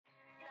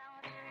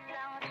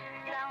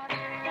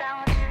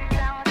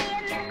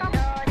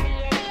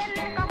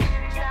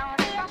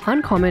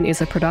Uncommon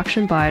is a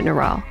production by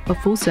Neural, a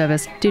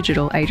full-service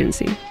digital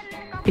agency.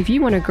 If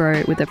you want to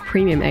grow with a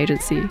premium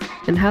agency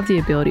and have the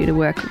ability to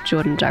work with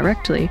Jordan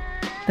directly,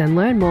 then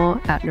learn more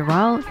at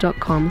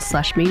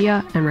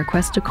neural.com/media and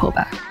request a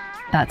callback.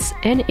 That's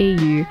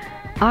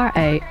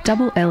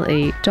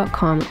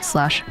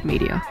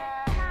neuralle.com/media.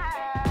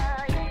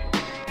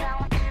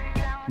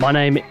 My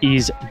name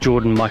is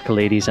Jordan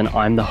Michaelides and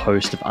I'm the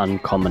host of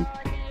Uncommon,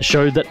 a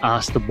show that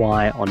asks the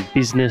why on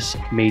business,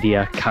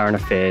 media, current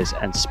affairs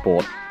and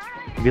sport.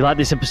 If you like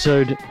this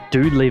episode,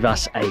 do leave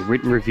us a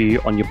written review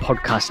on your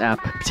podcast app,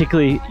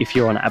 particularly if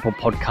you're on Apple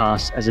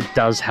Podcasts, as it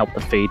does help the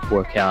feed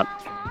work out.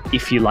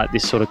 If you like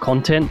this sort of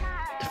content,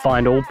 to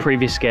find all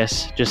previous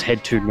guests, just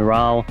head to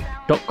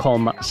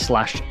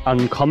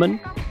neural.com/uncommon.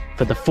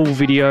 For the full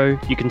video,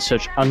 you can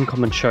search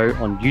Uncommon Show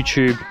on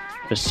YouTube.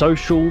 For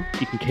social,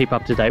 you can keep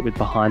up to date with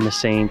behind the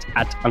scenes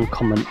at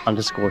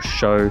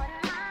uncommon_show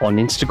on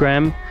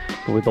Instagram.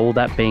 But with all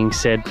that being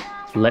said,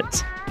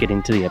 let's get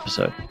into the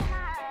episode.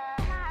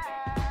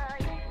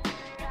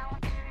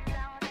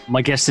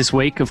 My guest this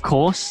week, of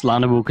course,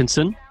 Lana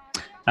Wilkinson,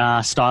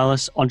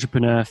 stylist,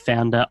 entrepreneur,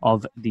 founder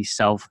of the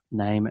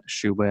self-name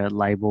shoewear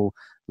label,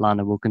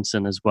 Lana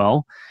Wilkinson as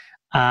well.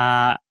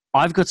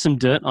 I've got some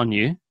dirt on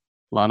you,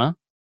 Lana.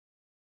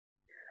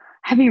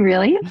 Have you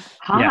really?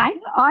 Hi. Yeah.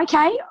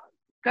 Okay.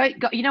 Go.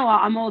 You know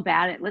what? I'm all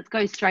about it. Let's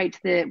go straight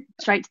to the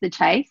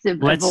chase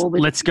of all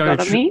the let's go.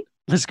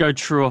 Let's go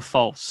true or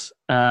false.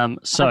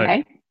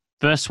 Okay.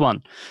 First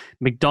one,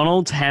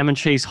 McDonald's ham and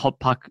cheese hot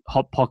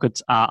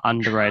pockets are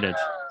underrated.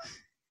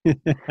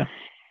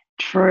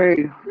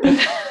 True.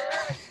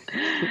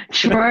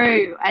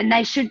 True. And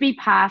they should be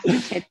past the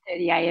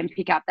 10:30 a.m.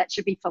 pickup. That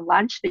should be for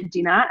lunch, for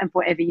dinner, and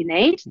for whatever you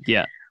need.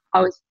 Yeah.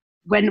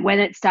 When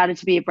it started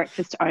to be a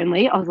breakfast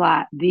only, I was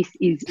like, this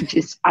is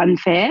just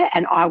unfair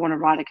and I want to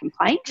write a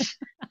complaint.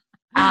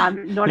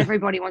 Not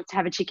everybody wants to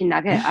have a chicken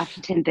nugget after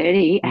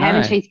 10:30. A ham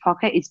and cheese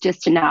pocket is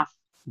just enough.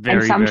 Very,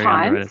 and very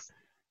sometimes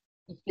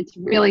if it's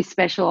really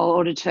special, I'll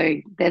order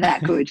two. They're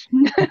that good.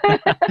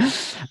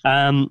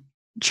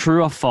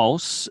 True or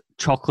false,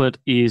 chocolate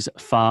is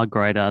far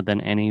greater than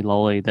any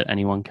lolly that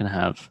anyone can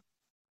have.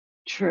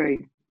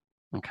 True.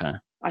 Okay.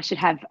 I should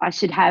have,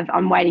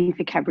 I'm waiting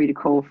for Cadbury to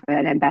call for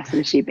an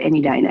ambassadorship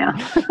any day now.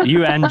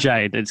 You and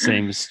Jade, it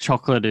seems.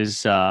 Chocolate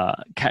is,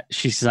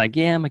 she's like,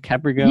 yeah, I'm a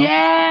Cadbury girl.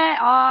 Yeah.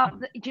 Oh,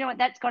 do you know what?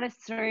 That's got us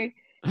through.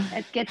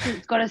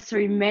 It's got us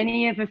through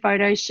many of a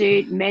photo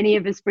shoot, many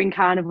of a spring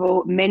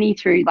carnival, many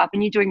through, like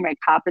when you're doing red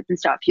carpets and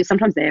stuff, you're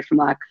sometimes there from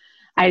like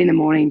 8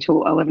 a.m.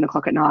 till 11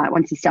 o'clock at night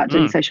once you start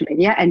doing social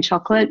media. And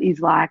chocolate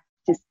is like,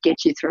 just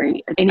get you through.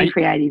 Any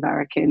creative, I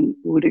reckon,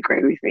 would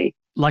agree with me.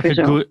 Like a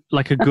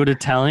good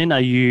Italian,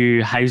 are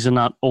you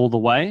hazelnut all the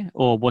way,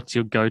 or what's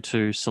your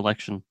go-to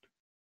selection?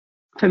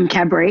 From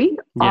Cadbury?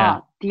 Yeah.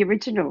 Oh, the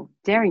original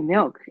dairy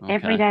milk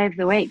every day of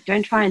the week.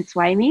 Don't try and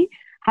sway me.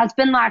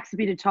 Husband likes a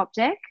bit of Top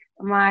Deck.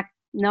 I'm like,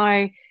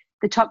 no,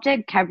 the Top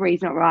Deck Cadbury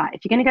is not right.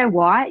 If you're going to go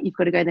white, you've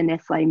got to go the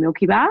Nestle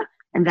Milky Bar,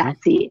 and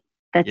that's it.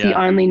 That's the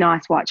only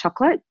nice white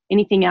chocolate.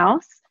 Anything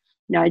else?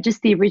 No, just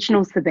the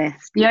original's the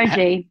best. The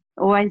OG,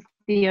 always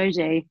the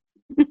OG.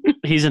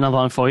 Here's another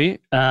one for you.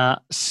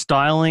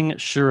 Styling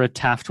Shura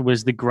Taft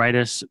was the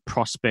greatest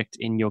prospect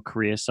in your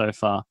career so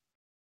far.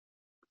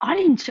 I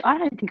don't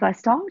think I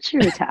styled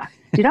Shura Taft.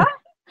 Did I?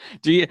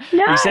 Do you?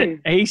 No.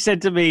 He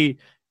said to me,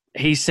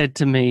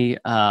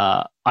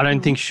 I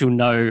don't think she'll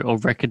know or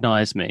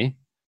recognize me.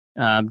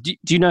 Do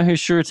you know who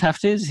Shura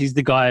Taft is? He's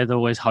the guy that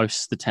always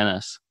hosts the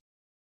tennis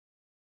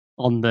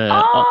on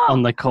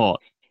the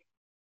court.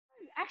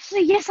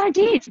 Actually, yes, I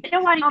did. You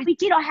know what? We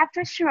did. I have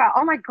to Shura.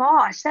 Oh my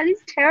gosh, that is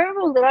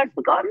terrible that I'd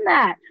forgotten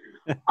that.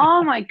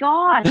 Oh my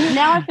gosh,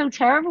 now I feel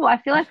terrible. I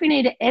feel like we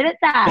need to edit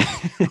that.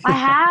 I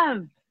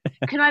have.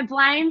 Can I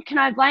blame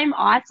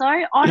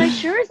ISO? Oh no,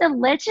 Shura's a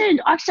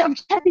legend. Actually, I've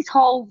just had this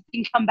whole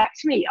thing come back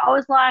to me. I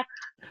was like,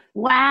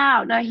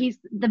 wow, no, he's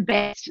the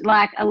best,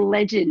 like a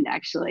legend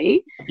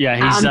actually. Yeah,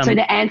 he's so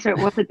to answer it,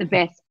 was it the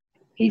best?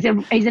 He's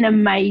an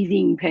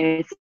amazing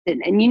person,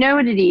 and you know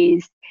what it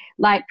is.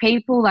 Like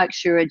people like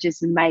Shura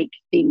just make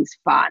things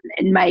fun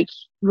and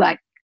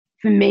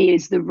for me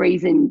is the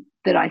reason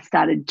that I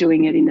started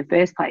doing it in the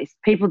first place.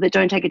 People that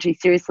don't take it too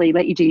seriously,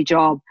 let you do your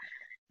job,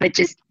 but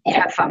just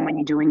have fun when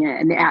you're doing it,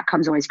 and the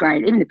outcome's always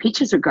great. Even the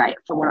pictures are great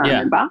from what I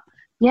remember.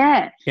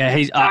 Yeah. Yeah,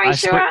 Sorry,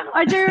 Shura.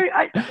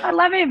 I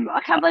love him.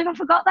 I can't believe I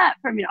forgot that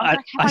for a minute.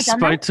 I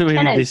spoke to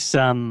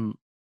him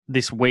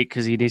this week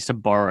because he needs to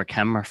borrow a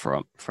camera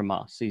from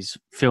us. He's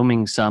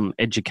filming some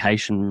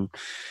education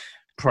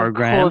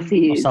program or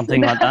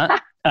something like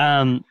that.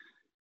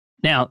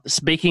 Now,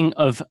 speaking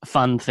of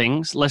fun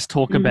things, let's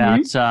talk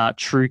about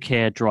True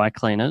Care dry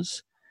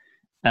cleaners.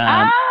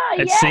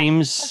 It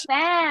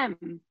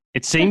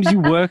seems you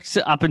worked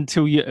up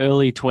until your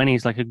early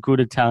 20s like a good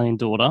Italian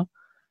daughter.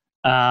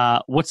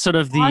 What's sort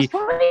of the... I was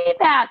probably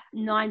about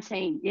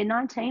 19. Yeah,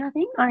 19, I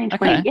think. 19,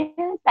 20. Okay.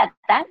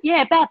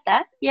 Yeah, about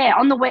that. Yeah,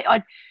 on the way,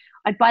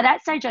 by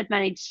that stage, I'd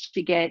managed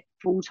to get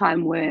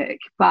full-time work,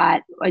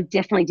 but I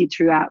definitely did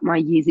throughout my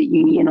years at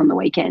uni and on the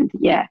weekend.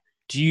 Yeah.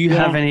 Do you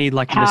have any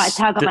like it's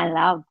how I got my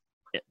love.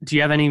 Do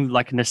you have any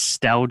like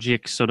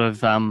nostalgic sort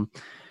of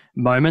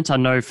moments? I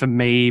know for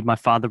me, my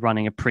father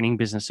running a printing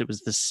business, it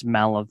was the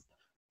smell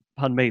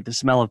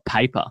of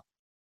paper.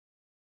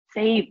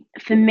 See,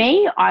 for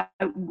me,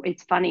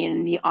 it's funny,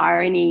 and the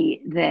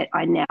irony that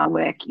I now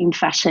work in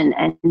fashion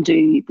and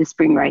do the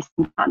spring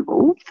racing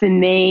carnival. For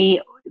me,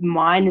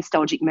 my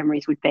nostalgic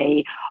memories would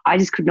be I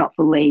just could not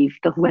believe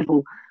the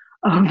level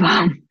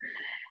of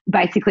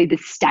basically the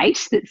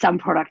state that some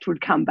product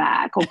would come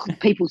back, or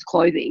people's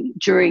clothing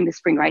during the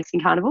spring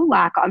racing carnival.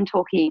 Like, I'm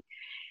talking,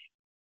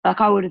 like,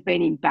 I would have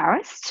been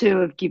embarrassed to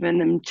have given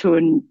them to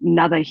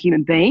another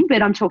human being,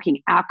 but I'm talking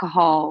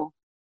alcohol,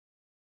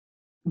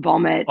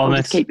 vomit, I'll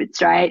just keep it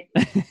straight,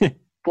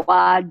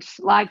 blood,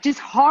 like just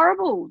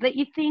horrible that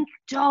you think,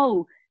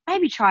 oh,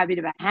 maybe try a bit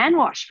of a hand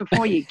wash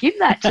before you give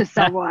that to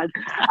someone.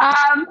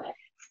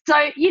 So,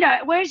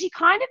 whereas you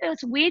kind of,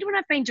 it's weird when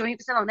I've been doing it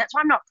for so long. That's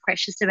why I'm not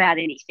precious about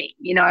anything.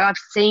 I've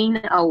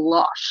seen a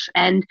lot,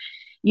 and,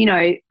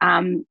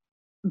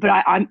 but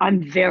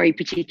I'm very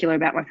particular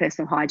about my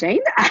personal hygiene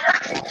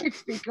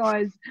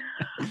because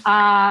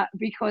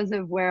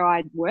of where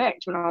I'd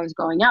worked when I was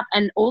growing up.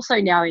 And also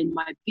now in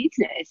my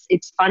business,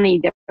 it's funny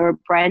that there are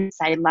brands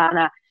say,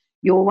 Lana,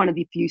 you're one of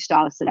the few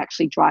stylists that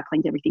actually dry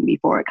cleans everything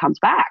before it comes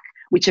back,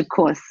 which of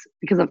course,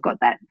 because I've got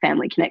that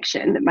family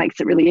connection, that makes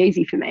it really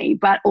easy for me.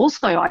 But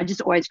also I just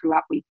always grew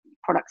up with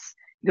products.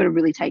 You got to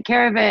really take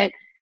care of it.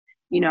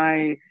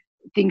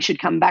 Things should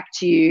come back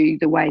to you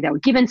the way they were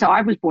given. So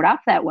I was brought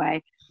up that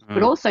way.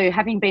 But also,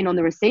 having been on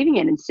the receiving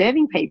end and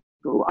serving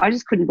people, I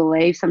just couldn't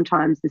believe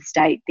sometimes the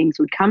state things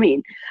would come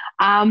in.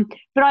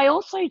 But I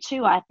also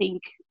too, I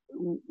think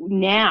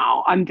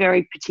now I'm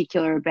very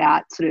particular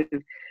about sort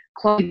of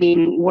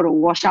clothing, what'll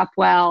wash up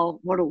well,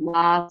 what'll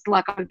last.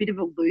 Like, I'm a bit of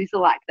a loser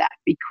like that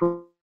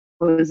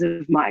because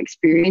of my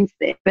experience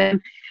there. But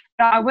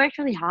I worked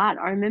really hard.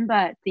 I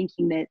remember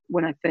thinking that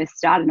when I first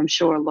started, I'm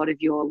sure a lot of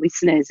your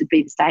listeners would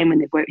be the same when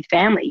they've worked with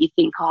family, you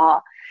think,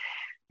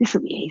 this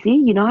will be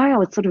easy, I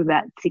was sort of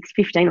about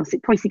 15 or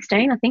probably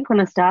 16, I think, when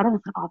I started. I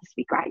thought, this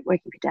would be great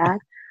working for Dad.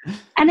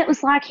 And it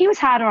was like he was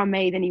harder on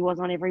me than he was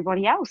on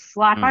everybody else.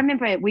 Like, I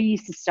remember we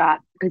used to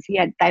start, because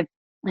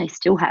they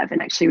still have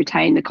and actually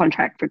retain the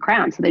contract for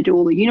Crown, so they do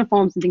all the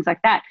uniforms and things like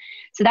that.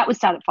 So that would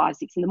start at 5,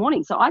 6 in the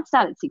morning. So I'd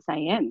start at 6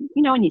 a.m.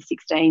 When you're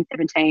 16,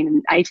 17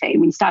 and 18,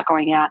 when you start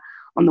going out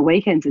on the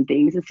weekends and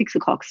things, the 6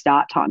 o'clock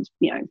start time's,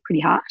 pretty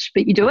harsh,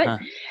 but you do it.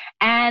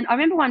 And I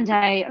remember one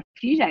day, a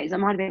few days, I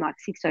might have been like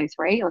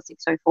 6:03 or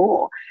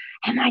 6:04.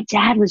 And my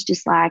dad was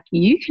just like,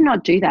 you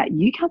cannot do that.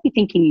 You can't be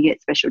thinking you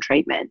get special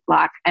treatment.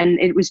 And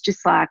it was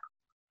just like,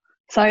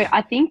 so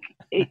I think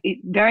it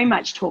very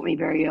much taught me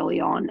very early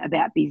on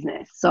about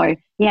business. So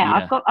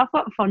yeah. I've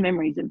got fond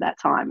memories of that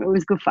time. It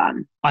was good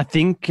fun. I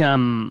think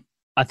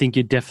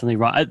you're definitely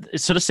right.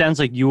 It sort of sounds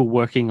like you were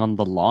working on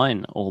the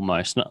line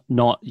almost,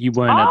 not you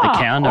weren't at the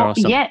counter or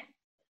something. Yeah,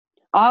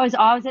 I was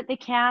at the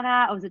counter.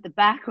 I was at the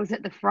back. I was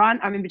at the front.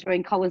 I remember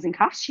doing collars and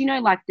cuffs.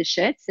 Like the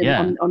shirts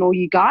and on all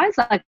you guys.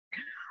 Like,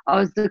 I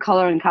was the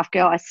collar and cuff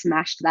girl. I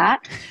smashed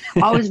that.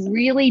 I was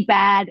really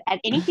bad at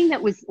anything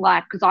that was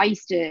like, because I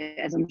used to,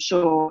 as I'm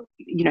sure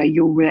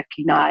you'll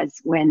recognise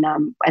when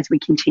as we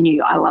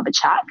continue, I love a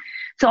chat.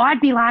 So I'd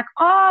be like,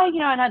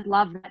 and I'd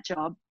love that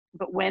job.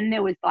 But when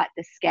there was like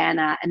the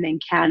scanner and then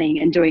counting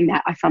and doing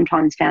that, I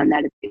sometimes found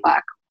that a bit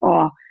like,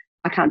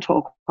 I can't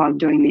talk while I'm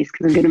doing this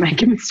because I'm going to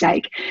make a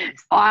mistake.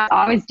 So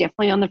I was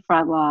definitely on the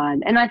front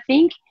line. And I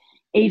think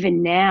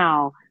even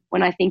now,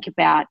 when I think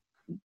about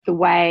the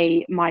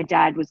way my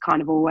dad was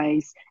kind of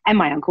always, and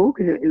my uncle,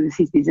 because it was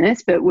his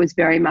business, but was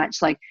very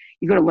much like,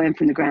 you've got to learn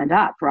from the ground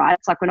up, right?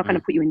 It's like, we're not going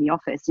to put you in the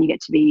office and you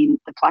get to be in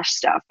the plush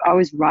stuff. I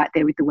was right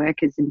there with the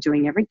workers and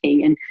doing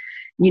everything. And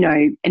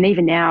and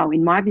even now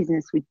in my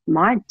business with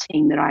my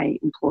team that I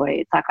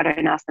employ, it's like I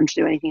don't ask them to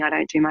do anything I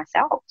don't do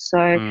myself.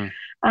 So,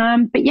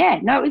 but yeah,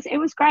 no, it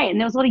was great. And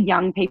there was a lot of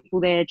young people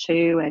there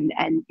too. And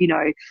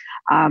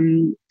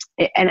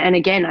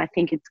again, I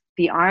think it's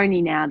the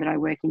irony now that I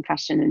work in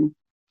fashion and,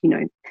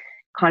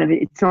 kind of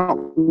it's not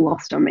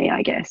lost on me,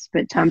 I guess.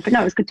 But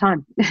no, it was a good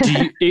time.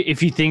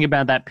 If you think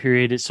about that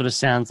period, it sort of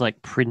sounds like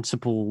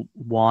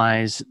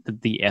principle-wise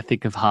that the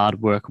ethic of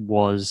hard work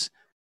was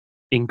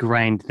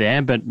ingrained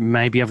there, but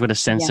maybe I've got a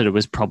sense that it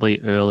was probably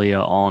earlier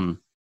on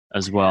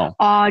as well.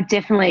 Oh,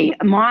 definitely.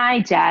 My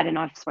dad, and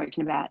I've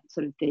spoken about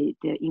sort of the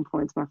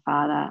influence my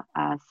father,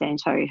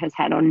 Santo, has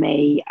had on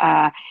me.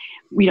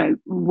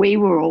 We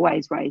were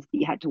always raised that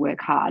you had to work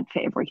hard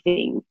for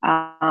everything.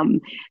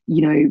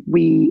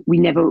 We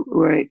never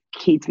were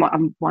kids.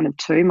 I'm one of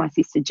two, my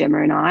sister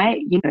Gemma and I.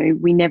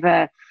 We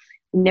never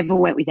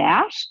went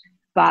without,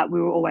 but we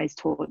were always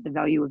taught the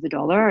value of the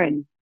dollar.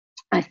 And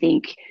I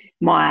think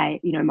my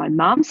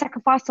mum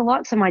sacrificed a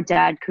lot so my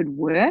dad could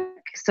work.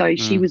 So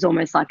she was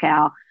almost like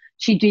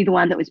she'd be the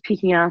one that was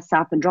picking us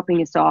up and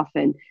dropping us off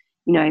and,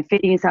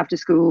 feeding us after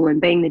school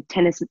and being the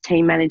tennis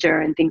team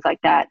manager and things like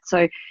that.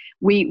 So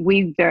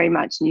we very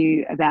much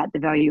knew about the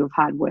value of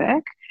hard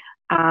work.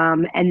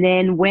 And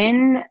then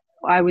when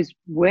I was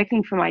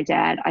working for my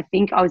dad, I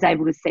think I was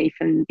able to see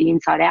from the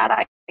inside out,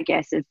 I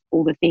guess, of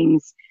all the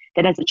things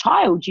that as a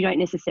child you don't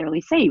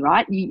necessarily see,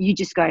 right? You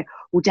just go,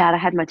 well, Dad, I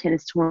had my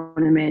tennis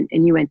tournament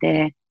and you went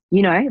there,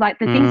 you know, like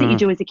the things that you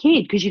do as a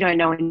kid because you don't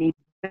know any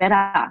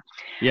better.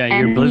 Yeah, and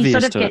you're oblivious you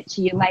sort of to get it.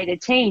 to your later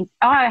teens.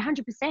 Oh,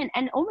 100%.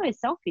 And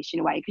almost selfish in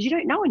a way because you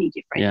don't know any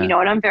different, Yeah. you know,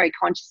 and I'm very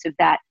conscious of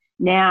that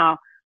now.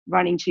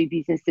 Running 2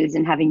 businesses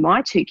and having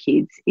my 2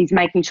 kids is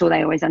making sure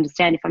they always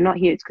understand if I'm not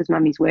here, it's because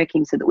Mummy's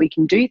working so that we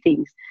can do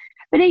things.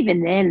 But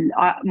even then,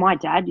 my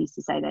dad used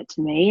to say that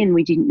to me and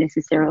we didn't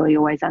necessarily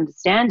always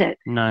understand it.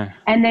 No.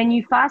 And then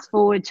you fast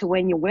forward to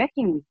when you're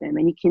working with them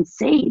and you can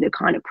see the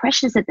kind of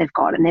pressures that they've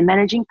got and they're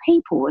managing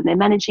people and they're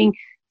managing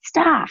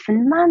staff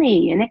and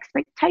money and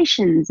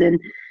expectations. And,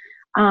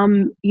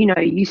 you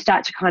know, you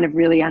start to kind of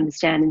really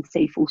understand and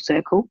see full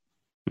circle.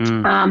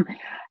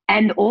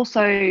 And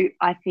also,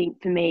 I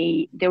think for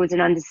me, there was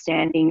an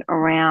understanding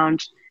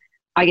around,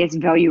 I guess,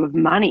 value of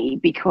money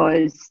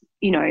because,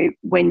 you know,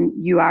 when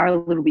you are a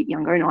little bit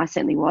younger, and I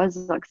certainly was,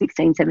 like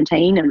 16,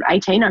 17 and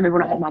 18, I remember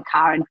when I had my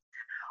car and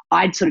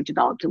I'd sort of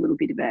developed a little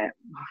bit of a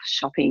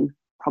shopping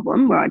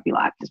problem where I'd be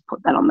like, just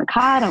put that on the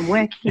card, I'm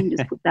working,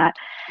 just put that.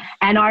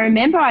 And I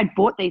remember I'd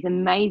bought these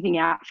amazing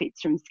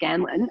outfits from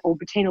Scanlan or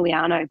Bettina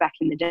Liano back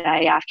in the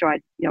day after I'd,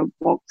 you know,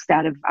 walked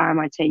out of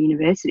RMIT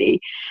University,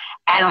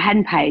 and I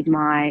hadn't paid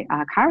my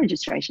car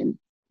registration,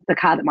 the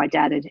car that my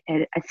dad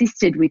had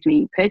assisted with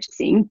me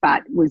purchasing,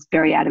 but was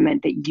very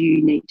adamant that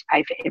you need to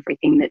pay for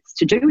everything that's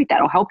to do with that.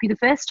 I'll help you the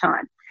first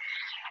time.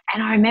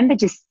 And I remember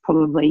just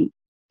probably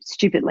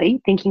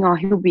stupidly thinking, oh,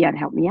 he'll be able to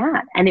help me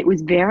out. And it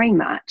was very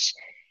much,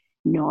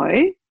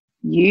 no,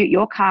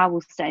 your car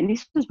will stay, and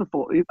this was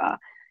before Uber,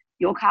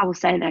 your car will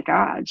stay in that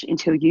garage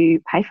until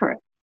you pay for it.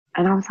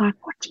 And I was like,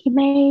 what do you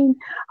mean?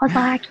 I was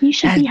like, you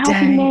should be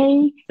helping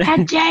me. How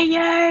dare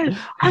you?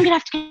 I'm going to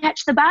have to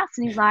catch the bus.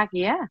 And he's like,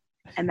 yeah,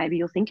 and maybe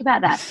you'll think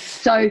about that.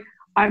 So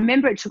I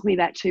remember it took me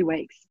about 2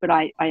 weeks, but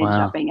I ended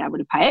up being able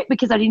to pay it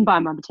because I didn't buy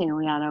my Bettina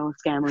Liano or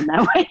Scanlan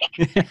that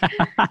week.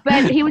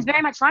 But he was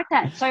very much like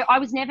that. So I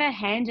was never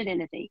handed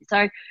anything.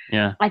 So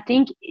Yeah. I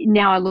think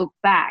now I look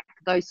back,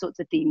 those sorts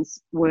of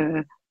things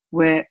were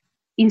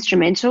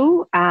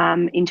instrumental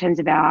in terms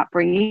of our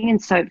upbringing,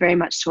 and so it very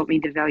much taught me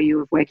the value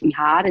of working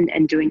hard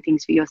and doing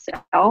things for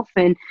yourself.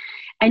 And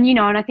you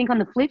know, and I think on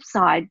the flip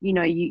side, you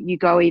know, you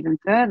go even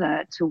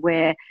further to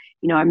where,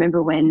 you know, I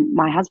remember when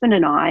my husband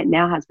and I,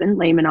 now husband,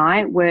 Liam and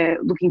I, were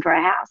looking for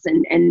a house,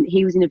 and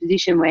he was in a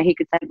position where he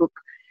could say, look,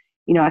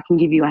 you know, I can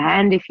give you a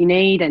hand if you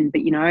need,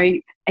 but, you know,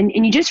 and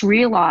you just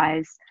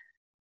realise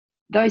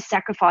those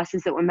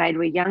sacrifices that were made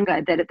when we were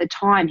younger, that at the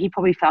time he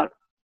probably felt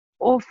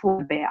awful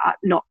about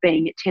not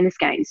being at tennis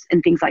games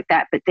and things like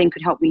that, but then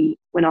could help me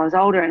when I was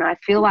older. And I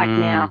feel like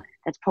now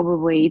that's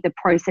probably the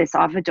process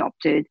I've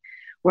adopted,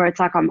 where it's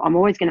like I'm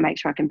always going to make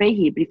sure I can be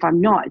here, but if I'm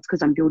not, it's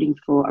because I'm building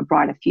for a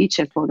brighter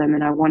future for them,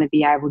 and I want to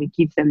be able to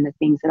give them the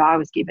things that I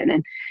was given.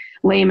 And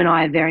Liam and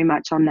I are very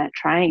much on that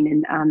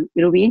train, and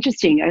it'll be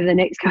interesting over the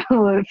next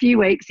few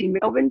weeks in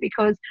Melbourne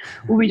because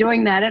we'll be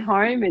doing that at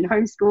home and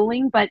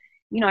homeschooling. But,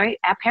 you know,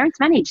 our parents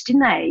managed,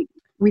 didn't they,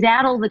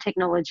 without all the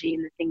technology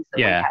and the things that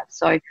we have.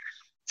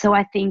 So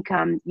I think,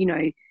 you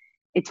know,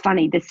 it's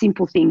funny, the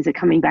simple things are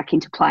coming back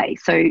into play.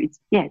 So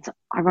it's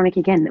ironic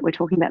again that we're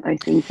talking about those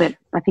things, but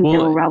I think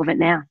they're all relevant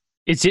now.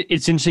 It's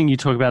interesting you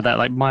talk about that.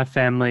 Like my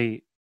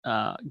family,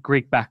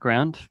 Greek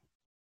background,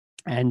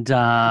 and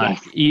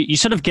you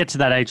sort of get to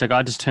that age. Like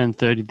I just turned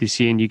 30 this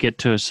year, and you get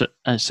to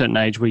a certain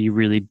age where you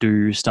really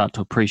do start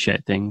to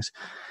appreciate things.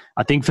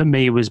 I think for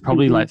me, it was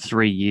probably like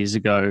 3 years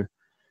ago.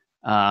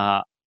 So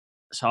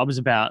I was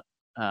about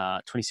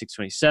 26,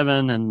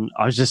 27, and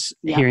I was just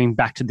hearing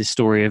back to this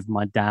story of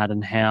my dad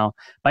and how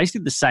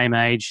basically the same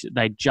age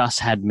they just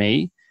had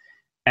me,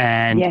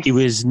 and it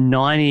was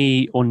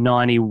 90 or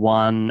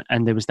 91,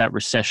 and there was that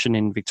recession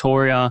in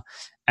Victoria,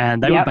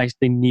 and they were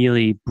basically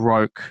nearly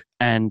broke,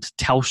 and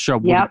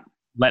Telstra would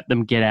let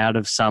them get out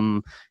of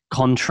some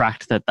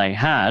contract that they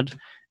had,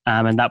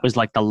 and that was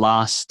like the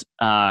last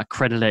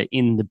creditor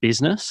in the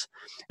business.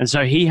 And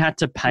so he had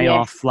to pay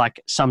off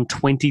like some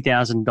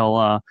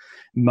 $20,000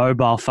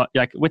 mobile phone.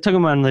 Like we're talking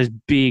about one of those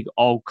big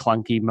old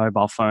clunky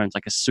mobile phones,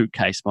 like a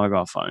suitcase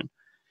mobile phone.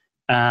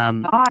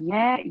 And I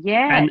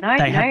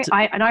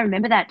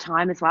remember that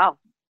time as well.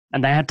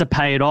 And they had to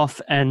pay it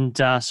off. And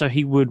so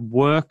he would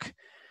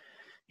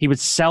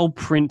sell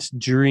print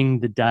during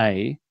the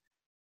day,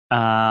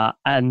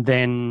 and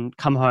then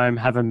come home,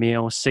 have a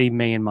meal, see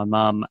me and my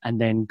mum, and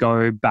then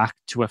go back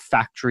to a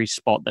factory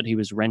spot that he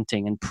was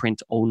renting and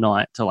print all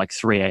night till like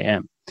 3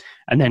 a.m.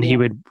 And then he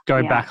would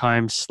go back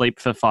home, sleep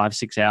for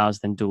 5-6 hours,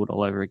 then do it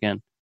all over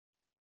again.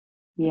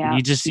 Yeah.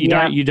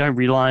 You don't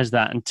realize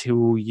that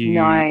until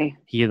you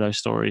hear those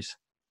stories.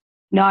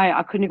 No,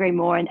 I couldn't agree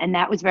more. And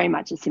that was very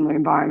much a similar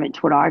environment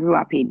to what I grew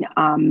up in,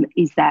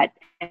 is that,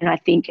 and I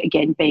think,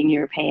 again, being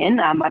European,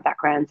 my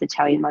background's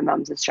Italian, my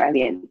mum's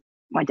Australian,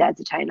 my dad's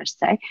Italian, I should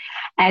say.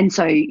 And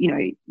so, you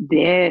know,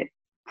 their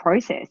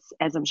process,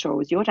 as I'm sure it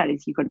was your dad,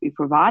 is you've got to be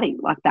providing.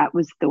 Like that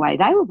was the way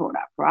they were brought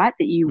up, right?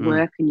 That you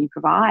work and you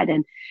provide.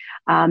 And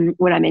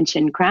when I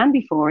mentioned Crown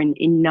before, in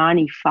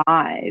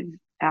 95,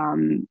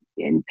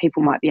 and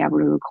people might be able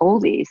to recall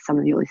this, some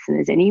of your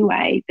listeners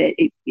anyway, that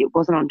it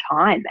wasn't on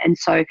time. And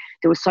so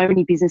there were so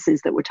many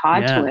businesses that were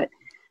tied to it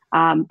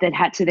that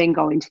had to then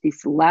go into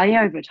this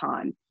layover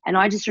time. And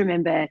I just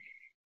remember,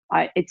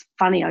 it's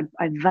funny, I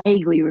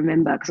vaguely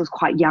remember, because I was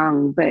quite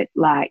young, but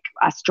like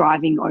us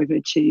driving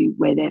over to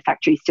where their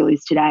factory still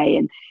is today,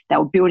 and they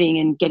were building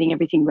and getting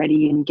everything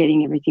ready and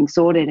getting everything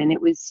sorted. And it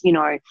was, you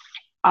know,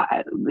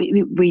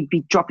 we'd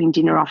be dropping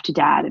dinner off to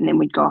Dad, and then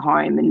we'd go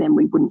home, and then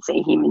we wouldn't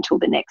see him until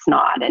the next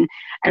night. And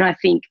I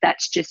think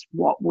that's just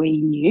what we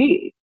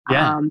knew.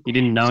 Yeah, you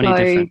didn't know any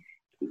different.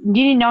 You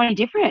didn't know any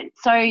different.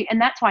 So, and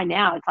that's why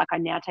now it's like I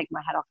now take my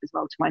hat off as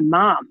well to my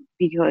mum,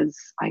 because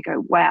I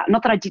go, wow.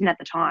 Not that I didn't at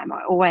the time.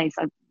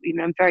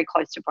 I'm very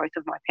close to both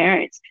of my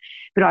parents,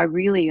 but I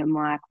really am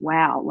like,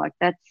 wow, like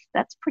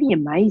that's pretty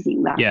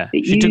amazing. That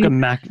she took a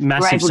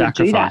massive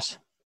sacrifice.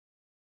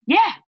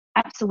 Yeah,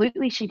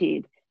 absolutely, she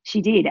did. She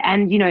did.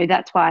 And, you know,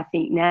 that's why I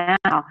think now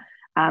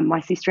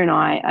my sister and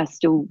I are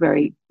still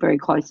very, very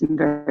close, and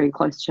very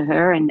close to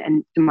her and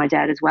to my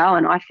dad as well.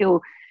 And I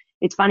feel,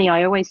 it's funny,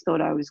 I always thought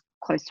I was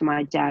close to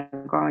my dad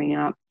growing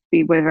up.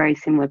 We're very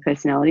similar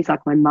personalities.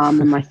 Like my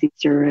mum and my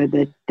sister are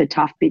the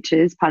tough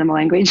bitches, pardon my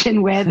language,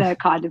 and we're the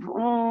kind of,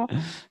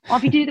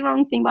 if you do the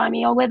wrong thing by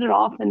me, I'll let it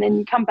off, and then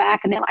you come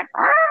back and they're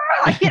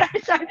like, you know.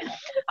 So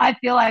I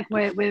feel like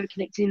we're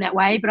connected in that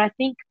way. But I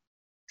think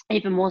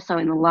even more so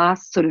in the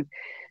last sort of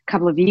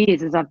couple of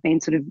years, as I've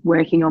been sort of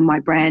working on my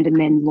brand and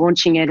then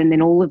launching it, and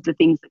then all of the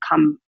things that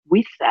come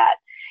with that,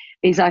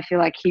 is I feel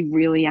like he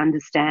really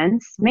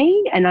understands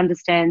me and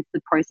understands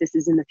the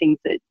processes and the things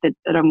that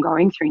I'm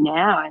going through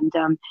now.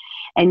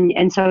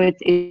 And so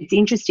it's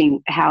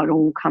interesting how it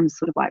all comes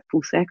sort of like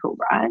full circle,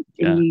 right?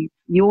 Yeah. And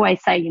you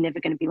always say you're never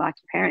going to be like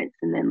your parents,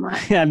 and then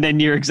like and then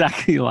you're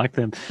exactly like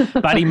them.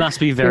 But he must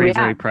be very,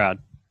 very proud.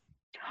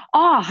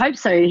 Oh, I hope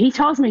so. He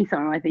tells me so,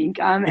 I think.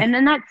 And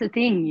then that's the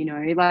thing, you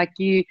know, like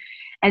you,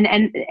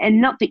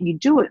 and not that you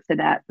do it for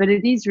that, but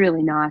it is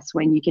really nice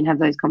when you can have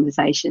those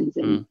conversations.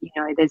 And, you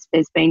know,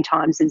 there's been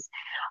times, as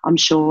I'm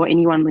sure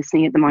anyone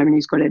listening at the moment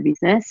who's got a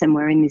business, and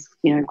we're in this,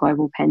 you know,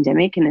 global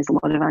pandemic, and there's a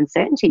lot of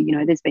uncertainty, you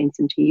know, there's been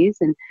some tears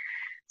and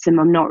some,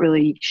 I'm not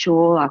really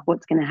sure like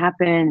what's going to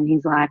happen. And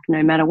he's like,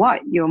 no matter what,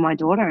 you're my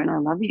daughter and I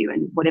love you,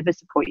 and whatever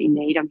support you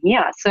need, I'm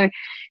here. So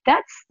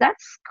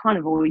that's kind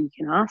of all you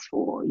can ask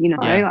for, you know.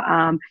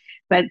 Yeah.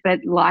 But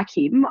like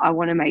him, I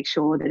want to make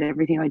sure that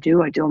everything I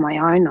do on my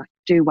own, I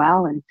do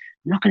well, and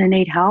I'm not going to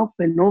need help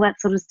and all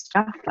that sort of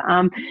stuff. But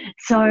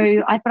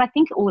I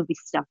think all of this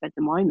stuff at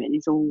the moment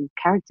is all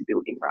character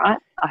building, right?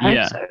 I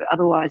hope so.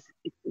 Otherwise,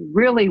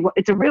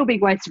 it's a real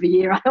big waste of a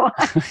year.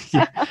 Otherwise,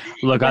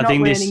 Look, I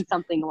think learning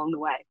something along the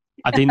way.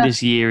 I think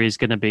this year is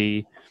going to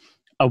be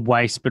a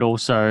waste, but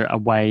also a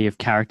way of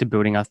character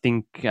building. I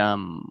think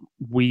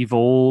we've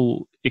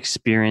all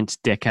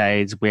experienced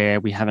decades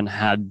where we haven't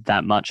had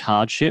that much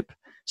hardship,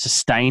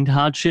 sustained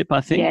hardship,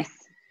 I think. Yes.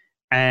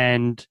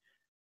 And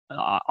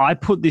I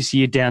put this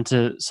year down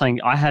to saying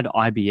I had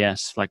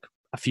IBS like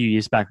a few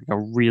years back, like a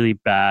really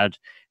bad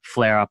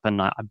flare up, and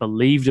I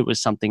believed it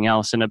was something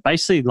else. And it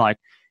basically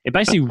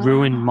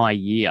ruined my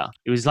year.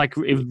 It was like,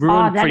 it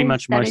ruined pretty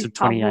much most of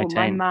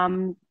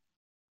 2018.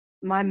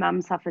 My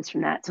mum suffers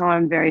from that, so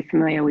I'm very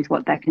familiar with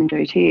what that can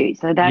do to you.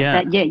 So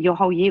your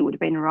whole year would have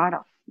been a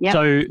write-off. Yeah.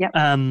 So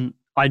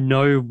I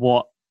know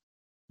what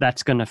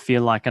that's going to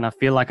feel like, and I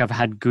feel like I've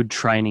had good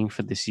training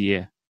for this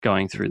year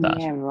going through that.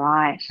 Yeah,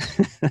 right.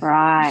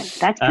 Right.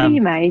 That's pretty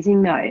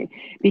amazing though,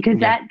 because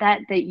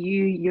that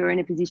you're in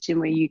a position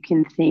where you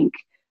can think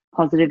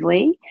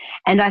positively.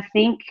 And I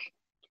think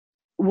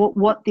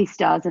what this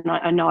does, and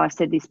I know I've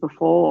said this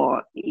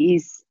before,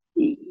 is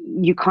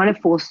you're kind of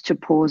forced to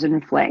pause and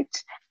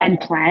reflect and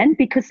plan,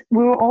 because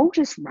we were all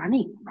just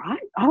running, right?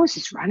 I was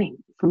just running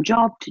from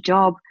job to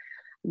job,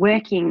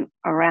 working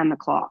around the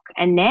clock.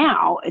 And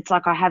now it's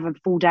like I have a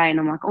full day and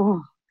I'm like,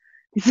 what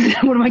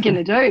am I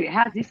going to do?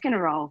 How's this going to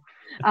roll?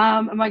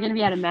 Am I going to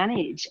be able to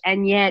manage?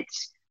 And yet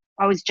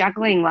I was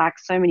juggling like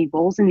so many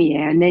balls in the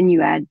air. And then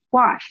you add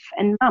wife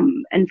and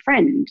mum and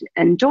friend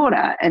and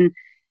daughter, and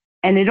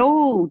it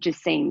all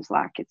just seems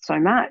like it's so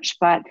much.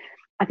 But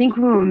I think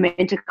we were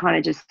meant to kind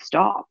of just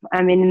stop.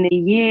 I mean, in the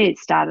year it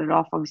started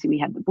off, obviously we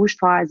had the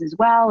bushfires as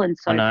well. And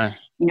so,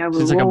 you know,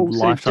 we were all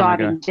sort of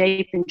diving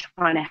deep and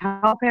trying to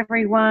help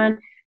everyone.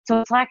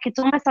 So it's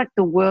almost like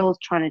the world's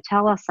trying to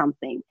tell us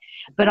something.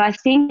 But I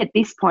think at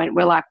this point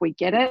we're like, we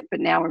get it,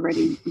 but now we're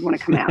ready. We want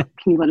to come out.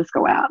 Can you let us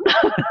go out?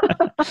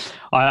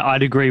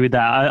 I'd agree with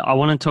that. I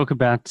want to talk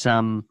about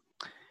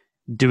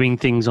doing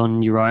things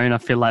on your own. I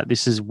feel like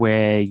this is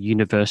where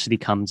university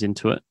comes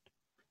into it.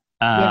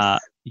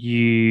 Yes.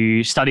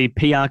 You studied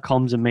PR,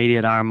 comms and media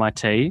at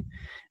RMIT.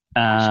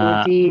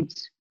 Sure did.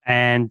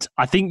 And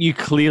I think you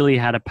clearly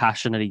had a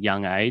passion at a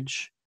young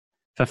age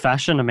for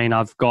fashion. I mean,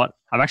 I've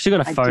actually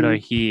got a photo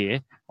here.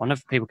 I wonder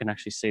if people can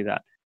actually see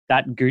that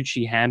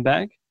Gucci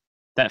handbag.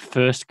 That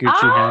first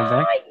Gucci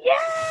handbag. Oh,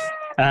 yeah.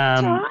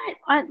 That's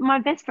right. My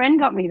best friend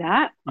got me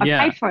that. I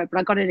paid for it, but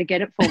I got her to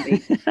get it for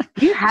me.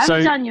 You have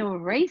done your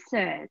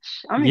research.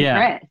 I'm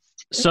impressed.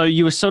 So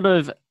you were sort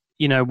of,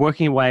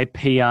 working away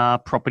PR,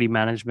 property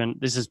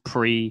management. This is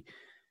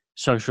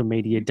pre-social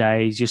media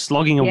days. You're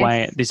slogging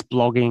away at this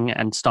blogging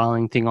and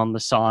styling thing on the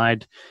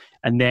side.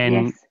 And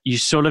then you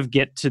sort of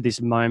get to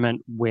this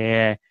moment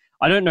where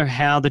I don't know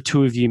how the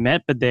two of you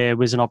met, but there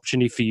was an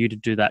opportunity for you to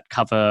do that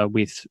cover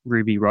with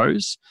Ruby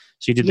Rose.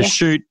 So you did the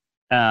shoot.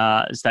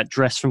 It's that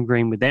dress from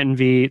Green with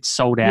Envy. It's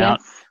sold out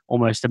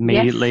almost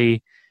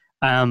immediately.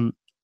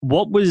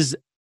 What was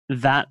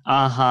that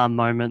aha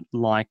moment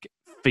like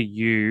for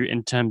you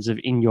in terms of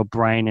in your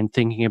brain and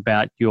thinking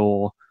about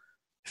your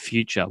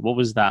future? What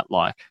was that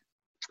like?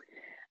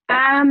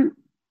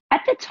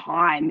 At the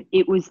time,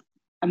 it was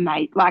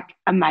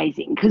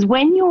amazing. Because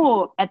when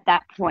you're at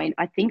that point,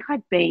 I think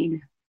I'd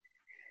been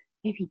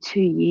maybe 2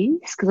 years,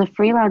 because I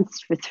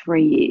freelanced for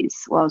 3 years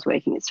while I was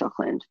working at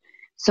Stockland.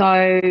 So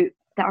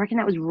I reckon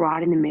that was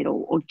right in the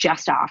middle or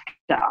just after.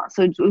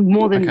 So it's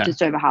more than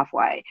just over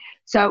halfway.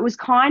 So it was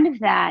kind of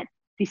that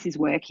this is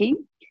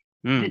working,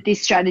 that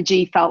this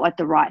strategy felt like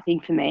the right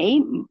thing for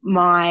me.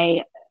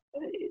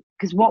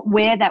 Because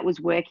where that was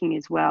working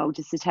as well,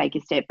 just to take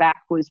a step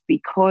back, was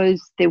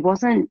because there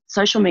wasn't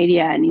social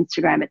media, and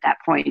Instagram at that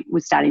point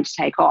was starting to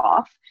take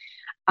off.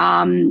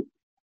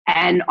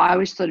 And I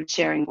was sort of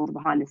sharing all the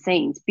behind the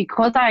scenes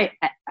because I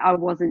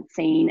wasn't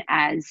seen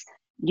as,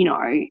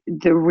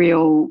 the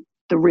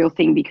real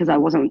thing, because I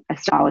wasn't a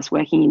stylist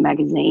working in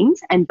magazines.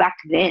 And back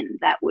then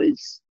that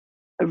was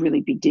a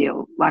really big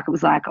deal. Like it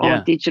was like,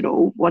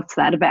 digital, what's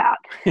that about?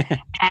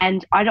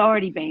 And I'd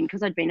already been,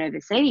 because I'd been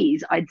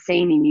overseas, I'd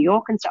seen in New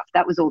York and stuff,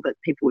 that was all that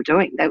people were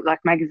doing. They were like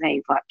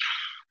magazines, like,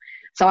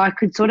 so I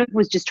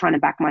was just trying to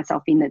back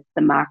myself in that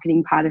the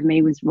marketing part of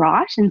me was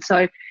right. And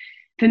so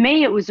for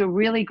me, it was a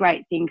really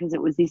great thing, because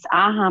it was this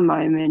aha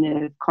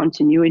moment of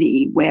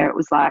continuity where it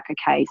was like,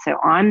 okay, so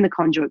I'm the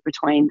conduit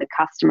between the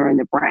customer and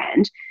the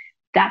brand.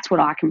 That's what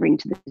I can bring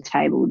to the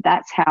table.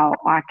 That's how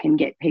I can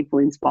get people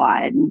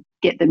inspired and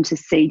get them to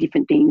see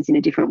different things in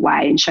a different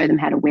way and show them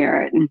how to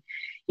wear it. And,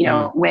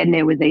 when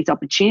there were these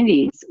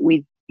opportunities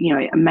with,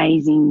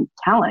 amazing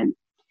talent,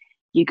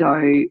 you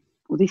go,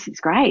 well, this is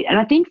great. And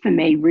I think for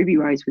me, Ruby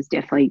Rose was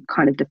definitely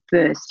kind of the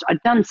first.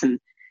 I'd done some,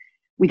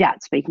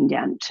 without speaking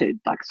down to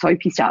like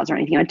soapy stars or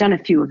anything, I'd done a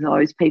few of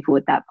those people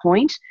at that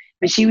point,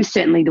 but she was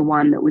certainly the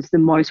one that was the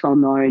most well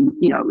known.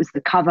 It was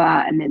the cover,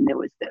 and then there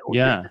was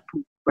the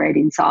bread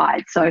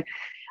inside. So,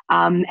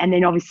 and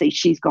then obviously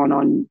she's gone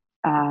on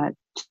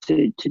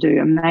to do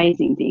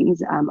amazing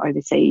things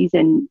overseas.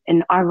 And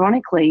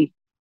ironically,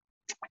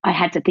 I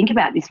had to think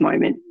about this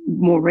moment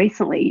more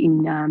recently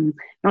in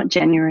not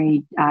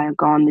January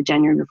gone, the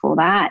January before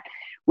that,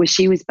 where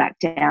she was back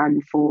down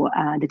for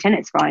the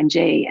tennis for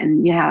IMG.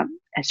 And how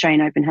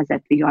Australian Open has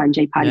that big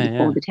IMG party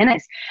before the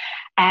tennis.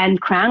 And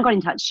Crown got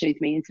in touch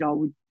with me and said,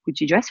 would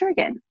you dress her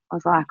again? I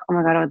was like, oh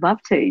my God, I'd love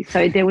to.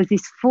 So there was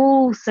this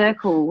full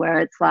circle where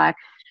it's like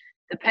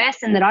the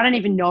person that I don't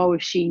even know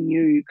if she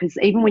knew, because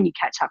even when you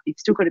catch up, you've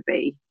still got to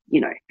be, a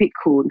bit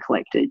cool and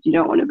collected. You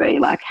don't want to be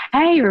like,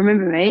 hey,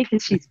 remember me?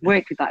 Because she's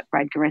worked with like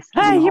Brad Goreski.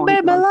 Hey, you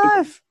made my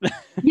life.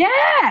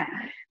 Yeah.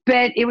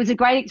 But it was a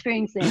great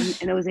experience then,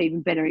 and it was an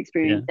even better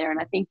experience there. And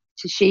I think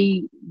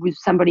she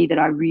was somebody that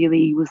I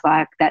really was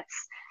like, that's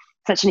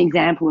such an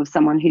example of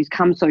someone who's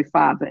come so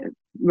far but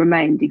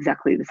remained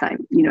exactly the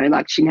same.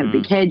 Like she didn't have a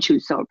big head. She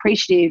was so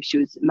appreciative. She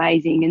was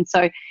amazing. And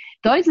so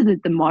those are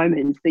the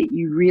moments that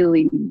you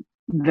really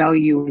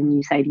value when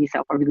you say to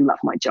yourself, I really love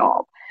my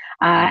job.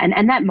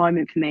 And that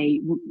moment for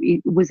me,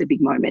 it was a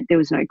big moment. There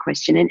was no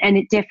question. And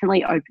it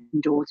definitely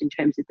opened doors in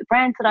terms of the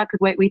brands that I could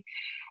work with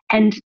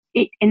and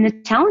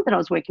the talent that I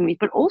was working with.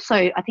 But also,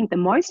 I think the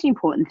most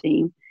important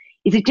thing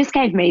is it just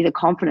gave me the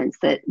confidence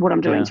that what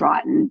I'm doing is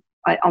right, and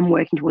I'm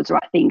working towards the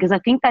right thing. Because I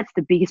think that's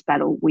the biggest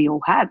battle we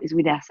all have, is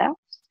with ourselves.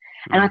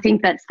 And I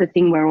think that's the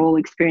thing we're all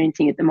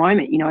experiencing at the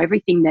moment.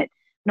 Everything that,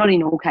 not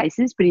in all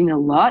cases, but in a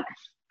lot,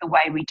 the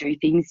way we do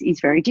things is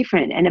very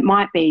different. And it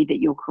might be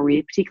that your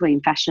career, particularly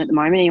in fashion at the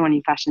moment, anyone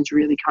in fashion is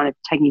really kind of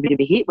taking a bit of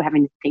a hit. We're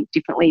having to think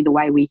differently, the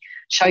way we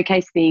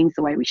showcase things,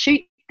 the way we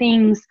shoot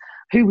things,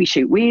 who we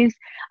shoot with,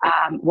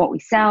 what we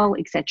sell,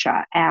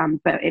 etc.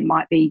 But it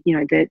might be,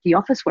 the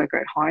office worker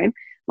at home,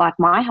 like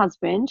my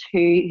husband,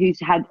 who's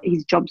had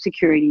his job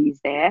security is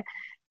there,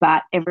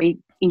 but every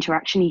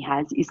interaction he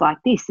has is like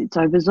this. It's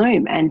over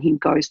Zoom, and he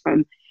goes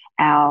from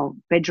our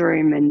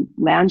bedroom and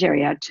lounge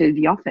area to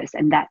the office,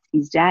 and that's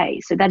his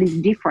day. So that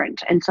is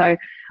different. And so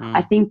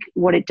I think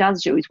what it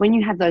does do is when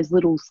you have those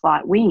little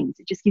slight wins,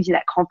 it just gives you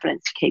that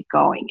confidence to keep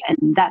going.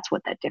 And that's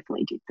what that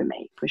definitely did for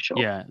me, for sure.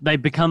 Yeah, they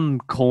become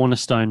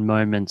cornerstone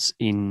moments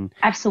in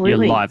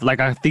Absolutely. your life. Like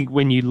I think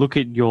when you look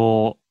at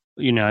your,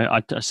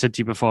 I said to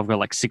you before, I've got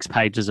like 6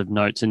 pages of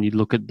notes, and you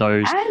look at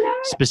those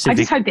specific.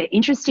 I just hope they're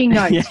interesting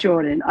notes,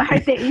 Jordan. I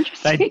hope they're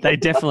interesting. They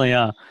definitely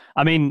are.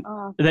 I mean,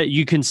 that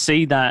you can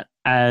see that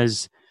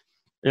as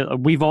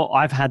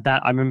I've had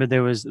that. I remember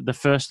there was the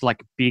first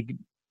like big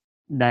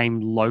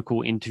named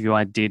local interview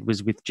I did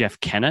was with Jeff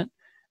Kennett.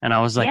 And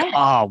I was like, Yes.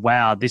 oh,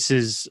 wow, this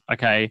is,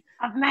 okay.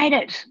 I've made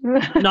it.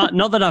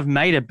 Not that I've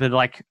made it, but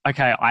like,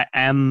 okay,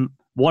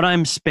 what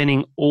I'm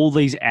spending all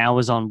these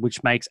hours on,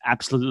 which makes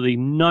absolutely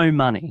no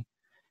money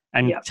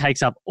and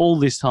takes up all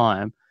this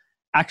time,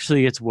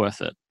 actually it's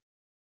worth it.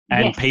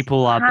 And yes,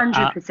 people are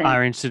 100%.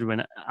 are interested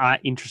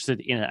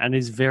in it. And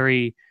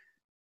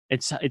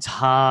it's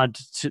hard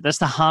to, that's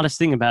the hardest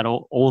thing about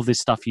all of this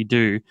stuff you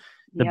do.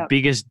 The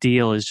biggest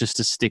deal is just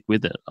to stick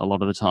with it a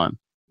lot of the time.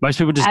 Most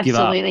people just give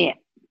up. Absolutely.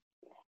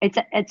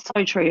 It's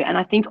so true. And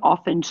I think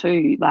often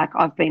too, like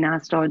I've been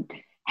asked, oh,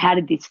 how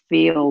did this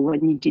feel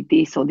when you did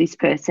this or this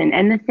person?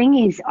 And the thing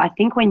is, I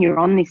think when you're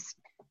on this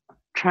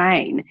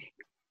train,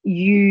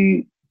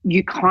 you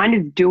kind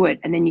of do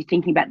it and then you're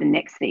thinking about the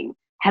next thing.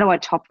 How do I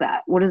top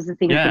that? What is the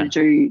thing I'm going to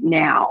do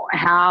now?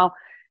 How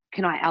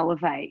can I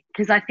elevate?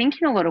 Because I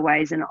think in a lot of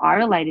ways, and I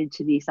related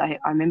to this, I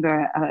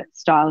remember a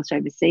stylist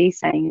overseas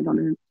saying it on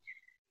a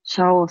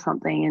show or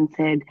something and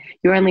said,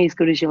 you're only as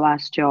good as your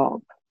last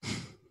job.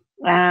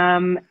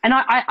 And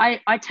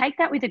I take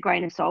that with a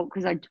grain of salt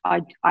because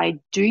I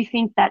do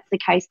think that's the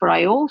case, but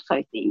I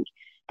also think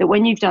that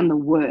when you've done the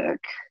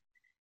work,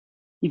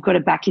 you've got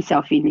to back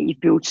yourself in that you've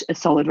built a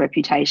solid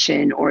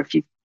reputation, or if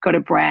you've got a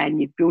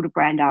brand, you've built a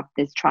brand up,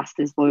 there's trust,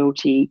 there's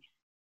loyalty,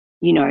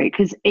 you know,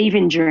 because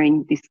even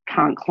during this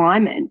current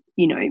climate,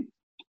 you know,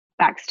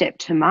 backstep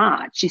to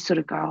March, you sort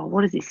of go, oh,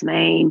 what does this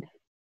mean?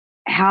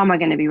 How am I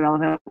going to be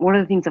relevant? What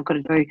are the things I've got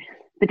to do?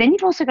 But then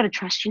you've also got to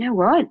trust, you know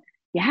what?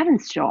 You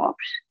haven't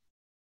stopped.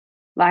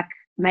 Like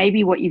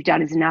maybe what you've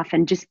done is enough,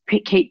 and just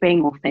keep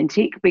being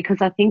authentic, because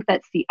I think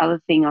that's the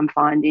other thing I'm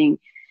finding.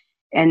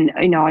 And,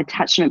 you know, I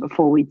touched on it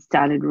before we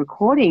started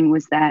recording,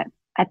 was that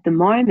at the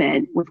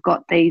moment we've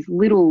got these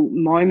little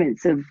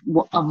moments of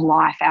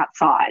life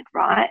outside,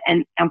 right?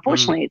 And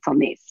unfortunately it's on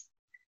this.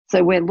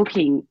 So we're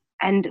looking,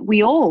 and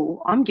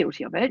I'm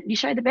guilty of it. You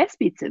show the best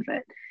bits of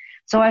it.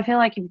 So I feel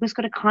like you've just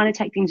got to kind of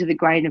take things with a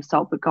grain of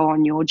salt, but go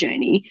on your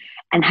journey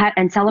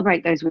and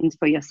celebrate those wins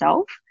for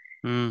yourself.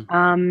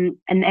 And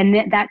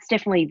that's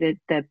definitely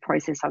the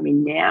process I'm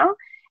in now.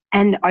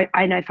 And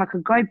I know if I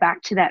could go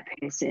back to that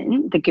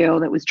person, the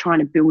girl that was trying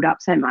to build up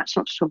so much,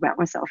 not to talk about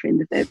myself in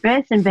the third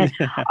person, but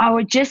I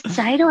would just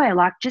say to her,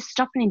 like, just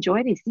stop and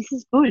enjoy this. This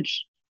is good.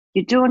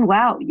 You're doing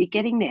well. You're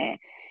getting there.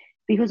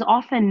 Because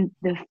often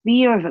the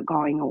fear of it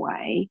going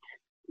away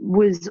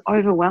was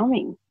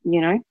overwhelming,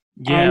 you know?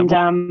 Yeah,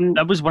 and,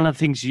 that was one of the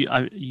things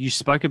you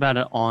spoke about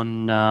it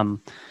on,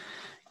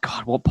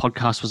 God, what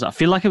podcast was it? I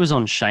feel like it was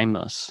on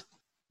Shameless.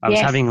 I was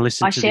having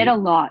listened I shared a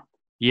lot.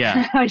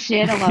 Yeah. I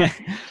shared a lot.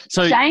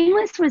 So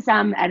Shameless was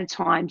at a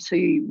time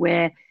too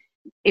where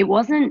it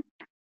wasn't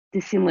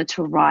dissimilar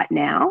to right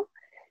now,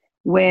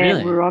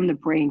 where we're on the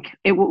brink.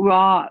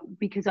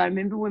 Because I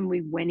remember when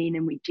we went in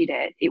and we did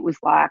it, it was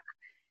like,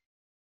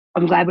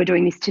 I'm glad we're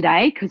doing this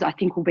today because I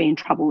think we'll be in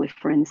trouble if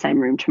we're in the same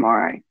room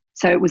tomorrow.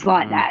 So it was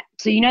like that.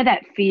 So, you know,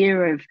 that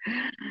fear of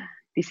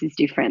this is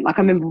different. Like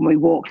I remember when we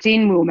walked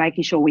in, we were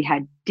making sure we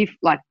had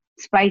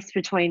space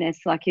between us.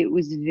 Like it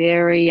was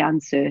very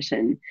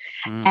uncertain.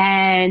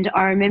 And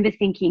I remember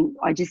thinking,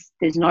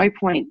 there's no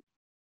point,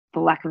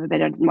 for lack of a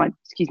better,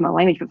 excuse my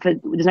language, but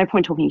there's no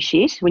point talking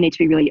shit. We need to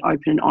be really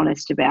open and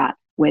honest about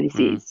where this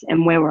is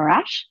and where we're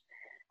at.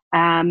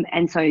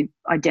 And so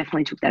I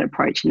definitely took that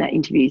approach in that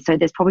interview. So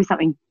there's probably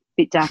something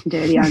a bit dark and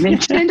dirty I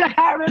mentioned. I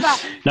can't remember.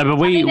 No,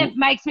 but that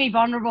makes me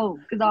vulnerable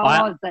because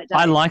I was that day.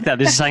 I like that.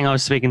 This is something I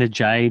was speaking to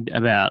Jade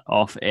about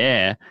off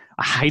air.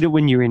 I hate it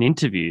when you're in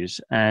interviews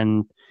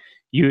and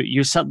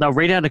they'll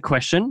read out a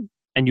question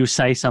and you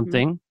say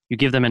something, you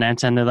give them an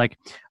answer and they're like,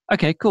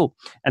 okay, cool.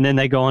 And then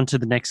they go on to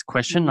the next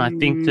question. I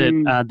think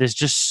that there's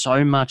just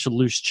so much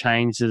loose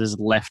change that is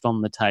left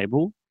on the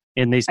table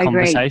in these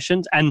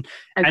conversations. And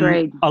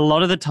a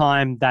lot of the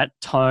time that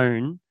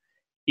tone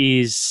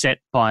is set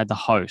by the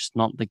host,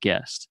 not the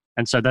guest.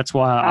 And so that's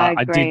why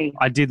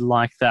I did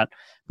like that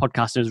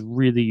podcast. It was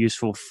really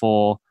useful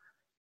for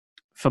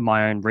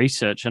my own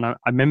research. And I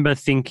remember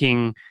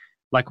thinking,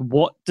 like,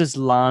 what does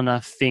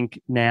Lana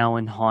think now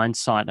in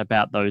hindsight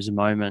about those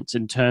moments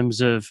in terms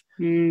of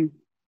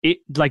it?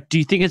 Like, do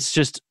you think it's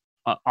just,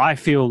 I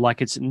feel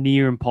like it's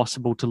near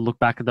impossible to look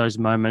back at those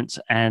moments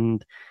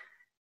and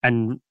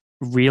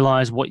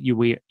realize what you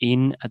were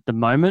in at the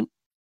moment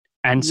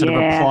and sort of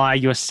apply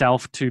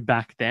yourself to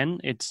back then.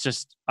 It's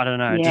just, I don't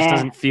know, it just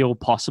doesn't feel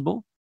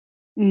possible.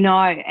 No,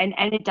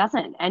 and it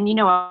doesn't. And, you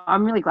know,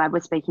 I'm really glad we're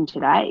speaking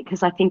today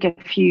because I think a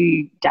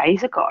few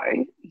days ago,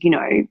 you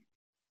know,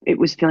 it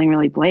was feeling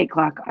really bleak.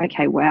 Like,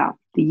 okay, wow,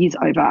 the year's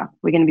over.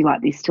 We're going to be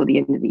like this till the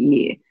end of the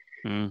year.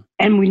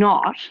 And we're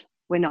not.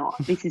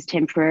 This is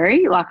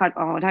temporary. Like,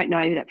 I don't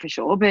know that for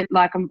sure, but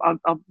like,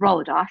 I'll roll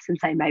a dice and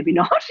say maybe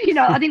not. You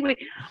know, I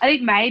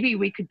think maybe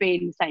we could be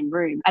in the same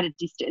room at a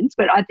distance,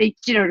 but I think,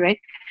 you know what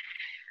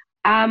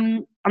I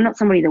mean? I'm not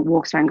somebody that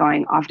walks around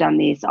going, I've done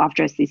this, I've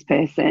dressed this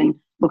person,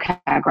 look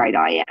how great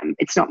I am.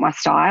 It's not my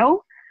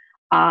style.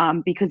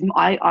 Because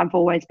I've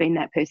always been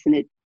that person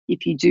that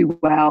if you do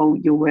well,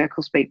 your work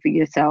will speak for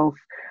yourself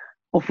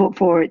or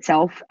for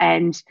itself.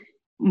 And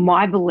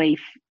my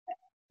belief,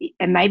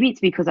 and maybe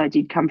it's because I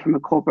did come from a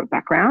corporate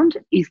background,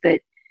 is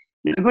that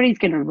nobody's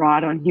going to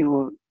write on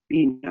your,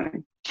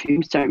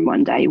 tombstone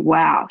one day,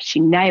 wow, she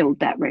nailed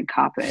that red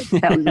carpet.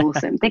 That was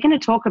awesome. They're going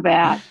to talk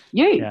about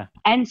you. Yeah.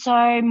 And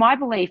so my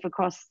belief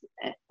across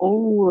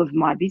all of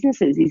my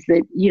businesses is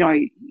that,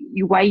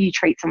 the way you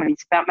treat someone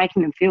is about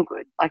making them feel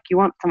good. Like, you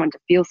want someone to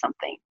feel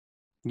something.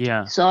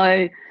 Yeah.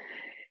 So,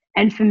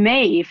 and for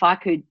me, if I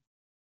could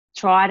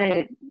try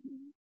to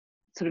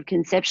sort of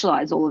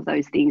conceptualize all of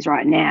those things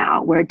right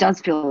now, where it does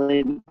feel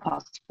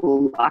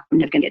impossible, like I'm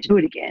never going to get to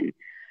it again,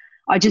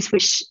 I just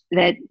wish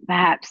that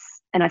perhaps,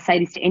 and I say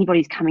this to anybody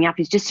who's coming up,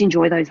 is just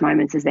enjoy those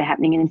moments as they're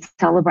happening and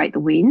celebrate the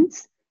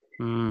wins.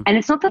 And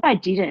it's not that I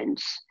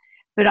didn't,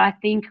 but I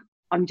think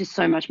I'm just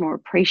so much more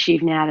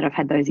appreciative now that I've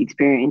had those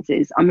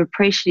experiences. I'm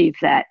appreciative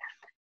that,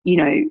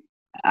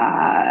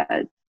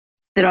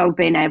 that I've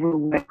been able to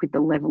work with the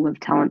level of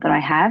talent that I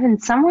have.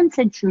 And someone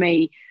said to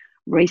me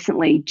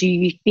recently, do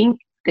you think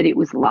that it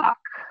was luck?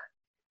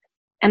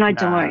 And I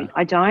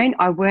don't.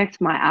 I worked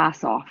my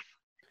ass off.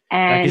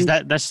 And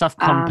because that stuff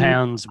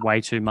compounds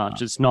way too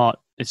much.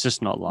 It's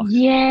just not luck.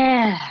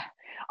 Yeah,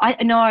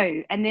 I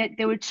know. And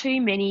there were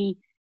too many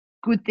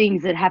good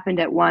things that happened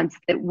at once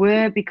that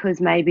were because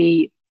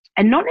maybe,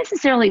 and not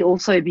necessarily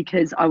also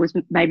because I was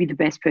maybe the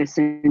best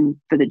person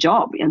for the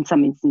job in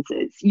some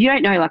instances. You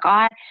don't know, like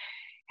I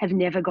have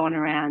never gone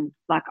around,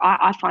 like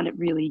I find it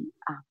really,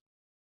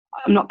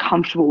 I'm not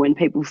comfortable when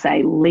people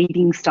say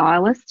leading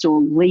stylist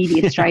or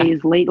leading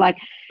Australia's lead. Like,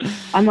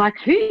 I'm like,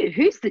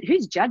 who's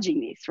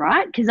judging this,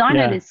 right? Because I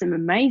know there's some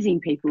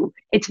amazing people.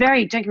 It's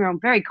very, don't get me wrong,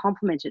 very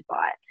complimented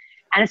by it.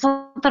 And it's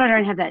not that I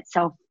don't have that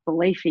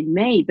self-belief in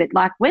me, but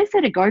like, where's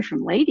there to go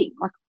from leading?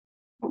 Like,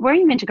 where are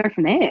you meant to go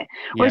from there? Yeah.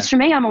 Whereas for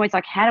me, I'm always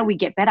like, how do we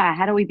get better?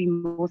 How do we be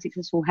more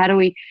successful? How do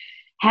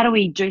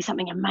we do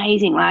something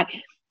amazing? Like,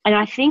 and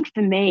I think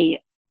for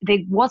me, there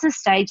was a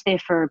stage there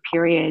for a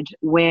period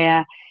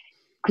where,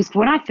 because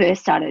when I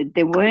first started,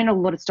 there weren't a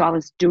lot of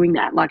stylists doing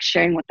that, like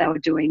sharing what they were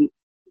doing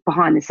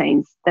behind the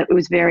scenes. That it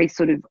was very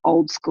sort of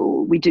old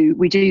school. We do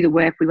the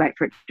work, we wait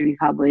for it to be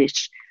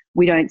published.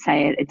 We don't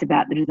say it. It's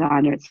about the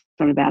designer. It's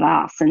not about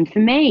us. And for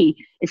me,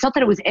 it's not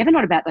that it was ever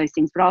not about those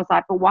things, but I was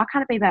like, but why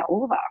can't it be about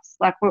all of us?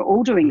 Like, we're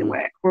all doing the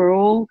work. We're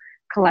all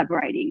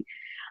collaborating.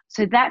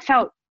 So that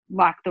felt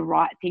like the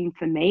right thing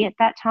for me at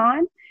that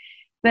time.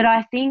 But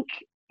I think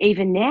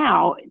even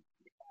now,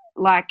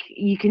 like,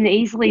 you can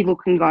easily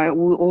look and go,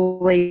 well,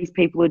 all these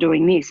people are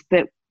doing this.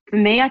 But for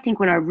me, I think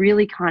when I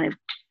really kind of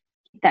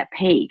hit that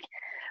peak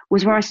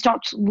was where I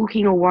stopped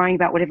looking or worrying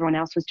about what everyone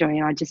else was doing,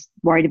 and I just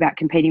worried about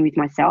competing with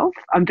myself.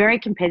 I'm very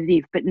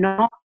competitive, but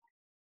not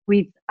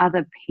with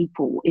other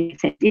people.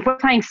 If we're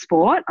playing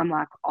sport, I'm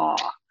like,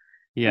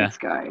 let's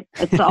go.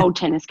 It's the old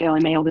tennis girl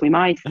in me, all the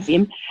women. I used to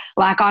swim.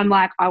 Like, I'm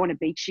like, I want to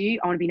beat you.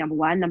 I want to be number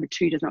one. Number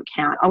two does not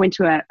count. I went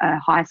to a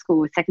high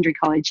school, a secondary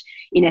college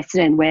in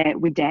Essendon where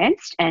we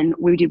danced and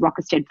we did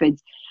Rocker Stedfords.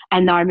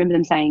 And I remember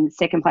them saying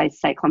second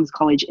place, St. Columbus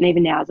College. And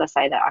even now, as I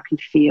say that, I can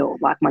feel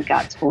like my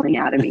gut's falling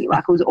out of me.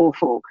 Like, it was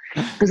awful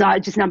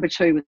because number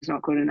two was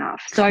not good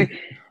enough. So,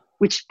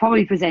 which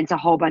probably presents a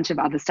whole bunch of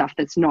other stuff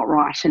that's not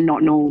right and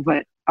not normal,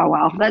 but oh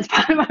well, that's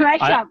part of my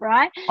makeup,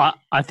 right?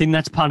 I think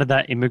that's part of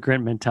that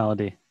immigrant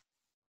mentality.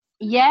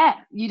 Yeah,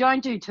 you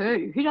don't do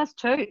two. Who does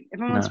two?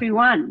 Everyone wants to be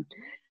one.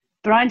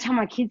 But I don't tell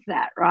my kids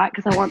that, right?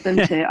 Because I want them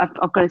to,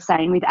 I've got a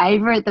saying with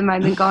Ava at the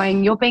moment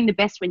going, you're being the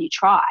best when you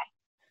try.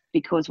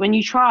 Because when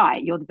you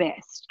try, you're the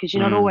best. Because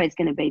you're not always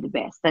going to be the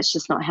best. That's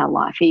just not how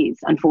life is,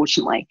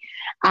 unfortunately.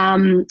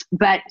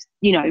 But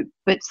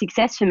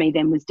success for me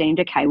then was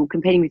deemed, okay, well,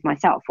 competing with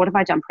myself. What have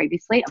I done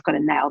previously? I've got to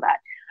nail that.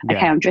 Yeah.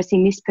 Okay, I'm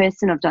dressing this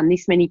person. I've done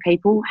this many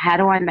people. How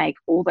do I make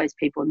all those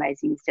people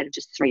amazing instead of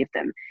just three of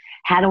them?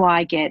 How do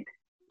I get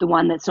the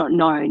one that's not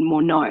known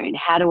more known?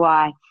 How do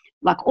I,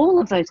 like, all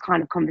of those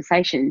kind of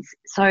conversations.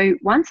 So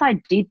once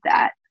I did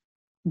that,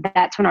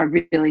 that's when I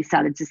really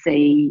started to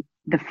see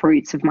the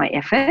fruits of my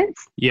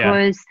efforts. Yeah.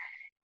 Because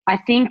I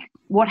think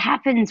what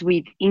happens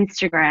with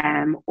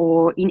Instagram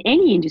or in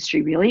any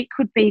industry really, it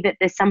could be that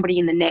there's somebody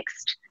in the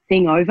next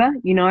thing over,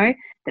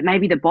 that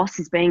maybe the boss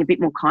is being a bit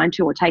more kind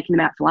to or taking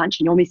them out for lunch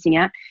and you're missing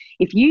out.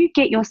 If you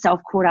get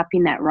yourself caught up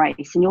in that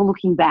race and you're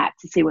looking back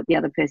to see what the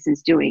other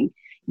person's doing,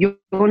 you're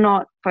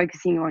not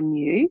focusing on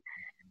you.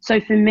 So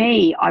for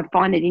me, I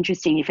find it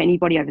interesting if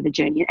anybody over the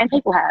journey, and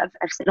people have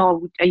said,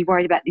 oh, are you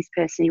worried about this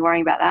person? Are you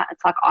worrying about that?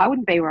 It's like, I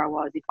wouldn't be where I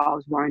was if I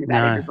was worrying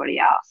about everybody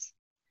else.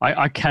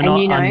 I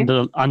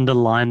cannot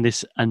underline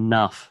this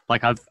enough.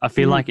 Like, I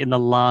feel like in the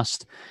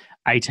last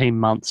 18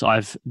 months,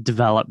 I've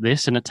developed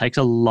this, and it takes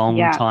a long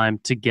time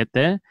to get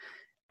there.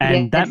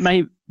 And that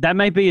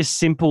may be as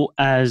simple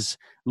as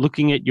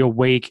looking at your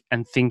week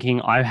and thinking,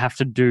 I have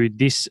to do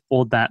this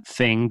or that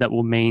thing that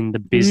will mean the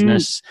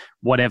business,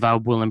 whatever,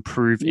 will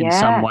improve in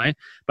some way.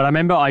 But I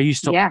remember I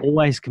used to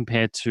always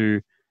compare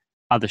to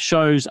other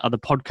shows, other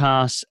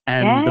podcasts,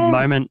 and the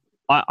moment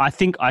I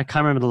think I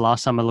can't remember the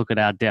last time I looked at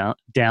our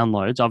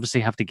downloads. Obviously,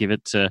 have to give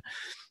it to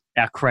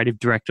our creative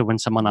director when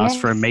someone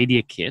asks for a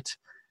media kit.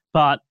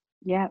 But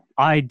Yeah.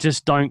 I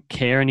just don't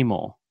care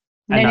anymore.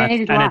 No,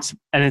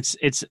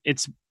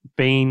 It's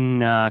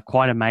been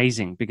quite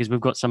amazing because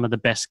we've got some of the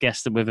best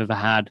guests that we've ever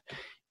had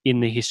in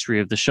the history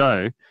of the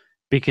show,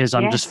 because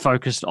I'm just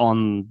focused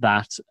on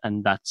that,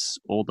 and that's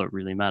all that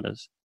really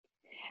matters.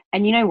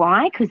 And you know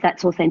why? Because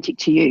that's authentic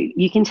to you.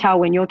 You can tell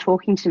when you're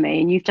talking to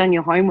me and you've done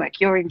your homework,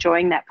 you're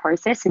enjoying that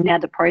process, and now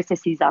the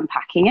process is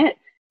unpacking it.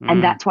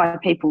 And that's why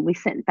people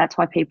listen. That's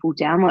why people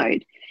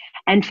download.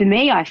 And for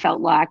me, I felt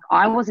like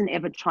I wasn't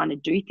ever trying to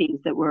do things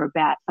that were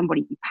about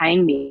somebody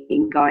paying me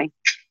and going,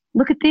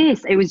 look at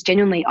this. It was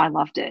genuinely, I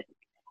loved it.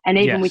 And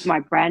even with my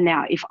brand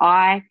now, if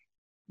I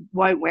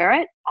won't wear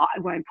it, I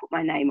won't put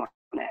my name on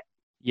it.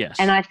 Yes.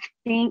 And I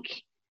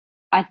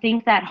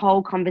think that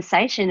whole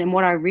conversation, and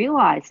what I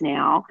realize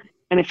now,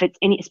 and if it's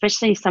any,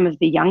 especially some of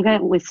the younger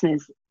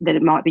listeners that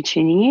it might be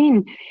tuning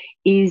in,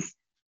 is,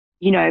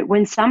 you know,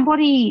 when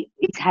somebody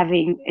is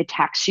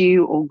attacks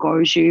you or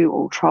goes you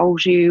or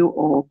trolls you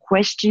or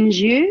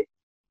questions you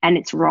and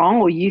it's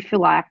wrong, or you feel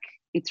like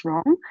it's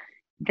wrong,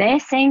 they're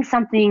seeing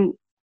something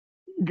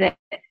that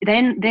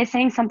then they're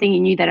seeing something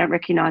in you they don't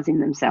recognize in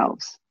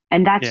themselves.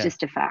 And that's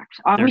just a fact.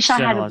 I wish I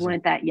had have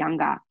learned that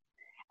younger.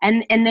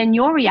 And then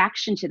your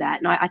reaction to that,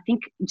 and I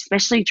think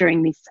especially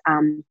during this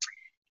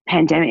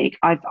pandemic,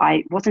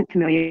 I wasn't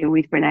familiar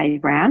with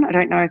Brené Brown. I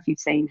don't know if you've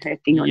seen her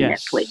thing on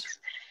Netflix.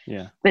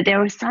 Yeah. But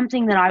there was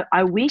something that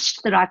I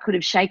wished that I could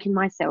have shaken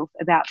myself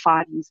about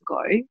 5 years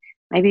ago,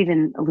 maybe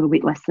even a little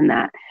bit less than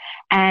that.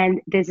 And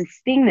there's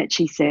this thing that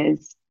she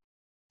says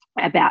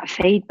about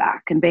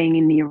feedback and being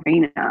in the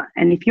arena.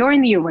 And if you're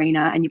in the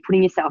arena and you're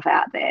putting yourself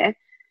out there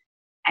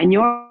and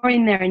you're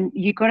in there, and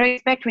you've got to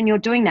expect when you're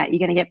doing that, you're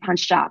going to get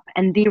punched up.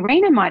 And the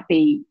arena might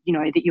be, you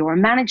know, that you're a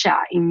manager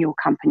in your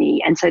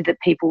company and so that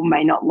people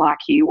may not like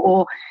you,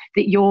 or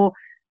that you're,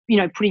 you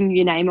know, putting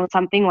your name on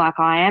something like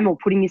I am, or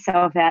putting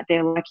yourself out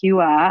there like you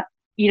are.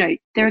 You know,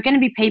 there are going to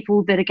be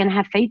people that are going to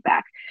have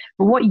feedback.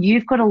 But what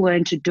you've got to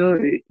learn to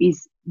do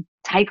is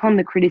take on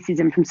the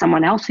criticism from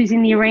someone else who's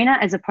in the arena,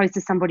 as opposed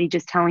to somebody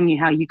just telling you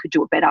how you could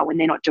do it better when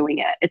they're not doing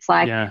it. It's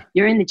like,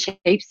 you're in the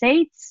cheap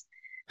seats.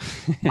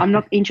 I'm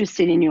not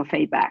interested in your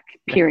feedback,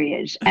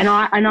 period. And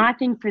I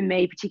think for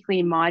me,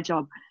 particularly in my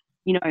job,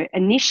 you know,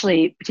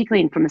 initially,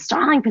 particularly from a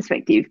styling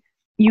perspective,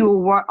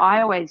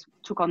 I always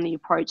took on the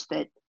approach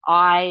that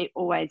I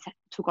always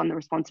took on the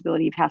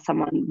responsibility of how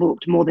someone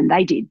looked more than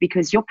they did,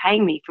 because you're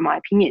paying me for my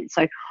opinion.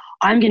 So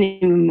I'm going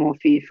to be more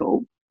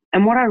fearful.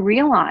 And what I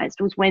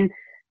realized was when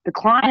the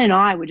client and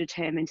I were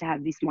determined to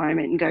have this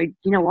moment and go,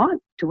 you know what,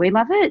 do we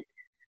love it?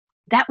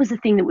 That was the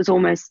thing that was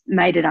almost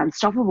made it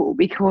unstoppable,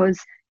 because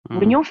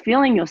when you're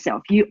feeling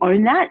yourself, you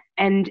own that,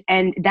 and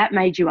that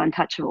made you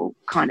untouchable,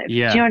 kind of.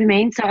 Yeah. Do you know what I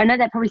mean? So I know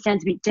that probably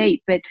sounds a bit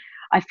deep, but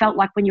I felt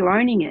like when you're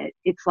owning it,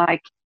 it's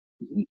like,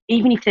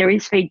 even if there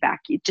is feedback,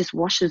 it just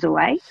washes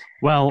away.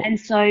 Well, and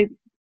so,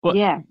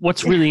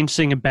 what's really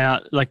interesting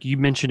about, like you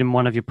mentioned in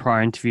one of your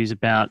prior interviews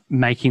about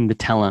making the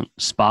talent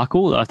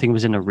sparkle, I think it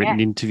was in a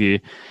written interview.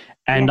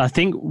 And I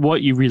think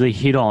what you really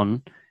hit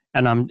on,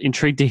 and I'm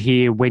intrigued to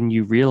hear when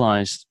you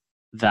realized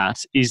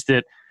that, is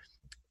that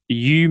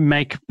you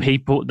make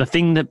people, the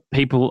thing that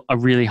people are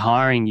really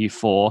hiring you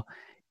for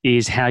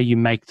is how you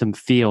make them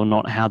feel,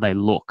 not how they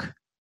look,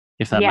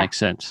 if that makes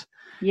sense.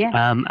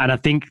 Yeah. And I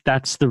think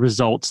that's the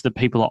results that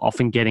people are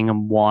often getting,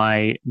 and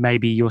why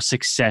maybe your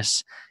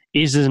success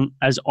isn't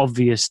as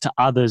obvious to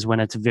others when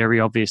it's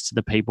very obvious to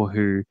the people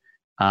who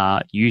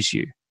use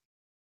you.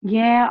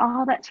 Yeah.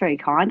 Oh, that's very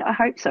kind. I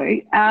hope so.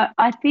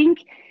 I think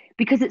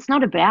because it's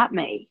not about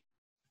me.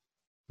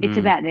 It's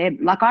about them.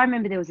 Like, I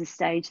remember there was a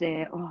stage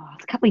there,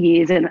 a couple of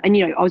years, and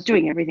you know, I was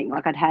doing everything.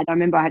 Like, I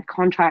remember I had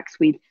contracts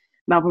with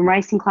Melbourne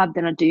Racing Club,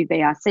 then I'd do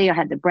BRC, I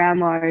had the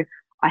Brownlow,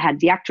 I had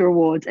the ACTA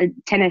Awards,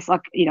 tennis, like,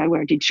 you know,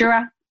 where I did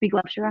Shura, big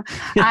love Shura,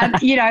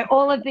 you know,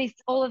 all of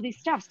this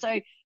stuff. So,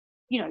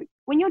 you know,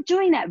 when you're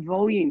doing that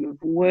volume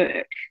of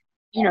work,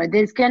 you know,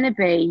 there's going to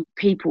be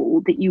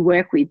people that you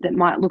work with that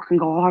might look and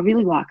go, I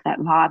really like that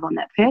vibe on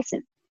that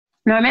person.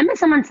 And I remember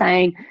someone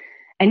saying,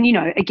 and, you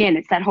know, again,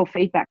 it's that whole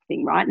feedback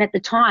thing, right? And at the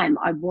time,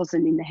 I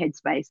wasn't in the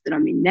headspace that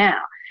I'm in now.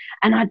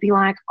 And I'd be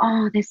like,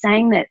 they're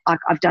saying that, like,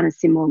 I've done a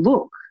similar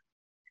look.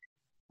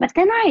 But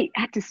then I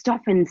had to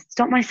stop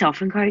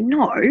myself and go,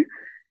 no,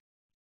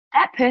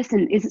 that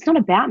person it's not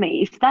about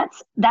me. If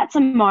that's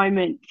a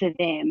moment for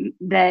them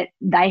that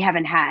they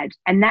haven't had,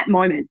 and that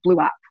moment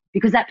blew up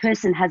because that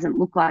person hasn't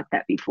looked like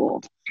that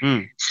before.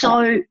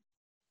 So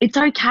it's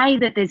okay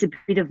that there's a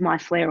bit of my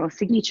flair or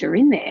signature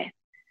in there,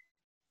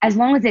 as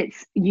long as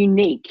it's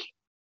unique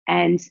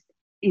and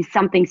is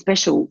something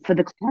special for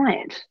the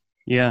client.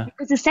 Yeah.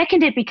 Because the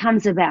second it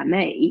becomes about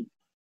me,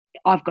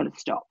 I've got to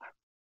stop.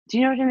 Do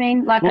you know what I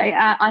mean? Like, well,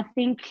 I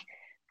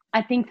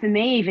think for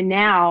me, even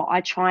now, I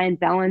try and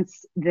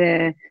balance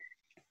the,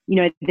 you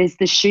know, there's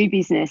the shoe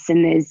business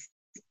and there's,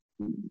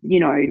 you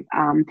know,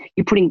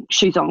 you're putting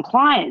shoes on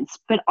clients,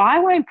 but I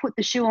won't put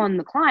the shoe on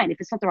the client if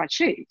it's not the right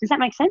shoe. Does that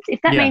make sense? If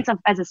that means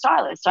as a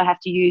stylist, I have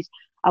to use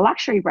a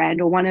luxury brand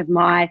or one of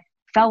my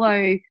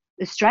fellow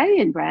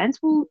Australian brands,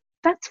 well,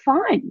 that's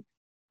fine,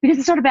 because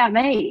it's not about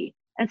me.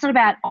 And it's not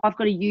about, I've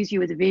got to use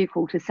you as a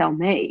vehicle to sell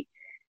me,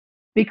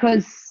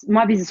 because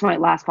my business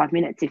won't last 5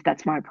 minutes if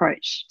that's my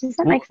approach. Does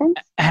that make sense?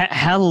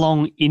 How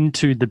long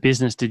into the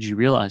business did you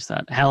realize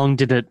that? How long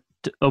did it,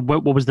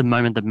 what was the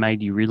moment that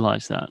made you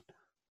realize that?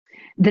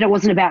 That it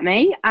wasn't about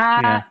me?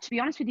 To be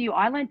honest with you,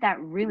 I learned that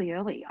really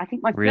early. I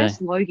think my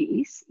first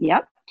Logies,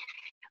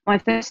 my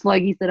first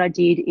Logies that I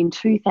did in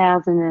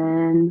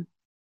 2000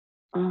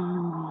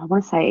 I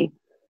want to say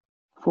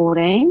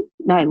 14,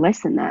 no,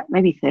 less than that,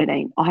 maybe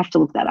 13. I'll have to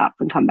look that up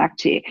and come back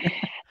to you.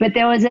 But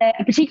there was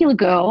a particular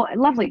girl, a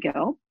lovely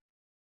girl,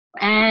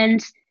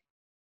 and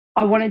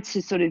I wanted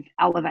to sort of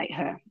elevate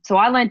her. So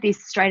I learned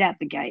this straight out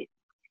the gate.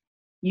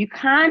 You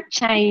can't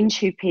change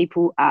who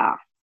people are,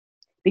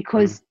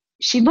 because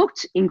she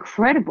looked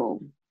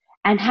incredible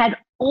and had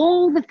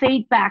all the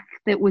feedback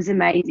that was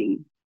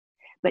amazing,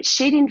 but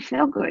she didn't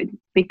feel good,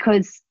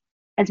 because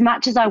as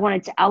much as I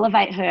wanted to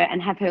elevate her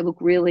and have her look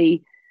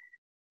really,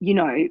 you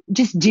know,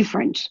 just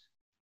different,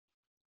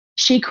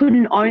 she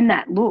couldn't own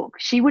that look.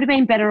 She would have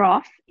been better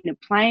off in a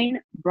plain,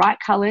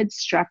 bright-coloured,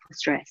 strapless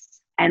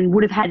dress and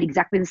would have had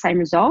exactly the same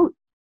result,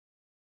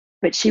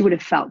 but she would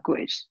have felt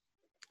good.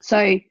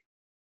 So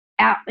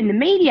out in the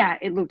media,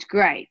 it looked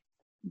great,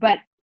 but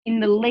in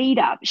the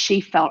lead-up,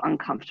 she felt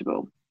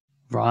uncomfortable.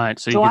 Right.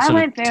 So I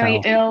went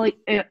very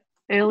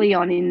early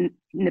on in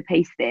the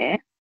piece there,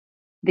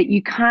 that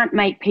you can't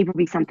make people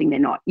be something they're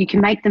not. You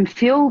can make them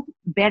feel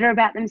better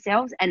about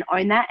themselves and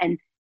own that and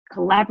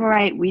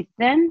collaborate with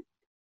them,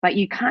 but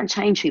you can't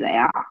change who they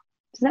are.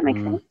 Does that make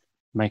sense?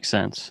 Makes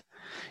sense.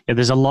 Yeah,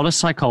 there's a lot of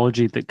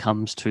psychology that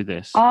comes to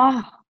this.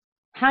 Oh,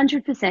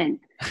 100%.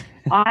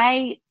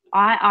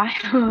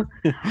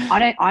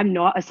 I'm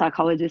not a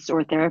psychologist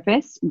or a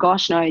therapist.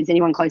 Gosh knows,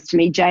 anyone close to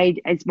me.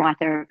 Jade is my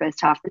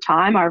therapist half the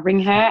time. I ring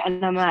her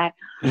and I'm like,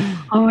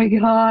 oh my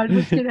God,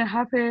 what's going to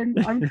happen?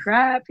 I'm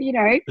crap, you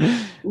know.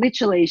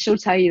 Literally, she'll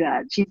tell you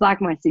that. She's like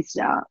my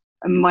sister.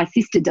 My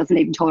sister doesn't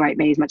even tolerate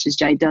me as much as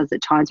Jade does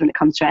at times when it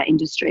comes to our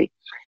industry.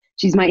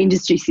 She's my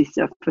industry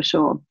sister for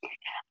sure.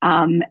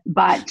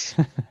 But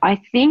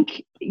I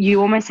think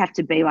you almost have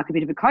to be like a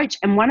bit of a coach.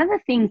 And one of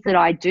the things that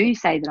I do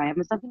say that I am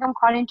is I think I'm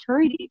quite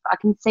intuitive. I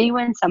can see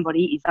when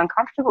somebody is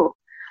uncomfortable.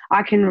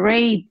 I can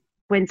read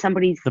when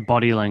somebody's... The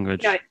body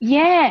language. You know,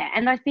 yeah.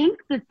 And I think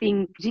the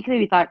thing,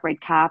 particularly with like red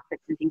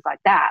carpets and things like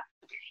that,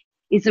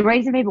 is the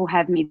reason people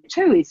have me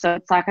too is so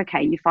it's like,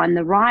 okay, you find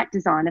the right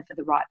designer for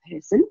the right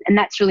person, and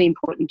that's really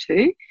important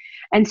too.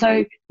 And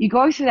so you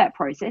go through that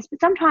process, but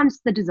sometimes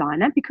the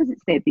designer, because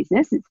it's their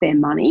business, it's their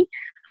money,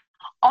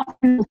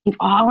 often think,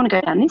 oh, I want to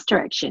go down this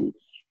direction.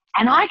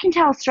 And I can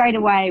tell straight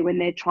away when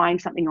they're trying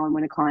something on,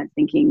 when a client's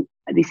thinking,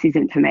 this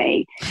isn't for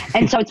me.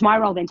 And so it's my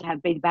role then to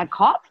be the bad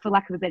cop, for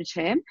lack of a better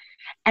term.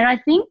 And I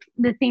think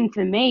the thing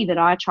for me that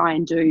I try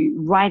and do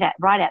right out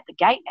the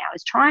gate now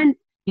is try and,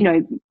 you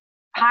know,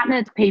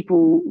 partner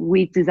people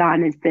with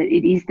designers that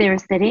it is their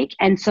aesthetic.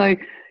 And so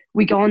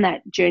we go on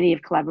that journey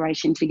of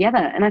collaboration together.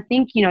 And I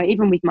think, you know,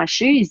 even with my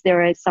shoes,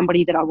 there is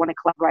somebody that I want to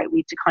collaborate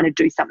with to kind of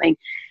do something.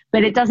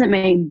 But it doesn't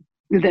mean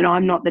that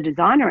I'm not the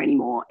designer any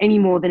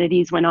more than it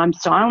is when I'm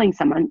styling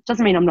someone. It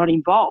doesn't mean I'm not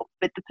involved.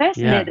 But the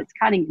person there that's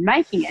cutting and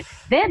making it,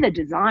 they're the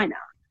designer.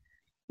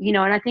 You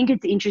know, and I think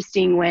it's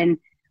interesting when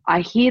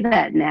I hear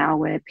that now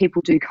where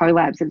people do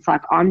collabs. It's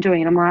like I'm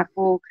doing it. I'm like,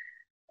 well,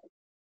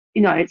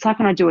 you know, it's like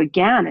when I do a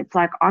gown, it's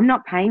like I'm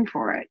not paying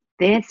for it.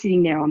 They're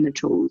sitting there on the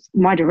tools.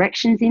 My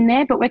direction's in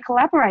there, but we're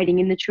collaborating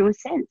in the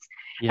truest sense.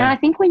 Yeah. And I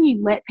think when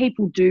you let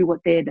people do what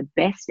they're the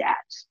best at,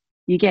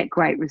 you get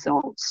great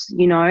results.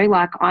 You know,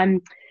 like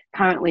I'm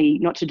currently,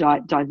 not to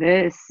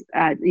divert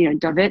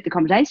the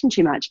conversation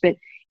too much, but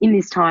in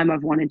this time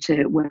I've wanted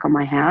to work on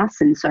my house.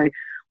 And so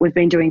we've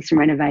been doing some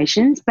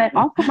renovations, but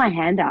I'll put my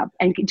hand up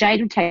and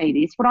Jade will tell you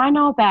this, what I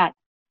know about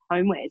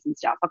homewares and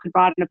stuff, I could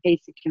write on a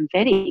piece of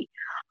confetti.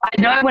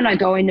 I know when I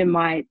go into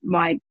my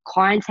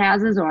clients'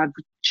 houses or I've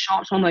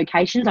shopped on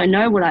locations, I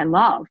know what I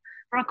love,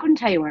 but I couldn't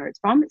tell you where it's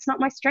from. It's not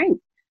my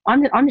strength.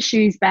 I'm the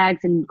shoes, bags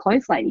and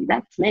clothes lady.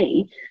 That's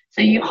me.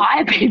 So you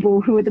hire people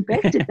who are the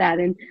best at that.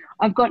 And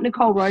I've got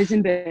Nicole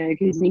Rosenberg,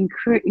 who's an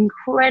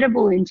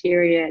incredible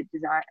interior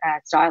design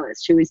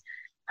stylist who is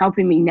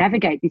helping me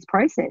navigate this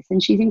process.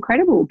 And she's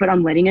incredible, but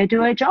I'm letting her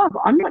do her job.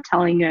 I'm not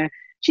telling her.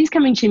 She's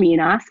coming to me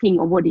and asking,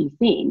 oh, what do you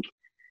think?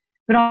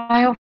 But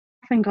I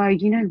often go,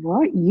 you know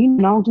what?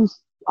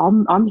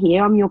 I'm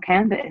here. I'm your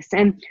canvas.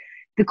 And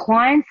the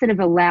clients that have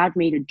allowed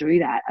me to do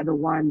that are the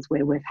ones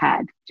where we've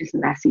had just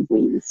massive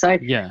wins. So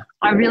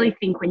I really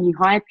think when you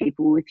hire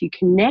people, if you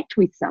connect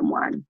with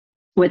someone,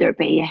 whether it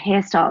be a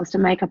hairstylist, a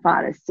makeup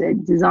artist, a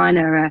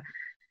designer,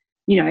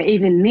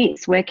 even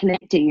this, we're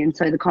connecting. And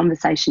so the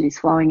conversation is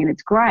flowing and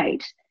it's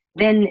great.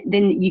 Then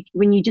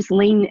when you just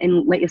lean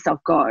and let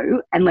yourself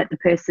go and let the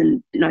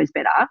person that knows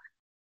better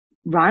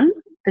run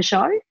the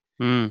show,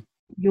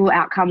 your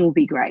outcome will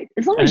be great.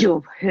 As long as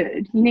you're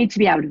heard, you need to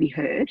be able to be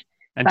heard.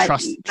 And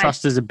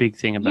trust is a big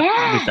thing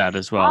with that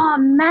as well. Oh,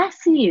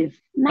 massive.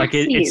 Like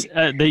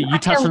you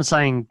touched on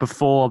saying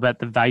before about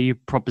the value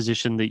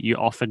proposition that you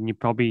offered, and you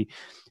probably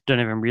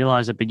don't even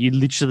realize it, but you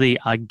literally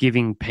are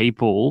giving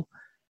people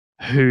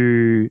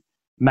who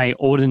may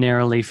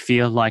ordinarily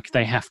feel like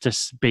they have to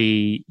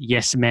be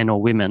yes men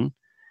or women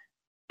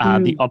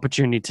the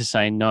opportunity to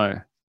say no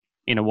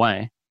in a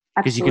way.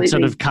 Because you can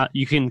sort of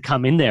you can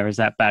come in there as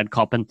that bad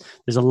cop, and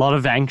there's a lot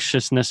of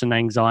anxiousness and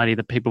anxiety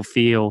that people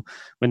feel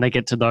when they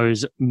get to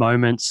those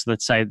moments.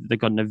 Let's say they've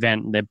got an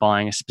event and they're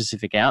buying a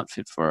specific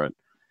outfit for it.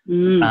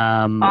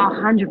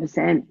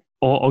 100%.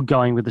 Or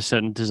going with a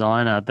certain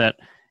designer that,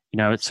 you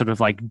know, it's sort of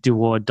like do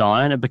or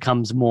die, and it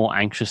becomes more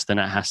anxious than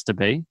it has to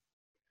be.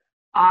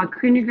 I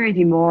couldn't agree with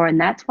you more. And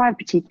that's why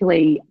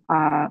particularly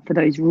for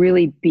those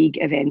really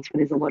big events where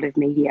there's a lot of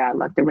media,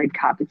 like the red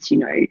carpets, you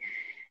know,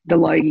 the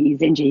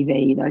Logies,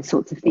 NGV, those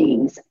sorts of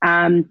things,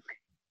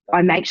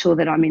 I make sure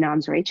that I'm in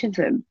arm's reach of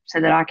them so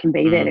that I can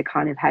be there to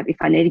kind of have, if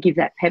I need to give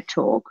that pep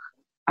talk,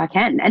 I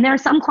can. And there are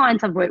some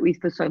clients I've worked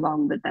with for so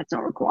long that that's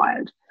not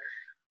required.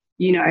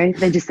 You know,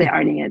 they're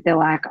owning it. They're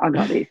like, I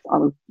got this. I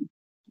look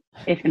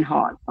effing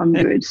hot. I'm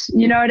good.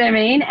 You know what I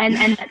mean?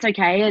 And that's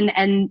okay.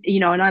 And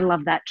you know, and I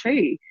love that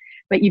too.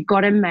 But you've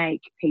got to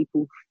make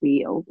people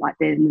feel like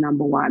they're the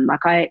number one.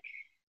 Like I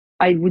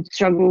would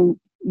struggle,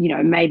 you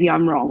know, maybe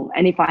I'm wrong.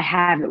 And if I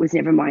have, it was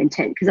never my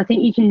intent. Because I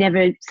think you can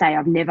never say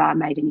I've never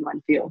made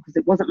anyone feel, because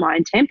it wasn't my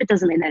intent, but it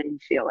doesn't mean they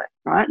didn't feel it,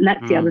 right? And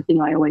that's the other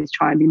thing I always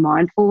try and be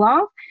mindful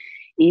of,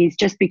 is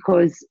just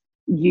because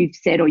you've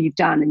said or you've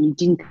done and you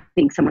didn't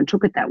think someone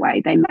took it that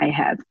way, they may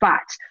have.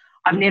 But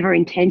I've never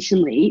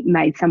intentionally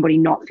made somebody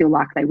not feel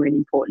like they weren't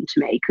important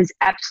to me, because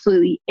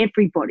absolutely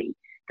everybody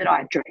that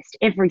I've dressed,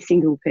 every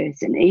single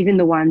person, even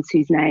the ones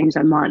whose names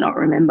I might not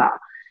remember,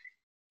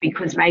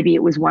 because maybe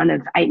it was one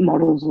of 8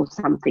 models or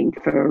something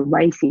for a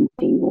racing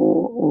thing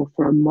or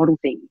for a model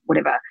thing,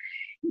 whatever.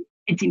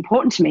 It's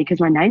important to me because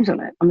my name's on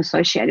it. I'm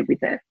associated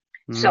with it.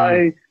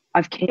 So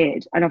I've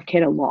cared, and I've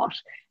cared a lot.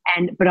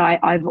 But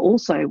I've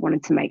also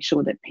wanted to make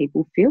sure that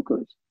people feel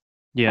good.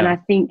 Yeah. And I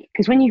think,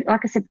 because when you,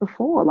 like I said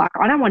before, like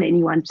I don't want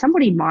anyone,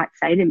 somebody might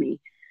say to me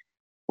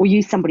or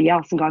use somebody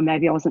else and go,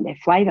 maybe I wasn't their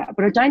flavour,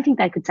 but I don't think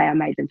they could say I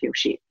made them feel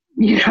shit.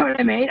 You know what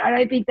I mean? I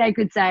don't think they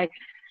could say,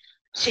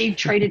 she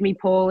treated me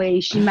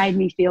poorly, she made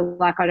me feel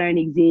like I don't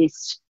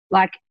exist.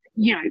 Like,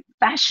 you know,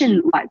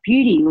 fashion, like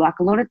beauty, like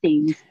a lot of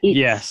things.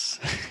 It's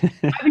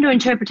open to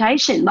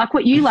interpretation, like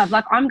what you love.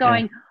 Like I'm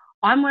going,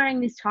 I'm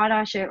wearing this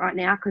tie-dye shirt right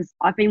now because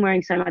I've been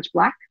wearing so much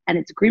black and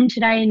it's grim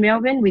today in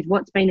Melbourne with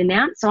what's been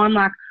announced. So I'm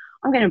like,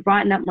 I'm going to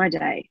brighten up my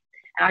day.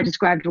 And I just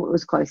grabbed what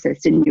was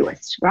closest and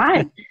newest,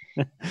 right?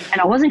 And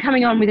I wasn't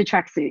coming on with a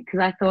tracksuit because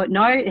I thought,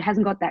 no, it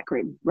hasn't got that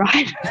grim,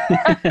 right?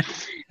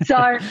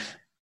 So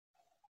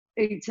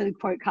to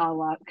quote Karl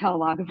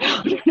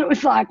Lagerfeld, it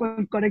was like,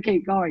 we've got to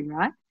keep going,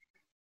 right?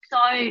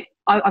 So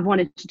I've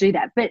wanted to do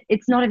that, but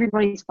it's not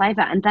everybody's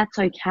flavour, and that's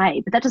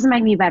okay. But that doesn't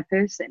make me a bad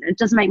person. It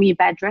doesn't make me a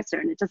bad dresser,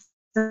 and it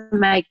doesn't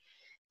make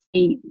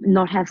me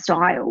not have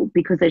style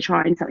because they're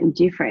trying something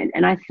different.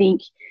 And I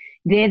think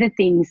they're the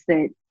things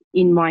that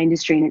in my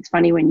industry, and it's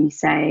funny when you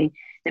say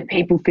that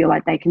people feel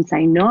like they can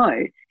say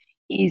no,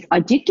 is I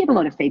did get a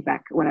lot of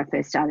feedback when I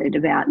first started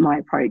about my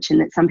approach, and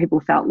that some people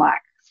felt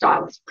like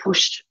stylists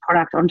pushed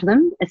product onto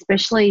them,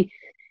 especially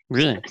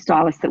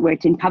stylists that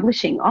worked in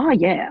publishing. Oh,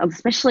 yeah,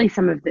 especially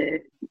some of the,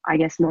 I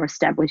guess, more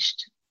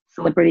established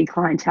celebrity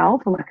clientele,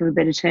 for lack of a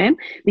better term,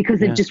 because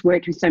they've just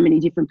worked with so many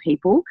different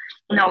people.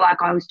 And they're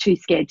like, I was too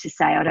scared to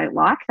say I don't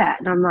like that.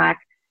 And I'm like,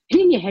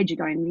 in your head you're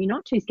going, you're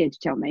not too scared to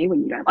tell me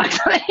when you don't like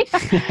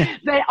something.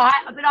 but I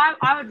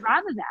would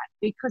rather that,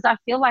 because I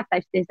feel like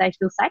they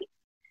feel safe.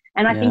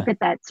 And I think that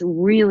that's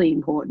really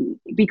important,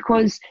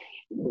 because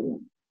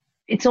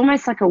it's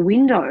almost like a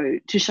window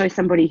to show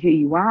somebody who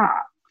you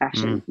are,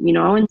 fashion, you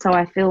know? And so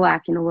I feel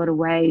like in a lot of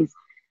ways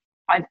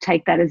I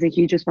take that as a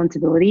huge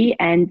responsibility.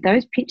 And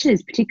those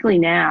pictures, particularly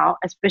now,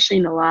 especially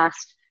in the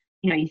last,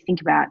 you know, you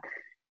think about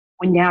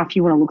when now if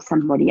you want to look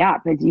somebody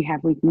up, as you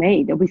have with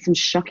me, there'll be some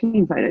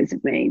shocking photos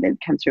of me that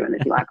come through and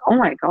they'll be like, oh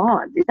my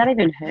God, is that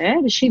even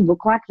her? Does she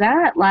look like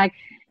that? Like,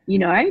 you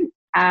know,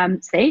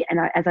 see, and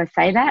as I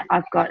say that,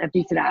 I've got a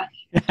visitor.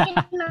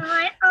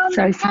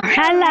 So sorry.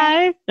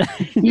 Hello.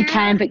 You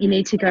can, but you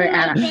need to go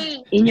out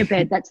in your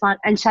bed. That's fine.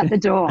 And shut the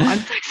door. I'm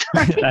so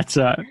sorry. That's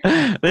right.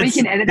 We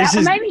can edit that.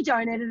 Or maybe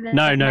don't edit it.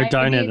 No,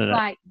 don't edit it.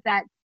 Like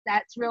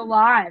that's real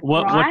life,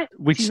 right?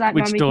 Which like,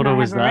 which daughter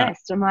was that?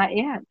 Rest? I'm like,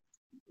 yeah.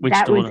 Which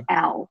that daughter?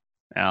 Was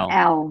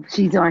Elle.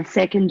 She's my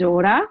second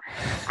daughter,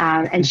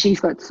 and she's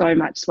got so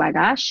much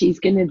swagger. She's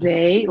going to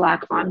be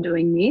like, I'm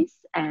doing this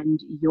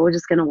and you're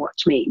just going to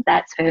watch me.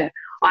 That's her.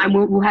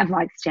 We'll have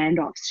like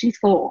standoffs. She's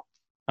 4.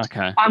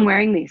 Okay. I'm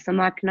wearing this. I'm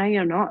like, no,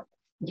 you're not.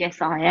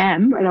 Yes, I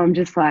am. And I'm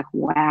just like,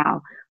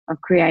 wow,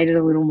 I've created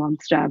a little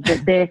monster.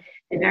 But they're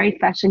very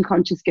fashion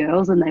conscious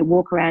girls, and they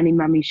walk around in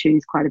mummy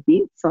shoes quite a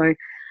bit. So,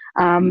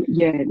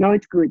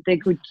 it's good. They're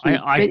good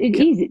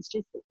kids. It's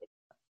just...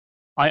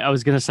 I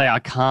was going to say, I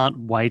can't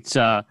wait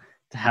to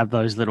have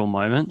those little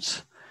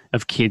moments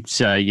of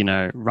kids,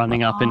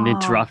 running up and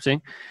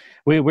interrupting.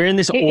 We're in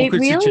this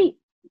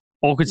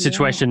awkward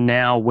situation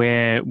now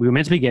where we were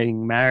meant to be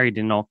getting married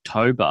in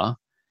October,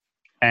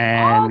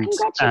 And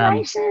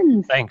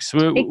congratulations. Thanks.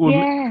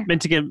 We're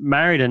meant to get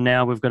married, and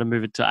now we've got to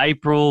move it to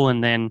April,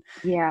 and then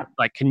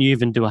like, can you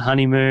even do a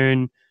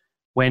honeymoon?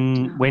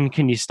 When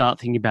can you start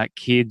thinking about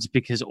kids?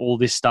 Because all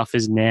this stuff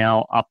is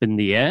now up in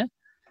the air.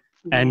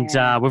 And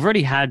we've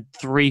already had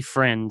 3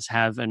 friends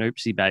have an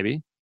oopsie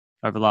baby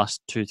over the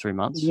last 2-3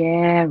 months.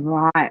 Yeah,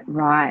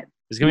 right.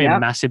 There's going to be a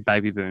massive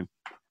baby boom.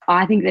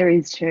 I think there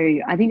is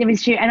too. And I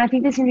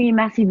think there's going to be a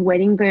massive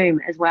wedding boom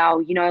as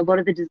well. You know, a lot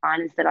of the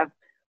designers that I've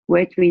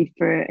worked with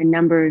for a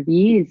number of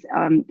years,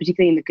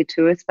 particularly in the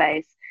couture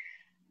space,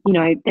 you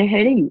know, they're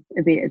hurting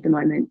a bit at the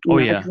moment.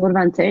 There's a lot of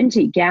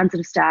uncertainty. Gowns that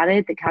have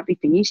started that can't be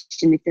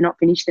finished, and if they're not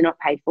finished, they're not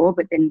paid for,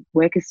 but then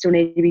workers still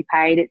need to be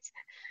paid. It's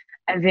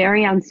a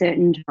very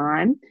uncertain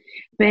time,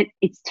 but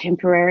it's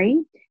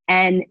temporary.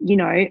 And, you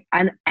know,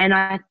 and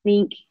I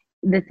think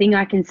the thing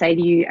I can say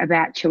to you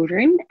about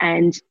children,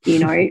 and, you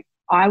know,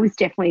 I was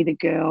definitely the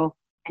girl,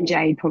 and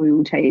Jade probably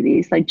will tell you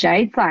this, like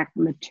Jade's like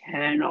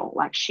maternal,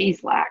 like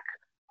she's like,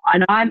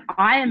 and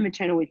I am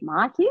maternal with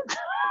my kids.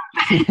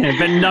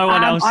 But no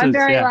one else I'm is.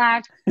 very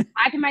like,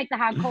 I can make the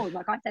hard calls.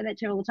 Like I say that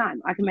to her all the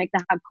time. I can make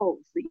the hard calls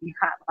that you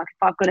can't. Like if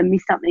I've got to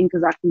miss something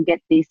because I can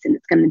get this and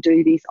it's going to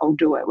do this, I'll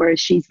do it. Whereas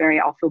she's very,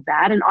 I'll feel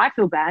bad, and I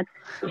feel bad.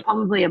 But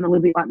probably I'm a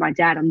little bit like my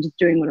dad. I'm just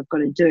doing what I've got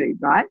to do,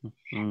 right?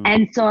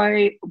 And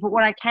so, but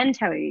what I can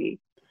tell you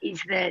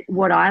is that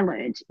what I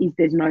learned is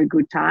there's no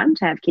good time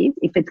to have kids.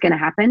 If it's going to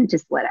happen,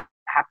 just let it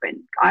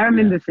happen. I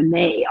remember for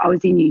me, I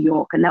was in New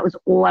York, and that was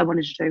all I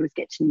wanted to do was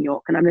get to New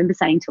York. And I remember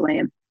saying to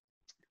Liam,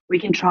 we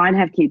can try and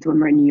have kids when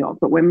we're in New York,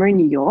 but when we're in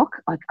New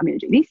York, like I'm going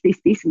to do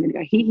this, I'm going to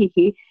go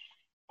here.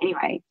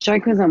 Anyway,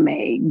 joke was on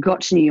me.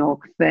 Got to New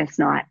York first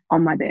night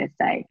on my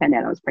birthday, found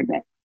out I was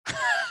pregnant.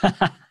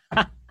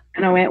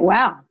 And I went,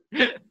 wow.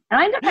 And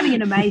I ended up having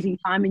an amazing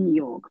time in New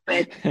York,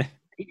 but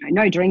you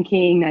know, no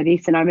drinking, no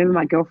this. And I remember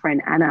my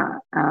girlfriend Anna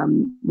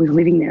was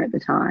living there at the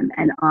time,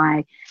 and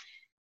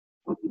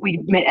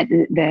we met at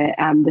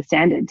the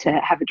Standard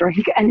to have a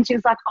drink, and she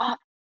was like, oh,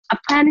 I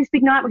planned this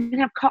big night. We're going to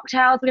have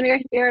cocktails. We're going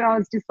to go here. And I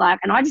was just like,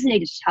 and I just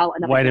needed to tell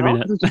another Wait a girl.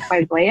 minute. It was just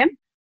with Liam.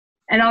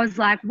 And I was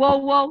like,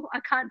 whoa, I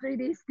can't do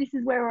this. This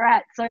is where we're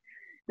at. So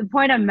the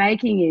point I'm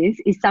making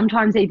is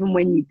sometimes even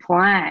when you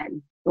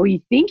plan or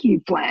you think you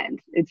planned,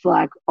 it's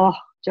like, oh,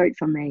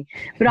 joke's on me.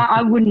 But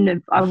I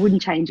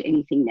wouldn't change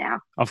anything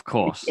now. Of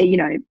course. You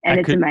know, and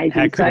it's amazing.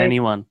 How could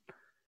anyone?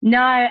 No,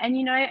 and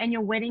you know, and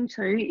your wedding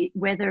too,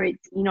 whether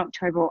it's in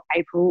October or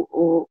April,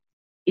 or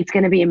it's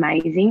going to be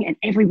amazing, and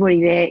everybody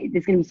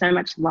there's going to be so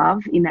much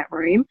love in that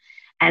room,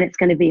 and it's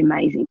going to be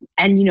amazing.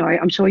 And you know,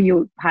 I'm sure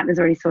your partner's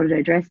already sorted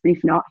her dress, but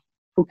if not,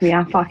 hook me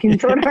up, I can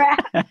sort her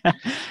out.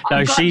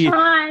 No,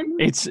 time.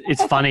 It's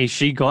funny.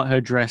 She got her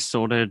dress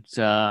sorted.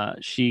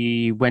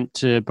 She went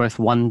to both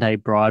One Day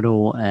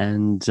Bridal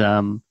and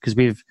because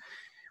we've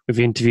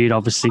interviewed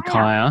obviously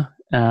Kaya.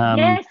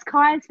 Yes,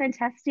 Kaya's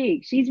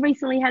fantastic. She's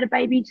recently had a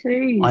baby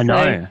too. I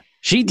know.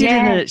 She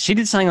did she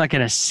did something like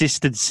an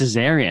assisted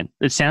cesarean.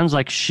 It sounds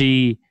like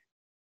she,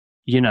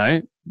 you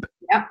know,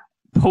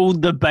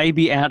 pulled the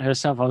baby out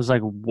herself. I was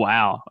like,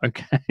 wow,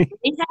 okay.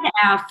 We had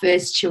our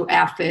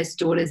first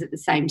daughters at the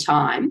same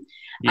time.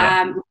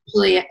 Yeah.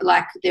 Really,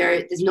 like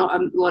there's not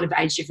a lot of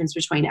age difference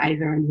between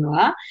Ava and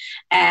Willa,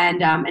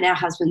 and our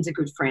husbands are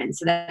good friends,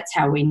 so that's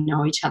how we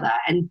know each other.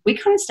 And we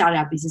kind of started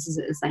our businesses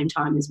at the same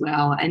time as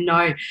well. And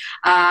no,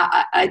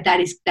 that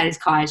is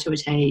Kaya to a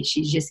T.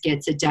 She just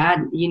gets it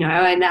done, you know.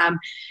 And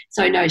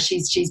so no,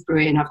 she's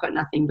brilliant. I've got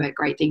nothing but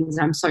great things.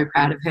 I'm so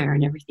proud of her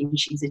and everything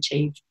she's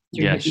achieved.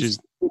 Yeah, she's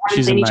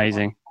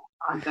amazing.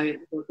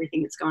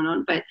 Everything that's going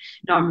on, but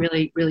no, I'm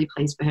really, really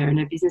pleased for her, and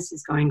her business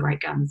is going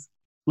great guns.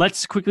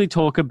 Let's quickly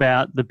talk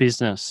about the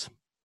business.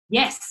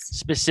 Yes.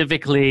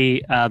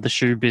 Specifically, the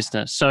shoe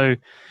business. So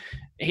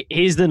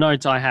here's the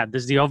notes I had.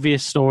 There's the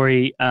obvious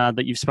story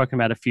that you've spoken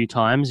about a few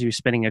times. You're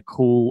spending a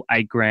cool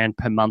 $8,000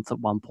 per month at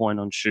one point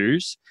on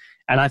shoes.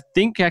 And I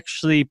think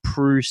actually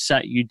Prue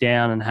sat you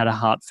down and had a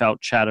heartfelt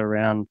chat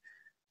around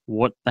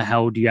what the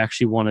hell do you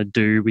actually want to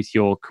do with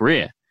your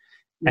career?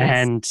 Yes.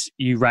 And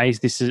you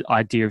raised this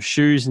idea of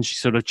shoes, and she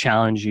sort of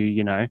challenged you,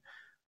 you know,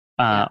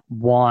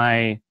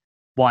 why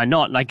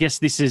not? And I guess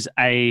this is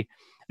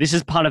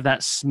part of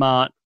that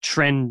smart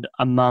trend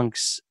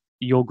amongst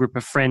your group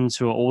of friends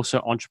who are also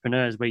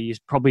entrepreneurs, where you're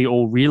probably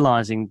all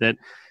realizing that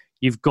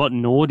you've got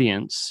an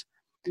audience.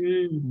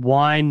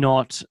 Why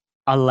not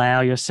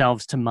allow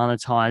yourselves to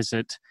monetize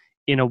it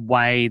in a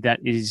way that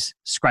is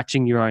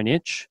scratching your own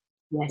itch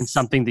and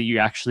something that you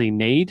actually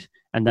need,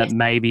 and that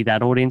maybe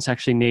that audience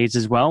actually needs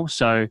as well.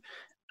 So,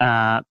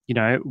 you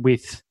know,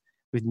 with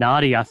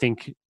Nadi, I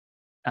think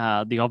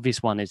the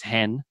obvious one is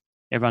Hen.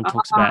 Everyone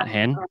talks about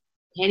Hen.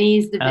 Henny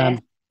is the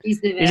best. He's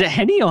the best. Is it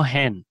Henny or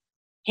Hen?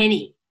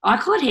 Henny. I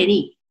call it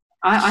Henny.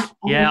 I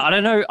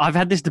don't know. I've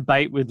had this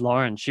debate with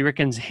Lauren. She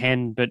reckons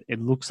Hen, but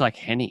it looks like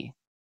Henny.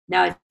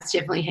 No, it's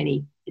definitely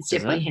Henny. It's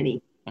definitely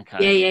Henny.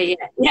 Okay.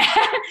 Yeah.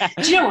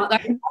 Do you know what?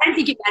 Like, I don't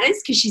think it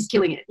matters because she's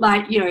killing it.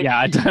 Like, you know. Yeah,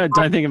 I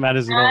don't think it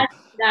matters at all.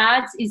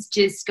 Nards is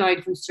just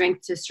going from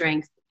strength to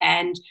strength,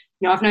 and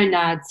I've known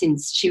Nad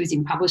since she was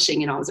in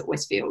publishing and I was at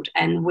Westfield.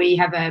 And we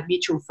have a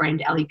mutual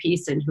friend, Ali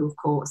Pearson, who, of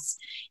course,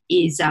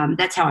 is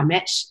that's how I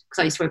met, because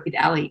I used to work with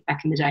Ali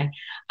back in the day.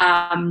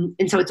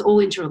 And so it's all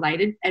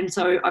interrelated. And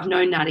so I've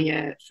known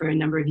Nadia for a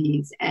number of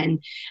years. And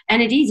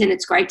it is, and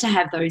it's great to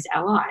have those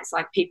allies,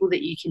 like people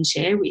that you can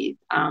share with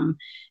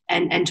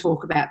and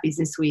talk about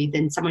business with,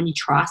 and someone you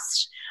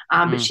trust.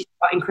 But she's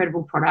got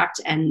incredible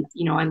product, and,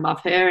 I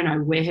love her, and I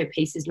wear her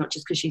pieces not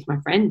just because she's my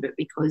friend, but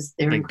because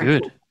they're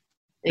incredible. Good.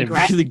 They're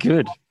really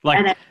good. Like,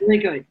 and they're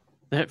really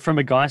good. From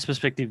a guy's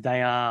perspective,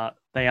 they are.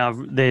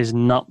 There's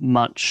not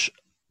much.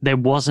 There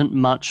wasn't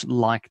much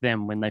like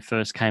them when they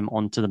first came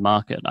onto the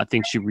market. I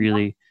think she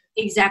really.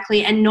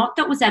 Exactly, and not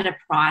that was at a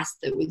price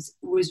that was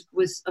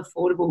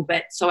affordable,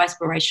 but so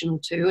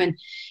aspirational too. And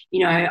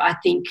I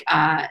think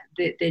that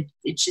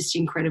it's just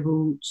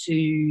incredible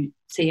to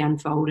see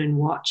unfold and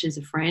watch as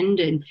a friend,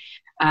 and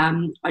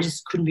I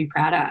just couldn't be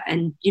prouder.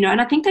 And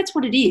and I think that's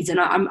what it is. And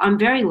I'm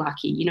very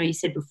lucky. You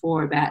said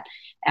before about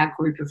our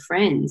group of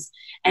friends,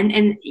 and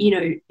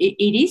it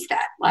is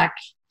that, like,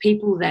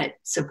 people that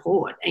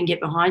support and get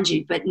behind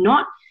you, but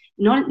not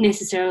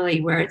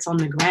necessarily where it's on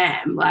the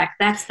gram. Like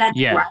that's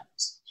yeah. Great.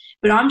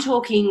 But I'm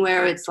talking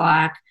where it's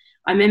like,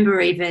 I remember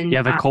even... You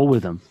have a call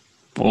with them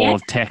or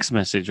text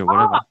message or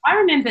whatever. I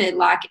remember,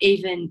 like,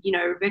 even,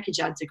 Rebecca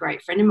Judd's a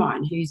great friend of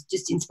mine who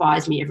just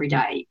inspires me every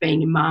day,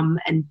 being a mum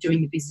and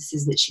doing the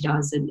businesses that she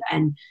does,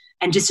 and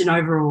just an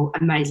overall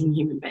amazing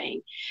human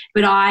being.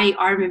 But I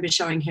remember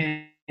showing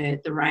her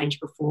the range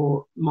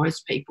before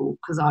most people,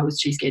 because I was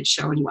too scared to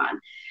show anyone.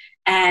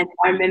 And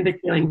I remember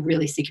feeling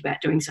really sick about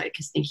doing so,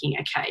 because thinking,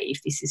 okay,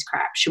 if this is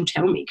crap, she'll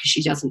tell me, because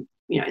she doesn't,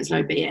 there's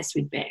no BS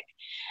with Beck.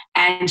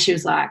 And she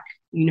was like,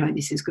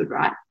 this is good,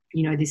 right?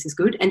 This is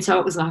good. And so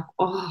it was like,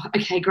 oh,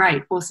 okay,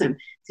 great, awesome.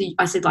 So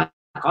I said, like,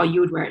 oh,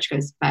 you would wear it? She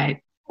goes, babe,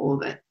 all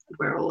of it. I'd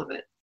wear all of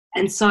it.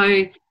 And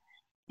so,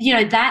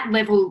 that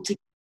level, to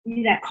give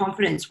you that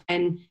confidence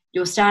when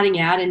you're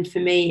starting out, and for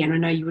me, and I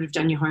know you would have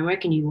done your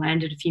homework and you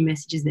landed a few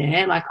messages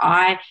there, like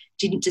I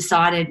didn't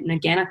decide it. And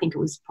again, I think it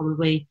was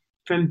probably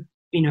from,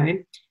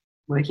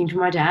 working for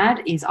my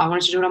dad, is I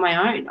wanted to do it on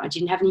my own. I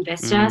didn't have an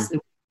investor.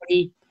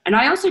 And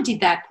I also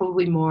did that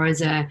probably more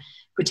as a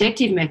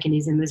protective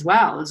mechanism as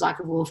well. It was like,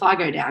 well, if I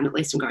go down, at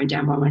least I'm going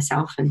down by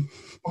myself and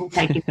I'll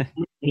take it with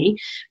me.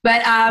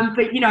 But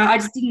I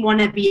just didn't want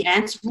to be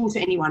answerable to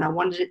anyone. I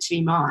wanted it to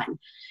be mine.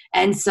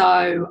 And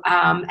so,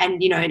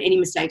 and any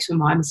mistakes were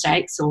my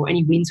mistakes, or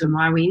any wins were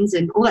my wins,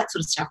 and all that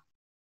sort of stuff.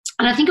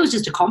 And I think it was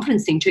just a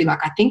confidence thing too.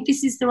 Like, I think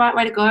this is the right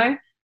way to go.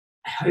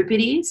 I hope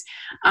it is.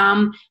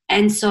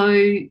 And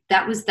so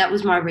that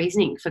was my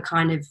reasoning for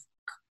kind of,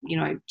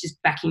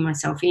 just backing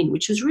myself in,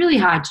 which was really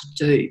hard to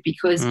do,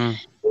 because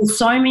there's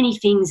so many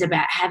things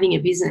about having a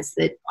business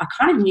that I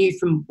kind of knew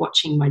from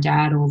watching my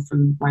dad or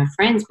from my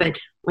friends, but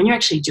when you're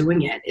actually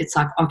doing it, it's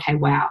like, okay,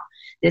 wow,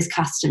 there's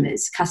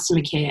customers,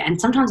 customer care. And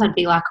sometimes I'd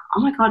be like, oh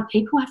my God,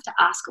 people have to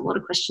ask a lot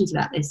of questions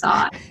about their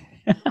site.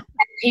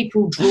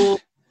 People draw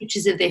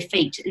pictures of their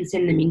feet and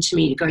send them in to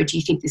me to go, do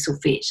you think this will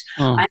fit?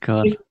 Oh,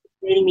 God. People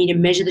needing me to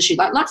measure the shoe,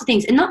 like lots of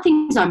things, and not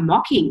things I'm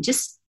mocking,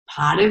 just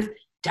part of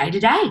day to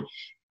day.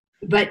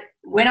 But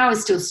when I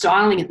was still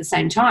styling at the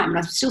same time, and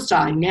I'm still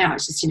styling now,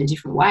 it's just in a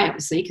different way,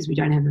 obviously, because we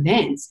don't have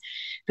events.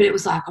 But it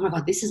was like, oh my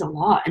God, this is a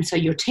lot. And so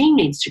your team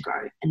needs to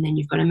grow, and then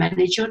you've got to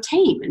manage your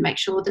team and make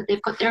sure that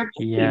they've got their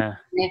opinion,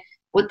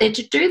 what their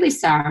to-do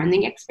lists are, and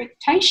the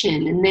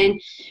expectation. And then,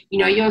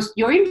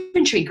 your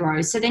inventory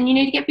grows. So then you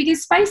need to get bigger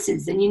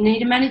spaces, and you need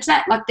to manage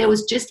that. Like, there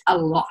was just a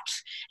lot.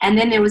 And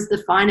then there was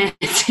the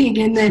financing,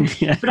 and then,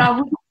 but I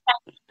wouldn't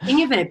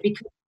think of it,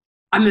 because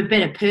I'm a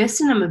better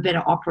person, I'm a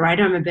better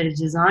operator, I'm a better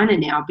designer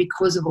now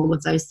because of all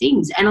of those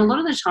things. And a lot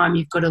of the time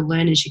you've got to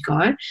learn as you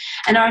go.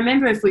 And I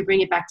remember, if we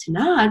bring it back to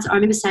Nards, I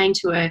remember saying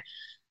to her,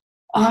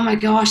 oh my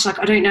gosh, like,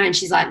 I don't know. And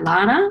she's like,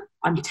 Lana,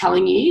 I'm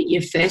telling you,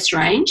 your first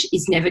range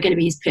is never going to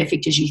be as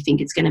perfect as you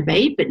think it's going to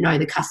be, but no,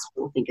 the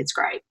customer will think it's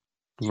great.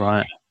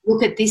 Right.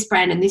 Look at this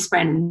brand and this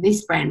brand and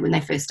this brand when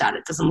they first started.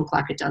 It doesn't look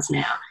like it does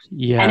now.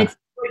 Yeah. And it's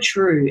so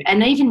true.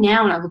 And even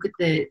now when I look at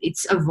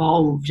it's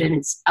evolved and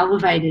it's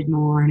elevated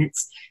more, and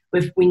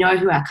we know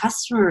who our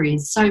customer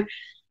is. So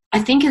I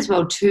think as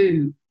well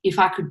too, if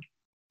I could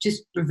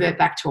just revert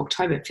back to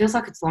October, it feels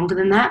like it's longer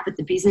than that, but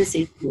the business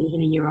is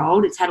even a year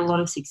old. It's had a lot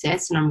of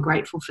success, and I'm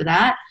grateful for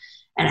that.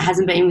 And it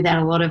hasn't been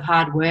without a lot of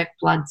hard work,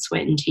 blood,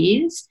 sweat and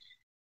tears.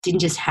 It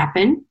didn't just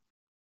happen.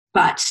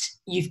 But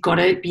you've got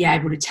to be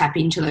able to tap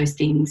into those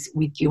things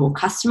with your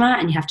customer,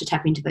 and you have to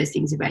tap into those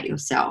things about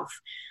yourself.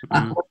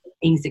 Like, what are the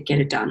things that get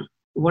it done?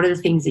 What are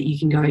the things that you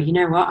can go, you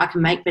know what, I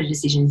can make better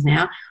decisions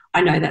now.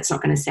 I know that's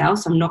not going to sell,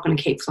 so I'm not going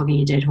to keep flogging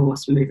a dead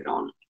horse and move it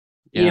on.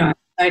 Yeah.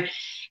 So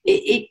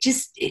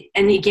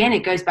and again,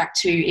 it goes back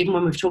to, even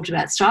when we've talked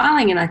about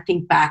styling, and I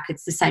think back,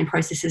 it's the same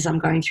processes I'm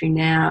going through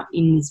now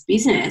in this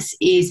business,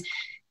 is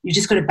you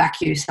just got to back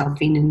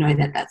yourself in and know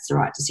that that's the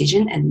right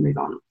decision and move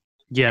on.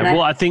 Yeah,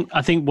 well, I think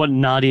what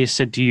Nadia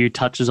said to you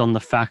touches on the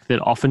fact that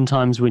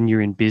oftentimes when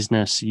you're in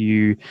business,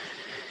 you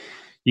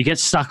get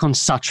stuck on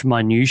such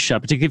minutiae,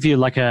 particularly if you're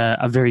like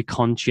a very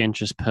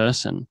conscientious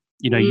person.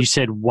 you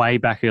said way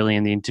back early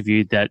in the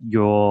interview that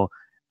you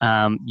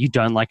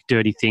don't like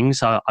dirty things.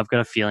 So I've got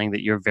a feeling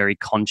that you're a very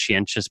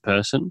conscientious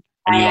person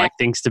and you like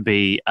things to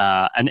be,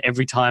 and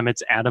every time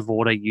it's out of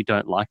order, you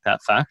don't like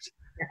that fact.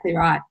 Exactly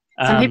right.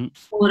 Some people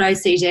call it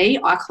OCD.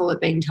 I call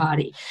it being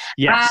tidy.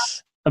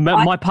 Yes.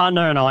 My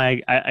partner and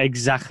I are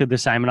exactly the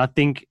same. And I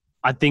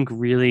think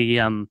really,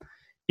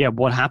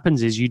 what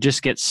happens is you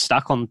just get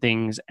stuck on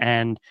things,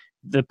 and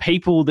the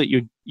people that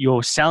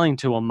you're selling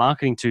to or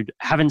marketing to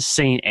haven't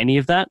seen any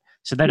of that.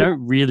 So they don't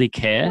really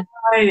care.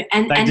 No,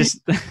 and just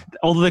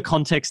all the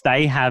context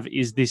they have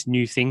is this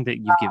new thing that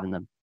you've given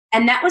them.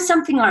 And that was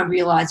something I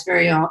realised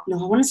I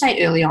want to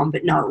say early on,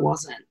 but no, it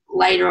wasn't.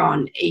 Later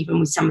on,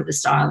 even with some of the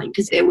styling,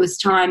 because there was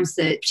times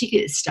that,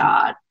 particularly at the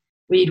start,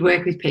 where you'd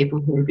work with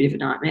people who were a bit of a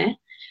nightmare,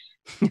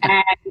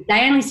 and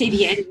they only see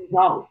the end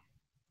result.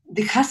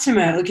 The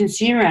customer, the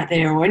consumer out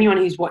there, or anyone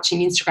who's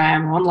watching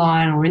Instagram or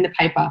online or in the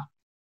paper,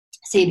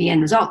 see the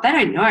end result. They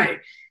don't know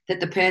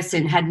that the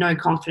person had no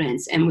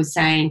confidence and was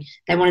saying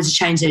they wanted to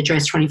change their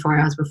dress 24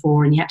 hours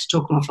before and you had to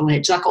talk them off a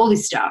ledge, like all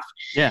this stuff.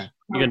 Yeah,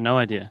 you got no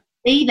idea.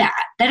 See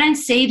that. They don't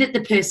see that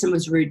the person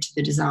was rude to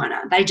the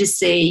designer. They just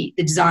see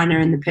the designer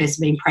and the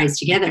person being praised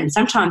together. And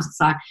sometimes it's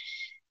like,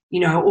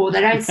 or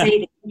they don't see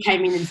that you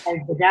came in and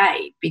saved the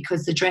day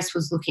because the dress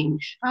was looking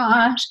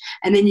shot.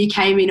 And then you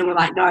came in and were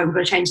like, no, we've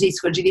got to change this,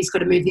 got to do this, got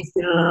to move this,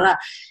 blah, blah, blah.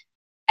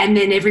 And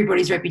then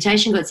everybody's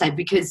reputation got saved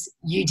because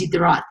you did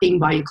the right thing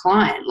by your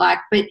client.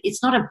 But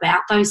it's not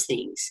about those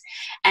things.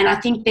 And I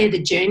think they're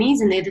the journeys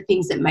and they're the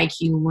things that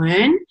make you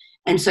learn.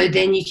 And so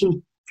then you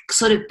can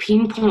sort of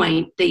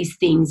pinpoint these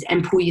things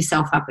and pull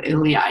yourself up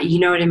earlier. You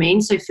know what I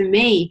mean? So for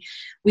me,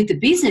 with the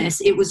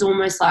business, it was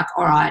almost like,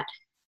 all right,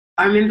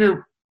 I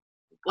remember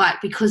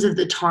because of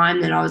the time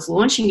that I was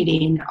launching it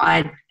in,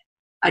 I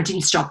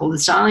didn't stop all the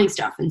styling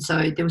stuff. And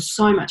so there was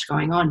so much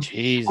going on.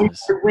 Jesus.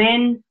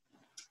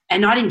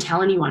 And I didn't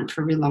tell anyone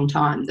for a really long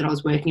time that I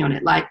was working on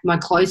it. Like my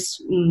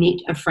close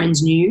knit of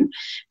friends knew,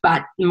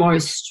 but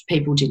most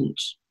people didn't.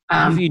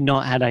 Have you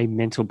not had a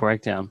mental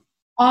breakdown?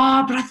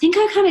 Oh, but I think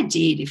I kind of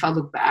did if I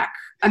look back.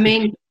 I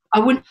mean,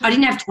 I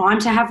didn't have time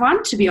to have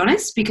one, to be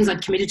honest, because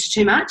I'd committed to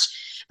too much.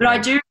 But I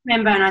do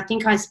remember, and I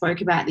think I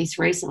spoke about this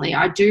recently,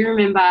 I do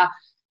remember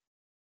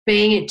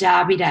being at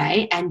Derby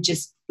Day and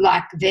just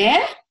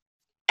there,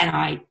 and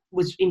I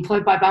was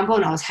employed by Bumble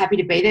and I was happy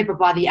to be there, but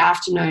by the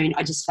afternoon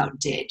I just felt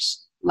dead.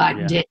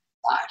 Dead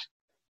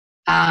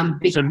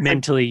inside. So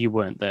mentally you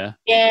weren't there?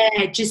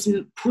 Yeah, just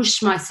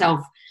pushed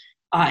myself.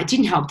 It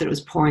didn't help that it was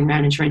pouring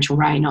rain and torrential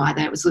rain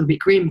either. It was a little bit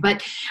grim.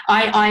 But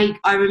I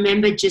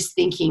remember just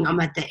thinking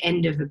I'm at the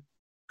end of a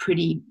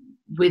pretty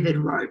withered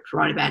rope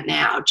right about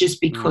now,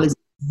 just because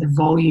the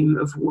volume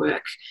of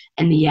work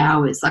and the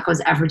hours. I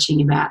was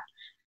averaging about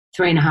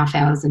 3.5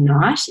 hours a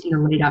night in the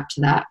lead up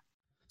to that,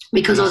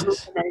 because I was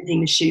also managing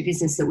the shoe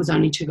business that was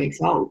only 2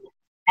 weeks old.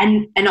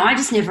 And I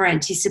just never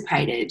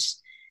anticipated.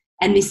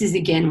 And this is,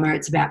 again, where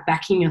it's about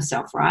backing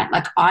yourself, right?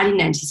 I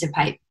didn't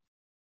anticipate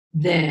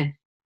the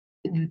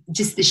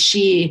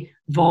sheer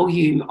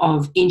volume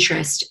of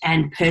interest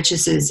and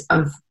purchases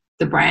of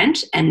the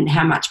brand and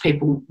how much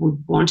people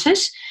would want it,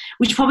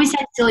 which probably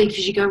sounds silly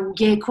because you go, well,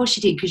 yeah, of course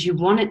you did, because you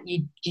want it,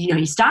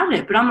 you started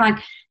it. But I'm like,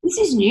 this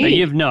is new. But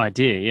you have no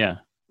idea, yeah.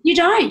 You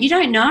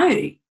don't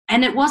know.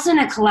 And it wasn't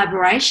a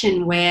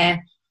collaboration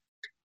where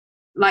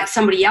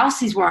somebody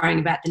else is worrying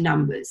about the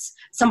numbers,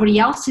 somebody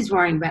else is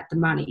worrying about the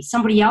money,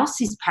 somebody else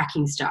is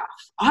packing stuff.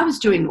 I was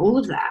doing all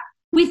of that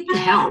with the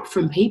help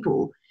from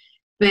people,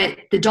 but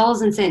the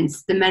dollars and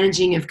cents, the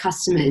managing of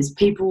customers,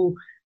 people,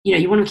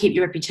 you want to keep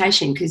your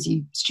reputation because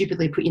you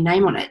stupidly put your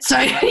name on it. So,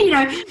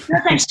 not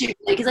that stupidly,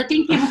 because I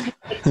think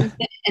people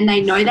and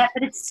they know that,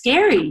 but it's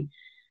scary,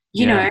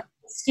 it's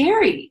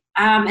scary.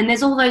 And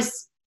there's all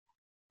those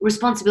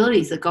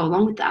responsibilities that go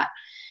along with that.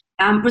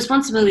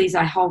 Responsibilities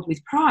I hold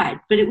with pride,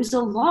 but it was a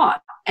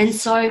lot. And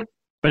so,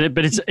 but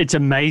it's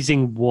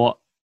amazing what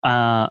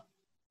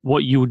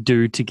you would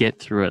do to get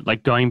through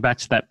it. Going back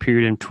to that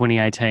period in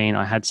 2018,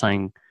 I had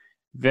something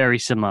very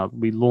similar.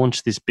 We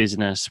launched this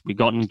business, we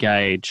got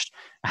engaged,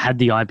 I had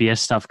the IBS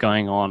stuff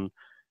going on.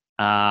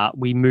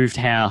 We moved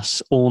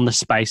house all in the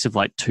space of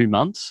 2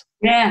 months.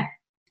 Yeah.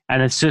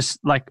 And it's just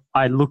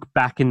I look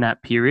back in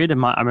that period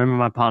and I remember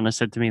my partner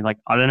said to me,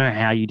 I don't know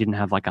how you didn't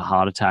have a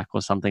heart attack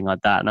or something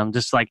like that. And I'm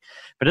just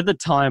but at the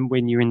time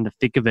when you're in the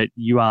thick of it,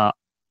 you are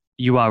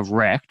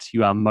wrecked,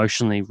 you are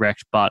emotionally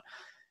wrecked. But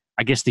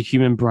I guess the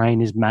human brain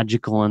is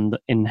magical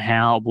in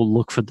how it will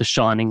look for the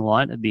shining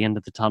light at the end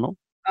of the tunnel.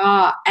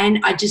 And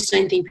I just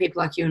don't think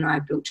people like you and I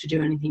are built to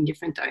do anything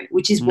different though,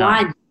 which is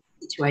why the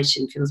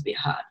situation feels a bit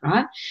hard,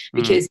 right?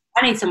 Because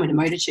I need someone to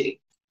motor to.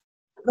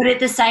 But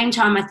at the same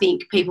time, I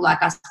think people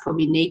like us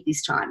probably need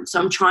this time. So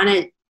I'm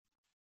trying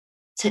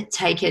to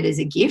take it as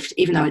a gift,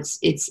 even though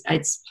it's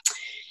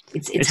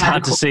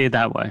hard to see it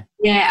that way.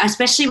 Yeah,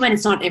 especially when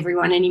it's not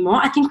everyone anymore.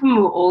 I think when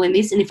we're all in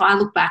this, and if I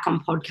look back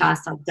on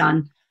podcasts I've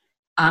done,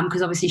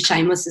 because obviously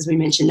Shameless, as we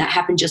mentioned, that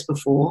happened just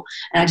before,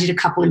 and I did a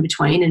couple in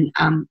between.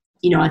 And,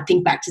 I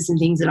think back to some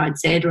things that I'd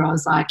said where I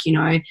was like,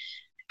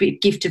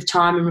 gift of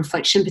time and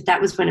reflection, but that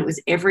was when it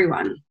was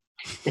everyone.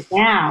 But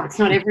now it's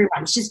not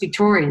everyone, it's just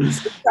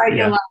Victorians.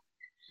 So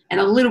and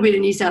a little bit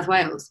of New South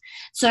Wales.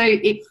 So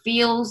it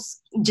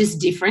feels just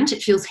different.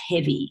 It feels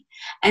heavy.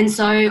 And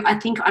so I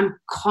think I'm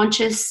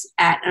conscious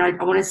and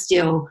I want to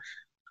steal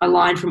a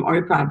line from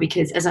Oprah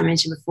because, as I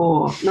mentioned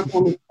before, not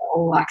only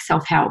all like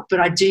self-help, but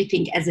I do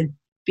think as a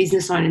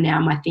business owner now,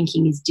 my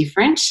thinking is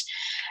different.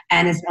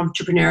 And as an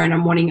entrepreneur, and I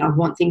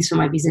want things for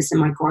my business and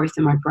my growth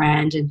and my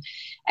brand.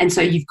 And so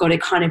you've got to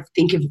kind of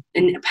think of,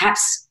 and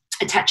perhaps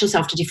attach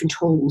yourself to different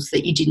tools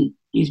that you didn't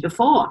use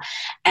before.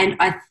 And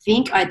I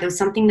think there was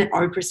something that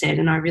Oprah said,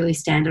 and I really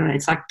stand on it.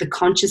 It's like the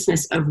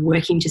consciousness of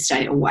working to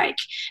stay awake,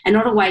 and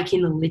not awake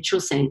in the literal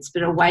sense,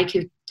 but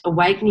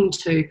awakening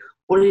to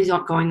what is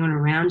not going on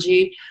around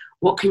you.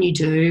 What can you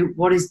do?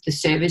 What is the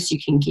service you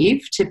can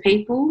give to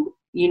people?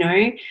 You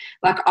know,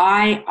 like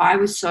I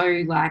was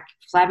so like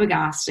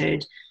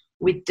flabbergasted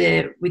with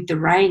the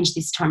range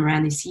this time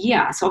around this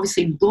year. So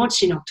obviously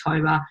launched in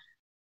October,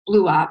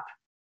 blew up.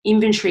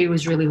 Inventory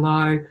was really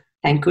low.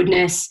 Thank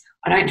goodness.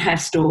 I don't have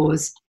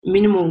stores,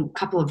 minimal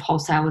couple of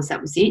wholesalers.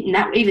 That was it. And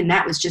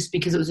that was just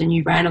because it was a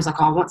new brand. I was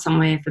like, I want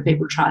somewhere for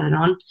people to try that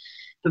on.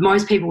 But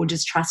most people were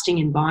just trusting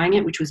and buying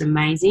it, which was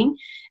amazing.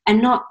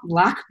 And not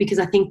luck, because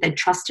I think they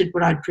trusted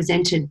what I'd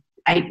presented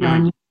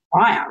 8-9 years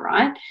prior,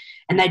 right?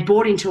 And they'd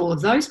bought into all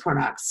of those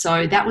products.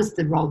 So that was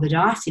the roll of the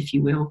dice, if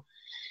you will.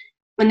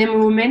 And then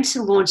we were meant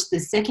to launch the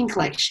second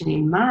collection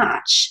in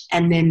March,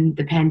 and then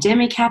the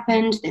pandemic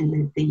happened,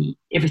 and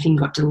everything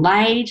got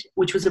delayed,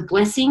 which was a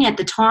blessing. At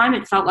the time,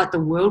 it felt like the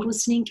world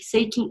was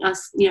seeking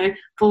us,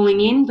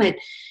 falling in, but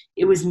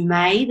it was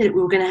May that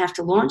we were going to have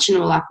to launch, and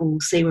we were like, well, we'll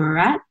see where we're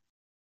at.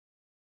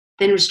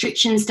 Then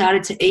restrictions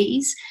started to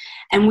ease,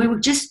 and we were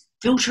just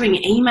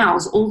filtering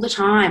emails all the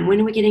time.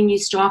 When are we getting new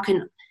stock?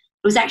 And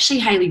it was actually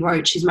Hayley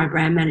Roach, who's my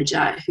brand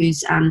manager,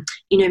 who's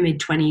in her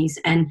mid-20s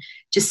and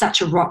just such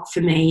a rock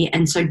for me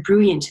and so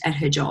brilliant at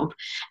her job,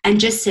 and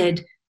just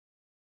said,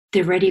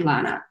 they're ready,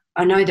 Lana.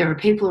 I know there are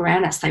people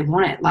around us, they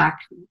want it. Like,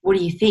 what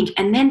do you think?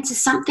 And then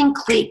something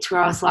clicked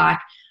where I was like,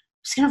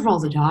 I'm just going to roll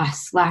the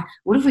dice. Like,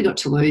 what have we got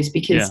to lose?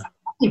 Because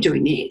I'm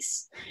doing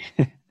this.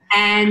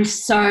 And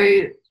so,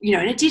 and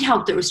it did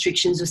help that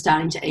restrictions were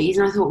starting to ease.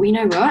 And I thought, well, you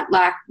know what?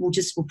 Like, we'll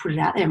put it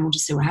out there and we'll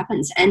just see what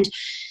happens. And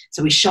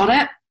so we shot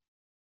it.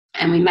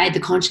 And we made the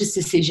conscious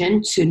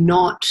decision to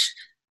not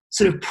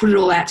sort of put it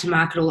all out to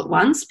market all at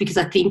once, because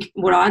I think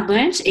what I'd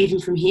learned even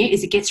from here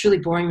is it gets really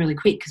boring really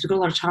quick because we've got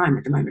a lot of time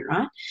at the moment,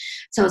 right?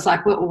 So it's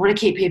like, well, we want to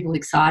keep people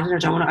excited. I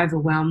don't want to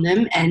overwhelm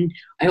them. And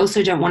I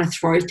also don't want to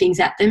throw things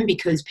at them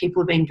because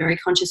people have been very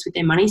conscious with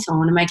their money. So I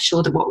want to make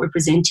sure that what we're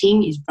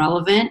presenting is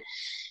relevant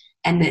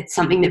and that's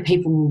something that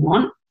people will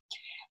want.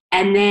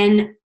 And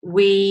then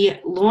we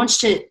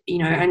launched it,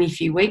 only a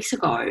few weeks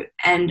ago.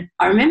 And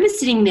I remember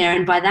sitting there,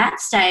 and by that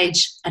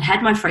stage, I'd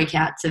had my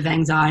freakouts of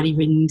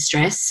anxiety-ridden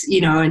stress,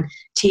 and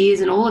tears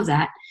and all of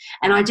that.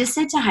 And I just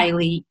said to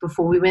Hayley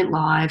before we went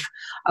live,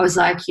 I was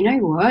like, you know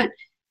what?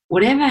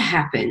 Whatever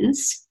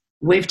happens,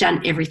 we've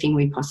done everything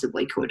we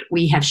possibly could.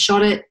 We have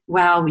shot it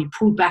well. We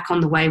pulled back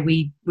on the way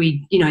we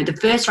the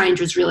first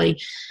range was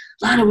really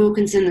Lana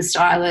Wilkinson, the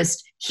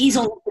stylist. Here's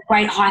all the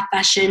great high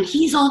fashion.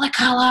 Here's all the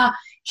colour.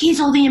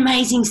 Here's all the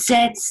amazing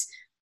sets.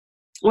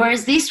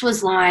 Whereas this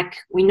was like,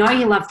 we know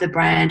you love the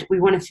brand. We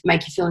want to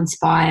make you feel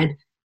inspired.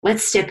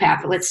 Let's step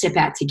out, but let's step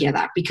out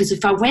together. Because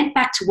if I went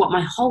back to what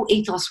my whole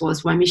ethos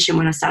was, my mission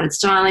when I started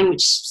styling,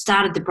 which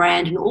started the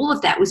brand and all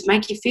of that, was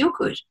make you feel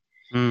good.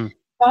 So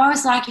I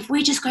was like, if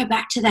we just go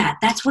back to that,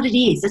 that's what it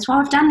is. That's why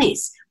I've done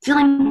this.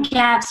 Filling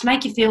gaps,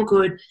 make you feel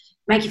good,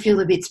 make you feel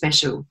a bit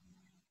special.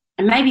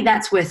 And maybe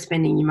that's worth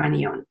spending your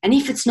money on. And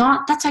if it's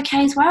not, that's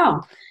okay as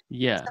well.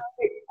 Yeah. So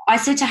I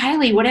said to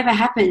Hayley, whatever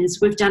happens,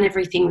 we've done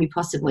everything we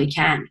possibly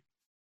can.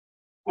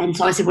 And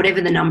so I said,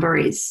 whatever the number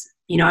is,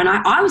 and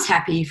I was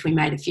happy if we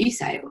made a few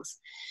sales.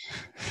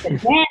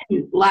 But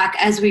then, like,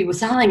 as we were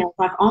selling, I was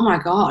like, oh my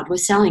God, we're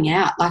selling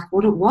out. Like,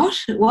 what?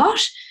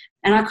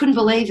 And I couldn't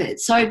believe it.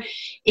 So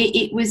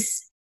it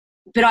was,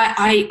 but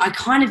I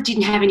kind of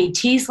didn't have any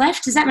tears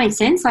left. Does that make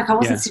sense? Like, I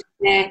wasn't sitting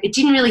there. It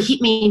didn't really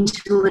hit me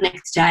until the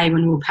next day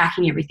when we were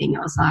packing everything.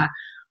 I was like,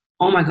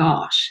 oh my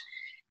gosh.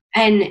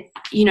 And,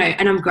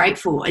 and I'm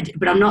grateful,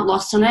 but I'm not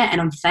lost on it,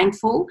 and I'm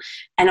thankful.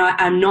 And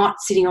I'm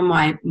not sitting on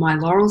my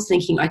laurels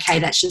thinking, okay,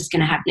 that's just going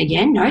to happen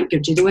again. No, go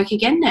do the work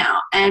again now.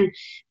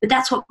 But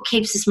that's what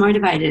keeps us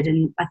motivated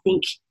and I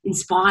think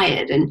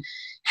inspired and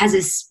has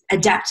us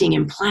adapting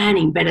and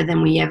planning better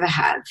than we ever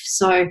have.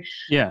 So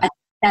I think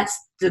that's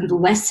the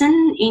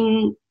lesson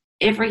in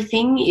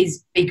everything,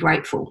 is be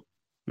grateful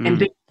and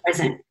be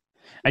present.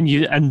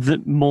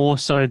 And more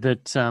so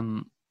that,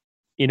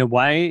 in a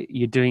way,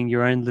 you're doing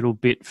your own little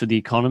bit for the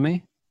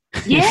economy.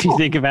 Yeah. If you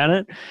think about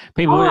it,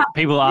 people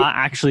are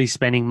actually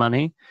spending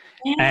money,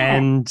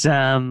 and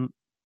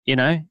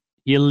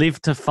you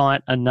live to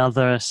fight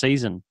another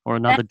season or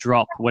another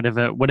drop,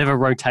 whatever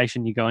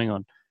rotation you're going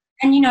on.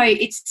 And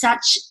it's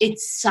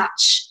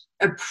such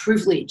a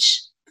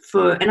privilege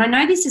and I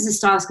know this as a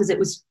stylist because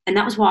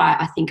that was why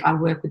I think I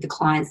work with the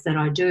clients that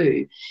I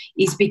do,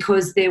 is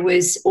because there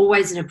was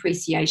always an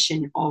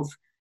appreciation of,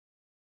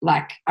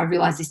 like, I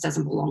realised this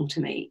doesn't belong to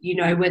me, you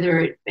know, whether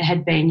it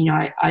had been, you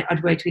know,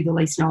 I'd worked with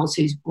Elise Knowles,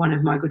 who's one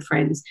of my good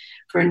friends,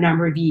 for a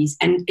number of years,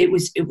 and it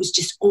was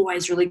just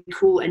always really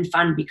cool and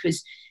fun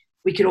because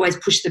we could always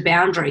push the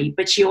boundary,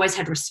 but she always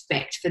had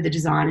respect for the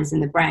designers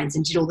and the brands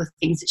and did all the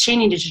things that she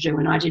needed to do,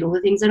 and I did all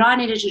the things that I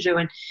needed to do.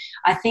 And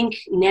I think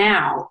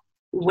now,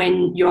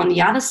 when you're on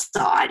the other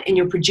side and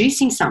you're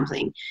producing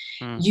something,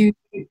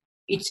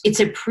 it's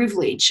a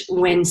privilege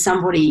when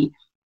somebody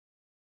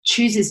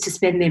chooses to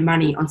spend their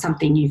money on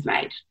something you've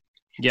made.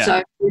 Yeah.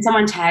 So when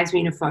someone tags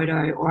me in a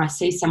photo, or I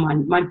see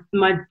someone,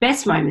 my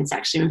best moments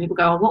actually, when people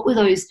go, oh, what were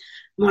those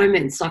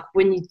moments like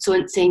when you saw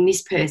seeing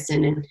this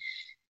person? And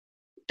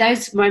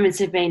those moments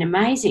have been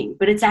amazing.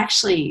 But it's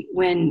actually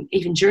when,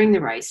 even during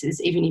the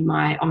races, even in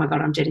my, oh my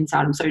God, I'm dead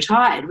inside, I'm so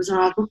tired, was when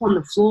I'd look on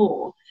the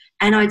floor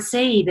and I'd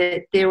see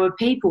that there were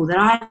people that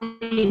I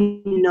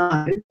didn't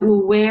know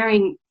were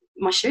wearing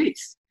my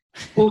shoes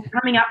or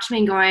coming up to me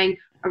and going,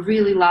 I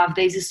really love,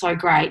 these are so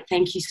great.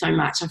 Thank you so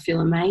much. I feel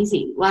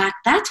amazing. Like,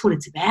 that's what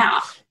it's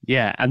about.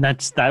 Yeah. And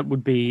that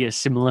would be a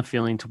similar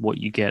feeling to what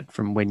you get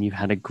from when you've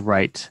had a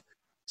great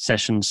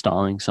session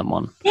styling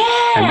someone.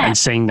 Yeah. And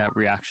seeing that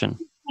reaction.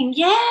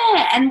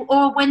 Yeah.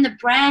 Or when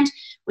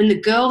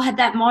the girl had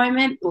that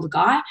moment, or the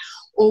guy,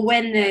 or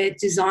when the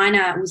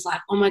designer was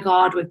like, oh my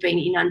God, we've been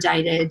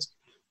inundated.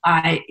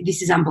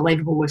 This is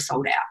unbelievable. We're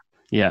sold out.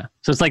 Yeah.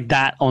 So it's like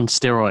that on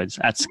steroids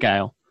at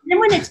scale. And then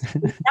when it's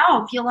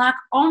yourself, you're like,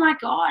 oh my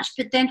gosh.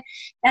 But then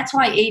that's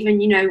why, even,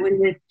 you know, when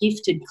the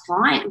gifted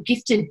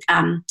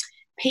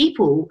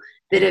people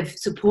that have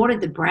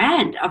supported the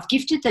brand, I've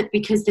gifted that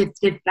because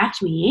they've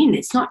backed me in.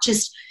 It's not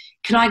just,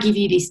 can I give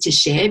you this to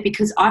share?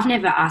 Because I've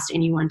never asked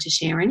anyone to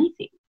share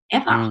anything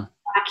ever.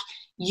 Like,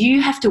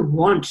 you have to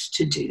want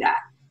to do that.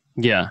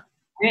 Yeah.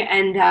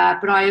 And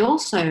but I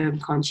also am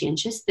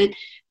conscientious that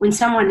when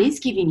someone is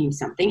giving you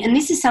something, and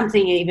this is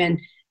something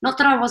even, not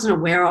that I wasn't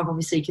aware of,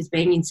 obviously, because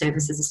being in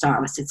service as a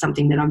stylist, it's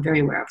something that I'm very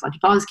aware of. Like,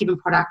 if I was given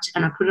product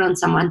and I put it on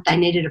someone, they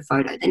needed a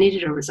photo, they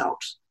needed a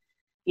result.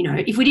 You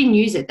know, if we didn't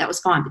use it, that was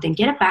fine, but then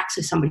get it back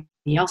so somebody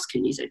else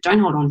can use it. Don't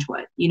hold on to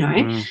it, you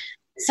know.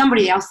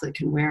 Somebody else that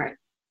can wear it.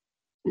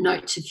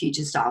 Note to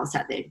future stylists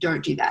out there,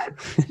 don't do that.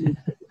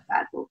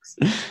 Bad looks.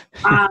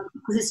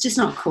 Because it's just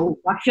not cool.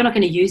 Like, if you're not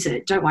going to use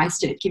it, don't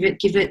waste it. Give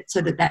it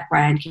so that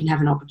brand can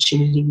have an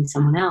opportunity with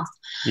someone else.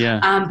 Yeah.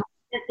 But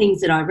the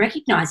things that I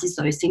recognise is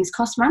those things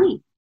cost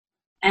money.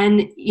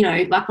 And, you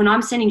know, like when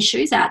I'm sending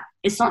shoes out,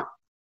 it's not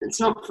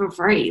for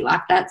free.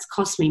 Like, that's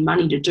cost me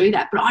money to do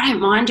that. But I don't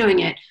mind doing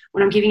it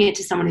when I'm giving it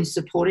to someone who's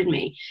supported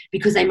me,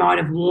 because they might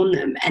have worn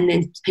them and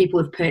then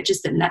people have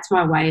purchased them. That's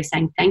my way of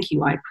saying thank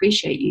you, I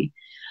appreciate you.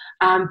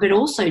 But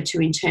also, to,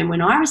 in turn,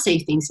 when I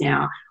receive things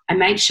now, I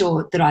make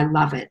sure that I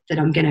love it, that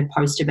I'm going to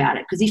post about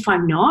it. Because if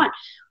I'm not,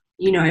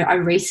 you know, I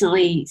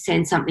recently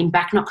sent something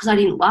back, not because I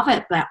didn't love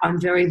it, but I'm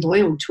very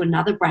loyal to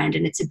another brand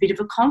and it's a bit of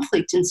a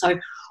conflict. And so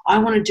I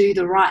want to do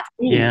the right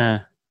thing.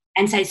 Yeah.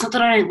 And say, it's not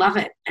that I don't love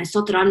it, and it's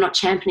not that I'm not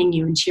championing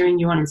you and cheering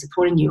you on and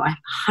supporting you.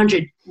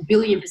 100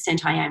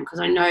 billion% I am, because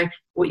I know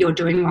what you're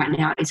doing right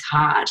now is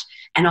hard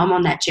and I'm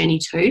on that journey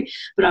too,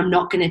 but I'm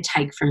not going to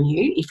take from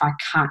you if I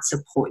can't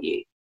support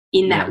you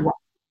in that way.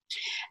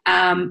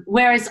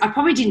 Whereas I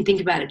probably didn't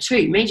think about it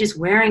too. Me just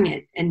wearing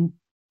it and,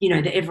 you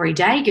know, the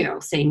everyday girl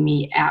seeing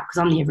me out,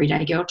 because I'm the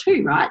everyday girl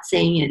too, right?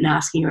 Seeing it and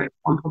asking her if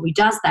one probably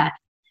does that.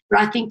 But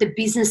I think the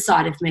business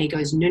side of me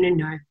goes, no,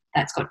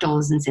 that's got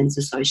dollars and cents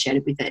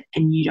associated with it,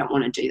 and you don't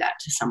want to do that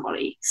to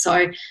somebody.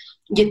 So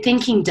your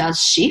thinking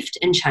does shift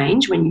and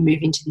change when you move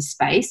into this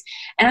space.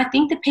 And I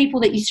think the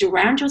people that you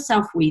surround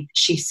yourself with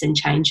shifts and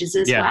changes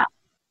as well.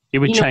 It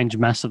would change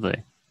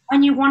massively.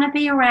 And you want to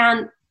be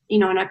around, you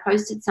know, and I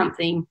posted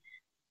something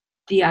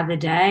the other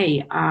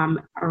day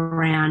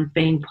around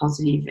being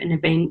positive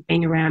and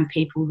being around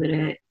people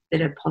that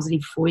are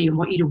positive for you and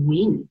want you to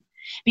win.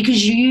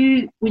 Because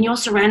when you're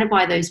surrounded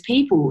by those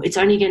people, it's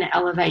only going to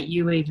elevate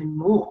you even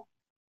more.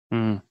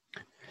 And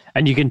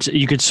you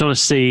could sort of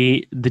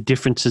see the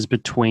differences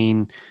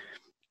between,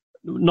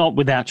 not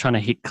without trying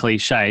to hit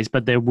cliches,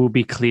 but there will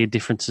be clear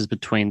differences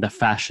between the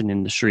fashion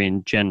industry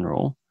in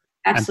general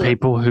and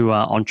people who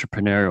are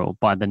entrepreneurial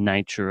by the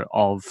nature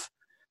of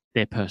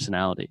their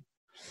personality.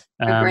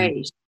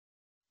 Agreed.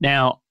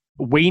 Now,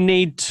 we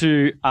need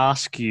to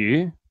ask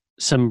you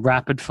some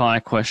rapid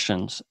fire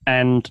questions,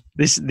 and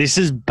this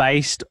is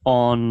based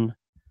on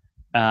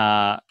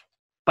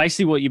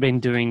basically what you've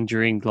been doing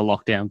during the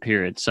lockdown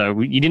period.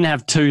 So you didn't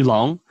have too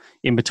long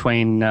in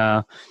between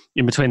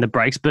the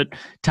breaks, but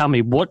tell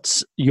me,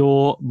 what's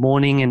your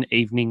morning and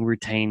evening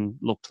routine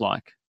looked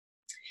like?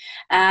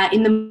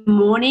 In the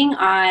morning,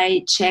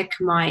 I check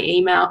my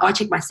email. I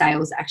check my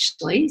sales,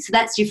 actually. So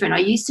that's different. I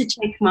used to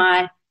check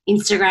my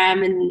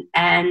Instagram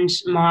and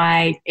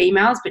my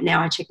emails, but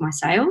now I check my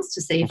sales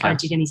to see if I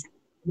did any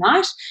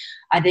night.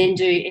 I then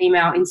do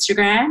email,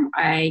 Instagram.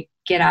 I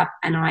get up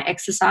and I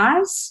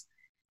exercise.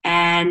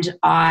 And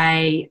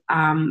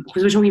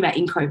because we're talking about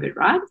in COVID,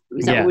 right?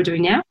 Is that what we're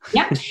doing now?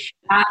 Yep. Because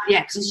I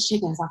was just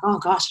checking. I was like, oh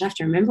gosh, I have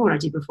to remember what I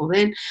did before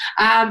then.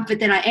 But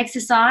then I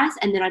exercise,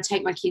 and then I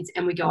take my kids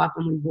and we go up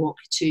and we walk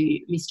to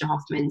Mr.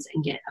 Hoffman's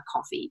and get a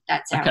coffee.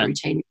 That's our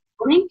routine in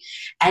the morning.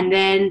 And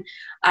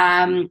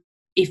then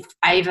if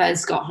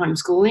Ava's got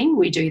homeschooling,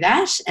 we do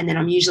that. And then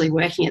I'm usually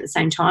working at the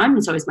same time,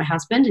 and so is my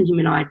husband, and him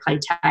and I play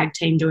tag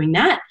team doing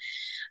that.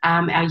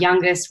 Our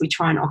youngest, we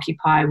try and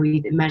occupy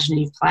with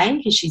imaginative play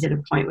because she's at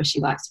a point where she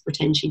likes to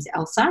pretend she's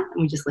Elsa,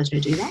 and we just let her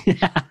do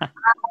that.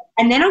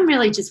 And then I'm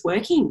really just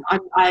working.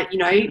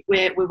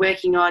 We're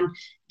working on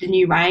the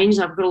new range.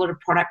 I've got a lot of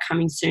product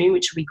coming soon,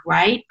 which will be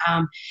great.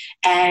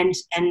 And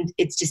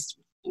it's just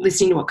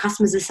listening to what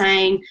customers are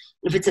saying.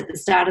 If it's at the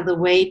start of the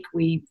week,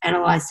 we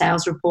analyse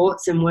sales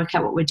reports and work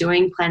out what we're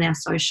doing, plan our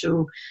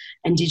social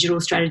and digital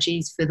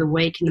strategies for the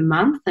week and the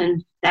month,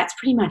 and that's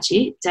pretty much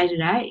it day to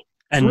day.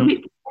 It's a little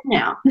bit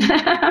now.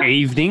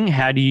 Evening,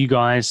 how do you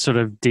guys sort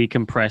of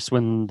decompress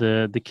when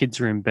the kids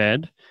are in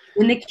bed?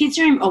 When the kids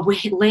are in,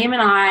 Liam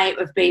and I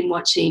have been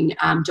watching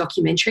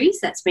documentaries.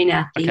 That's been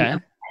our thing. Okay.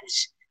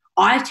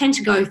 I tend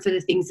to go for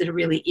the things that are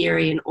really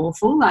eerie and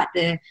awful, like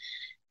the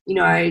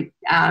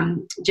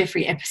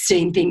Jeffrey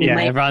Epstein thing. Yeah,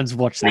 everyone's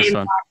watched this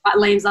one.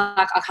 Liam's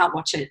like, I can't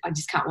watch it. I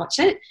just can't watch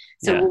it.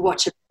 So we'll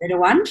watch a better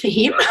one for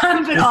him.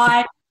 But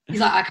he's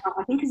like, I can't.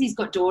 I think because he's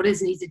got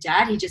daughters and he's a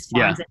dad, he just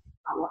finds it.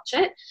 I can't watch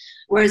it.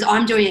 Whereas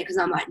I'm doing it because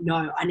I'm like,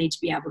 no, I need to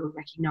be able to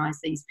recognise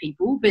these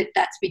people. But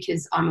that's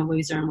because I'm a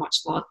loser and watch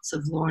lots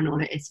of Law and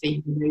Order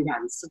SVU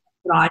reruns. So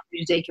that's what I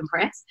do to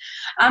decompress.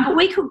 But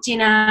we cook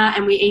dinner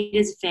and we eat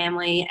as a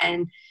family,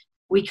 and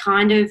we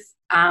kind of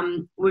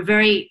we're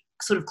very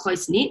sort of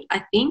close-knit,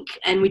 I think,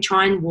 and we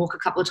try and walk a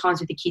couple of times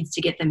with the kids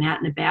to get them out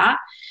and about.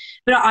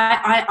 But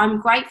I'm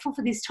grateful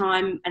for this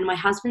time, and my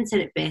husband said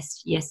it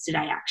best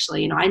yesterday,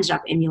 actually, and I ended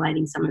up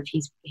emulating some of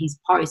his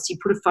posts. He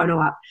put a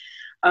photo up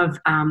of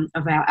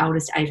our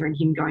eldest Ava and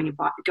him going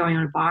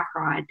on a bike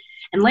ride.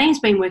 And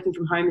Liam's been working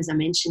from home, as I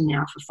mentioned,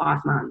 now for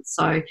 5 months.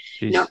 So,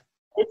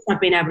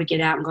 I've been able to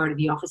get out and go to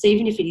the office,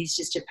 even if it is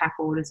just to pack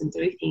orders and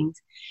do things.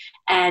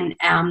 And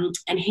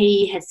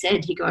he has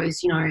said, he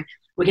goes,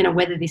 we're going to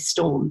weather this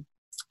storm,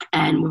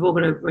 and we've all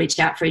got to reach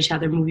out for each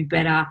other, and we'll be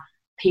better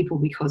people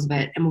because of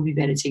it, and we'll be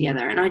better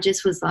together. And I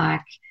just was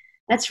like,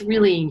 that's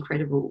really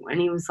incredible. And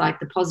he was like,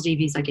 the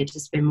positive is I get to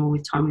spend more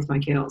time with my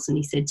girls. And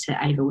he said to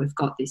Ava, we've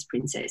got this,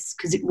 princess,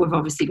 because we've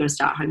obviously got to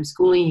start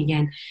homeschooling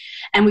again.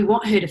 And we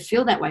want her to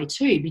feel that way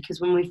too, because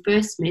when we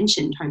first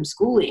mentioned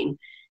homeschooling,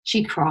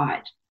 she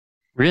cried.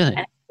 Really?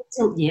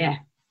 Yeah.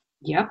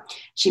 Yep.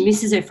 She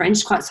misses her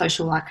friends, quite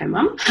social like her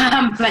mum.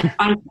 But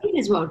I think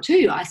as well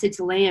too, I said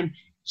to Liam,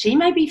 she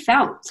maybe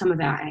felt some of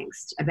our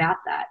angst about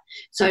that.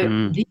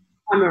 So this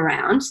time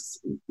around,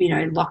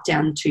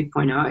 lockdown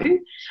 2.0,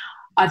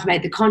 I've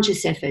made the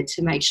conscious effort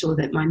to make sure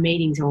that my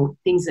meetings or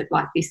things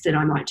like this that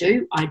I might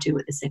do, I do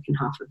at the second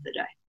half of the day.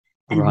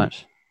 And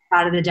right.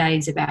 Part of the day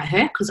is about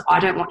her, because I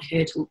don't want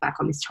her to look back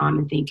on this time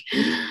and think,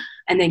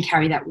 and then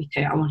carry that with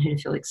her. I want her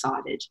to feel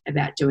excited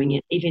about doing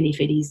it, even if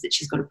it is that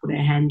she's got to put her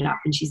hand up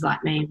and she's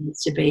like me and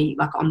wants to be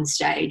like on the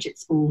stage at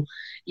school.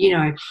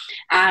 I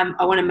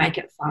want to make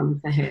it fun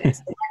for her.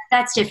 So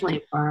that's definitely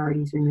a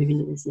priority as we move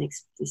into this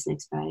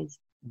next phase.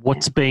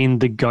 What's been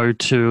the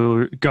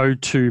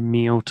go-to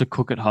meal to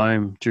cook at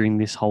home during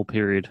this whole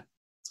period?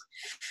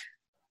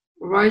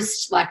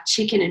 Roast like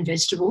chicken and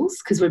vegetables,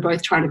 because we're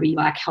both trying to be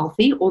like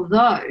healthy.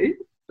 Although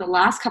the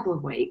last couple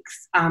of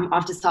weeks,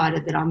 I've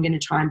decided that I'm going to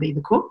try and be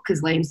the cook,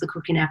 because Liam's the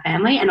cook in our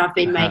family, and I've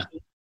been making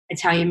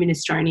Italian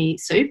minestrone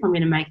soup. I'm going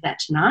to make that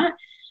tonight,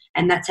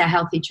 and that's our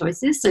healthy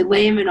choices. So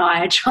Liam and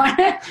I are trying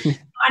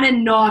to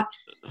not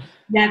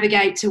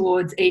navigate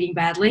towards eating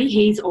badly.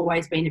 He's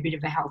always been a bit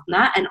of a health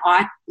nut, and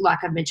I, like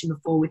I've mentioned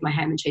before with my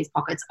ham and cheese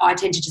pockets, I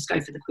tend to just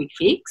go for the quick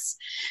fix.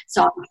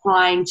 So I'm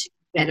trying to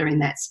be better in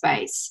that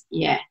space.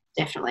 Yeah,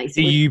 definitely.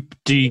 So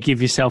do you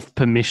give yourself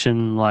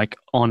permission, like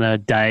on a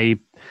day,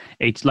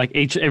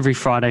 every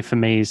Friday for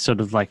me is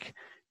sort of like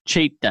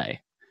cheat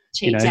day.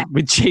 Day.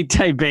 With cheat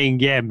day being,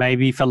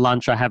 maybe for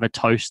lunch I have a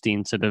toasty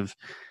instead of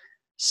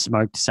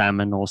smoked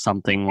salmon or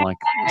something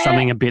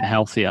something a bit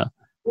healthier.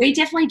 We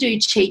definitely do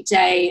cheat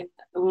day.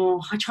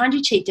 I try and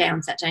do cheat day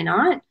on Saturday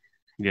night.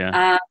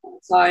 Yeah.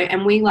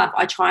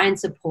 I try and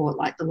support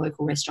like the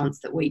local restaurants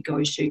that we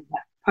go to.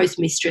 Like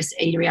Postmistress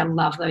Eatery, I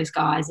love those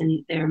guys,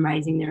 and they're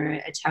amazing. They're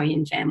an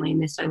Italian family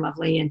and they're so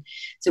lovely. And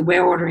so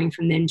we're ordering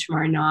from them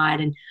tomorrow night.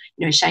 And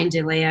Shane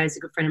DeLeo is a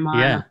good friend of mine.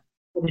 Yeah.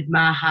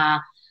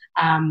 Maha,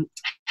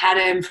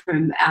 Adam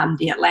from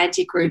the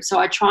Atlantic Group. So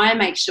I try and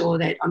make sure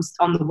that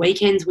on the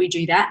weekends we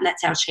do that, and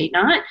that's our cheat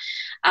night.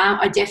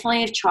 I definitely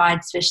have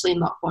tried, especially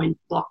in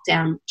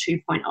lockdown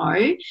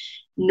 2.0,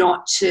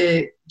 not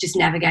to just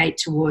navigate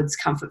towards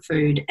comfort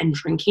food and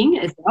drinking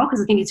as well,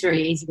 because I think it's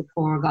very easy to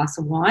pour a glass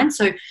of wine.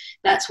 So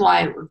that's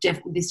why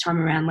this time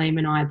around, Liam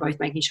and I are both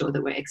making sure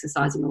that we're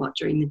exercising a lot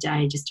during the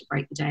day just to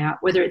break the day up,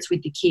 whether it's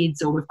with the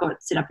kids or we've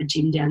got set up a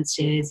gym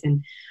downstairs.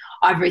 And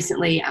I've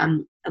recently,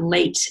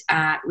 Elite,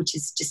 which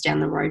is just down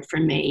the road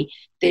from me,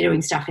 they're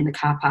doing stuff in the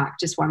car park,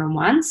 just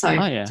one-on-one. So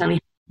it's only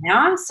an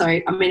hour. So,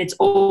 I mean, it's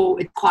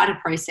quite a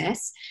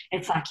process.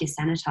 It's like you're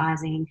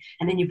sanitizing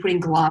and then you're putting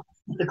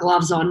the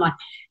gloves on, like,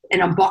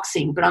 and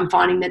unboxing. But I'm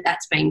finding that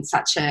that's been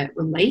such a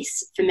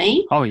release for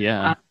me. Oh,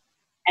 yeah.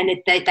 And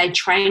they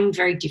train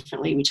very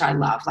differently, which I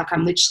love. Like,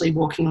 I'm literally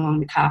walking along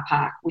the car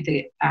park with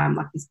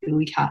like this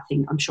billy cart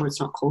thing. I'm sure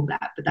it's not called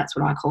that, but that's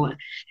what I call it.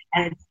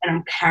 And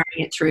I'm carrying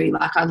it through.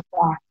 Like,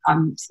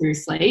 I'm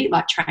seriously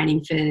like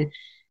training for,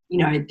 you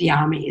know, the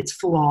army. It's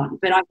full on,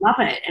 but I love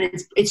it, and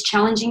it's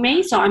challenging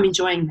me, so I'm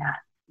enjoying that.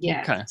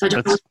 Yeah. Okay. So I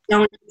don't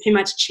want too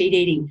much cheat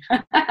eating.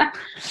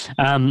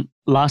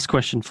 Last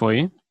question for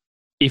you.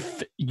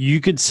 If you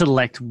could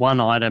select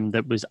one item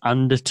that was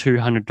under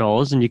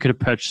 $200 and you could have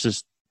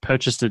purchased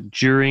it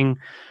during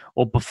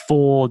or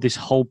before this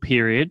whole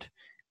period,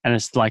 and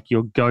it's like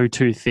your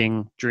go-to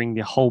thing during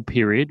the whole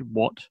period,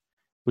 what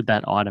would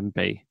that item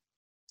be?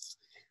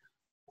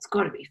 It's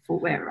got to be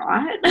footwear,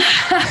 right?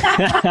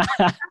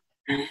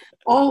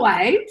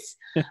 Always.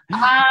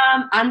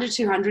 Under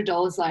 $200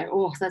 though.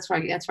 Oh, that's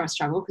where I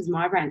struggle, because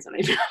my brand's not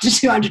even under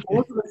 $200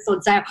 it's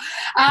on sale.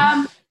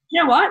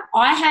 You know what?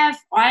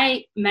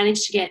 I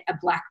managed to get a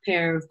black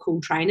pair of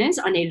cool trainers.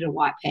 I needed a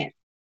white pair.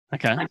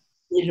 Okay. I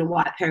needed a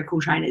white pair of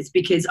cool trainers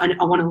because I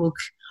want to look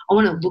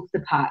the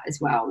part as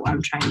well while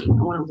I'm training. I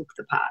want to look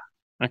the part.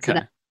 Okay. So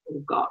that's what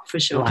we've got for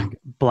sure.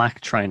 Black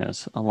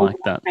trainers. I like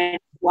that.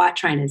 White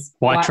trainers.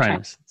 White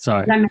trainers.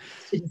 Sorry. I manage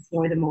to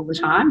destroy them all the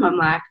time. I'm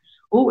like,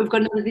 oh, we've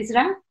got another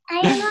visitor.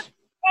 Ava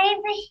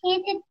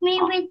hit me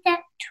with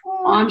that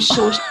tool. I'm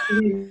sure she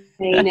didn't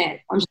mean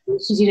it.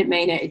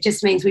 It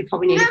just means we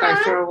probably need to go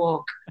for a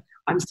walk.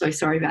 I'm so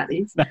sorry about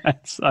this.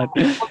 That's fine.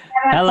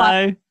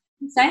 Hello.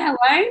 Say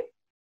hello.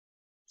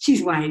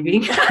 She's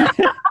waving.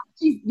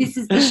 This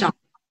is the shop.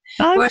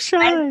 I'm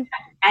shy.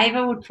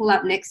 Ava would pull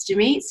up next to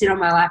me, sit on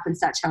my lap, and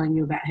start telling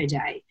me about her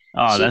day.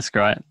 Oh, that's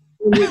great. A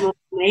little bit more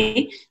than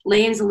me.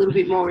 Liam's a little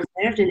bit more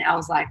reserved, and I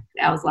was like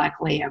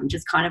Liam,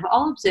 just kind of,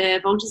 I'll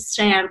observe, I'll just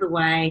stay out of the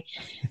way,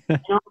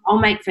 and I'll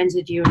make friends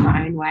with you in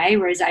my own way.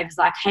 Whereas Ava's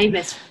like, hey,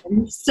 best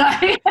friend. So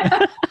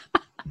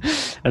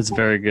that's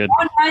very good.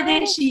 Oh no,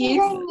 there she is.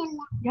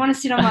 You want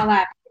to sit on my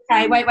lap?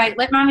 Okay, wait,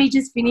 let Mummy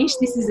just finish.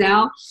 This is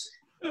Elle.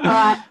 All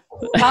right.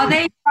 Oh,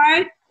 there you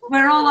go.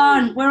 We're all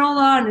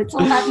on. It's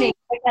all happening.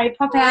 Okay,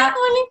 pop out.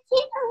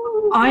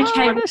 Okay,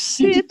 I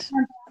sit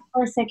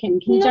for a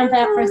second. Can you jump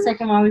out for a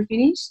second while we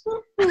finish,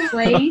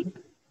 please?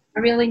 I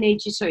really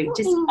need you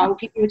to. I'll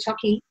give you a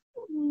chocky.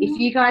 If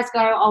you guys go,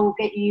 I will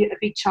get you a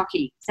big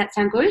chocky. Does that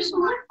sound good?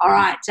 All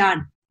right,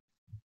 done.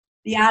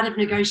 The art of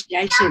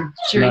negotiation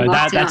during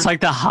lockdown. That's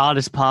like the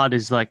hardest part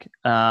is like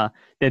they're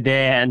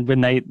there, and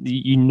when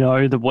you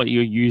know that what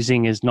you're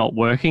using is not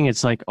working,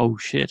 it's like, oh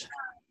shit.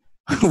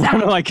 Exactly.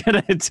 What am I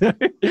going to do?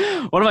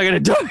 What am I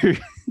going to do?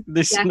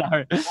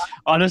 No.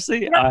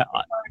 Honestly, it's got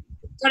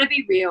to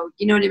be real.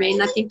 You know what I mean?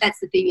 I think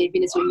that's the thing,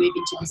 even as we move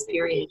into this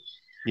period.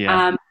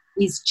 Yeah.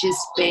 Is just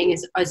being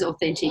as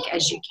authentic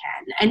as you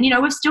can. And, you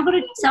know, we've still got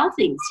to sell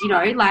things, you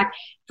know, like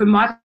from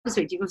my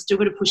perspective, I've still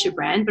got to push a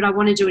brand, but I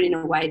want to do it in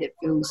a way that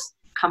feels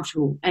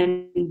comfortable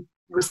and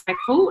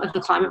respectful of the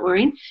climate we're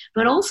in.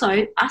 But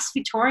also, us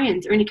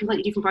Victorians are in a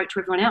completely different boat to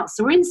everyone else.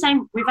 So we're in the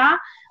same river,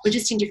 we're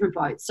just in different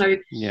boats. So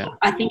yeah.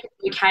 I think it's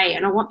okay,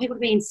 and I want people to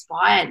be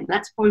inspired. And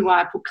that's probably why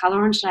I put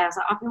colour on today. I was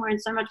like, I've been wearing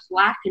so much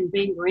black and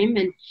being grim,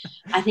 and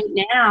I think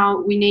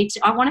now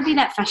I want to be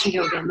that fashion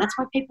girl again. That's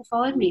why people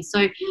followed me.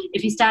 So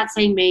if you start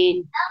seeing me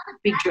in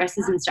big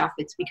dresses and stuff,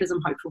 it's because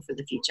I'm hopeful for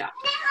the future.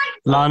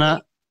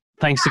 Lana,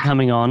 thanks for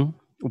coming on.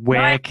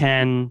 Where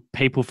can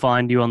people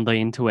find you on the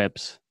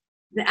interwebs?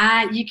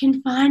 You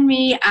can find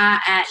me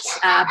at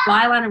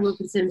by Lana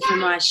Wilkinson for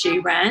my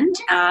shoe brand,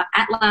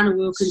 at Lana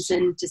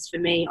Wilkinson just for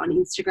me on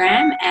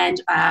Instagram,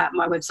 and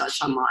my website's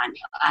online,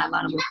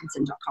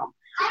 lanawilkinson.com.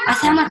 I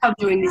sound like I'm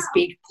doing this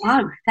big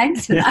plug.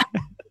 Thanks for that.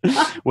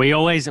 We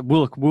always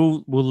we'll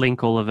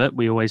link all of it.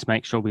 We always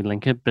make sure we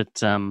link it.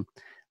 But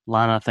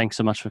Lana, thanks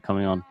so much for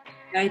coming on.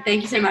 No,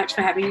 thank you so much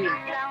for having me.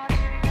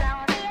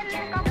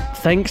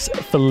 Thanks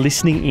for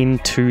listening in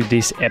to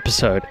this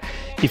episode.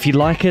 If you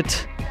like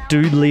it,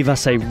 do leave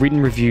us a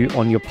written review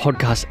on your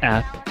podcast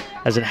app,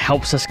 as it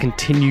helps us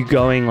continue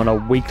going on a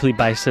weekly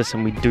basis,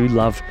 and we do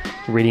love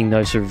reading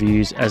those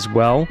reviews as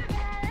well.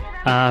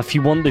 If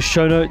you want the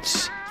show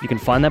notes, you can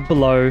find that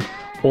below,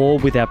 or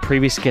with our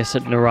previous guests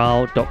at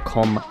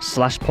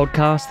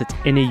Neural.com/podcast. That's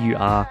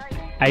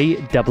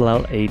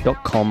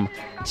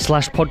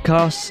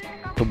NEURALLE.com/podcasts.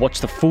 To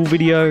watch the full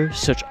video,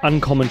 search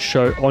Uncommon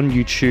Show on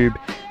YouTube,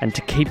 and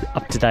to keep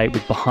up to date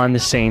with behind the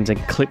scenes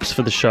and clips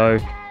for the show,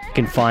 you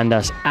can find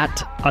us at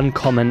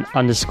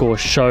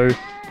uncommon_show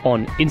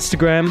on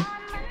Instagram.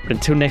 But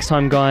until next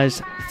time,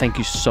 guys, thank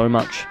you so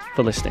much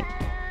for listening.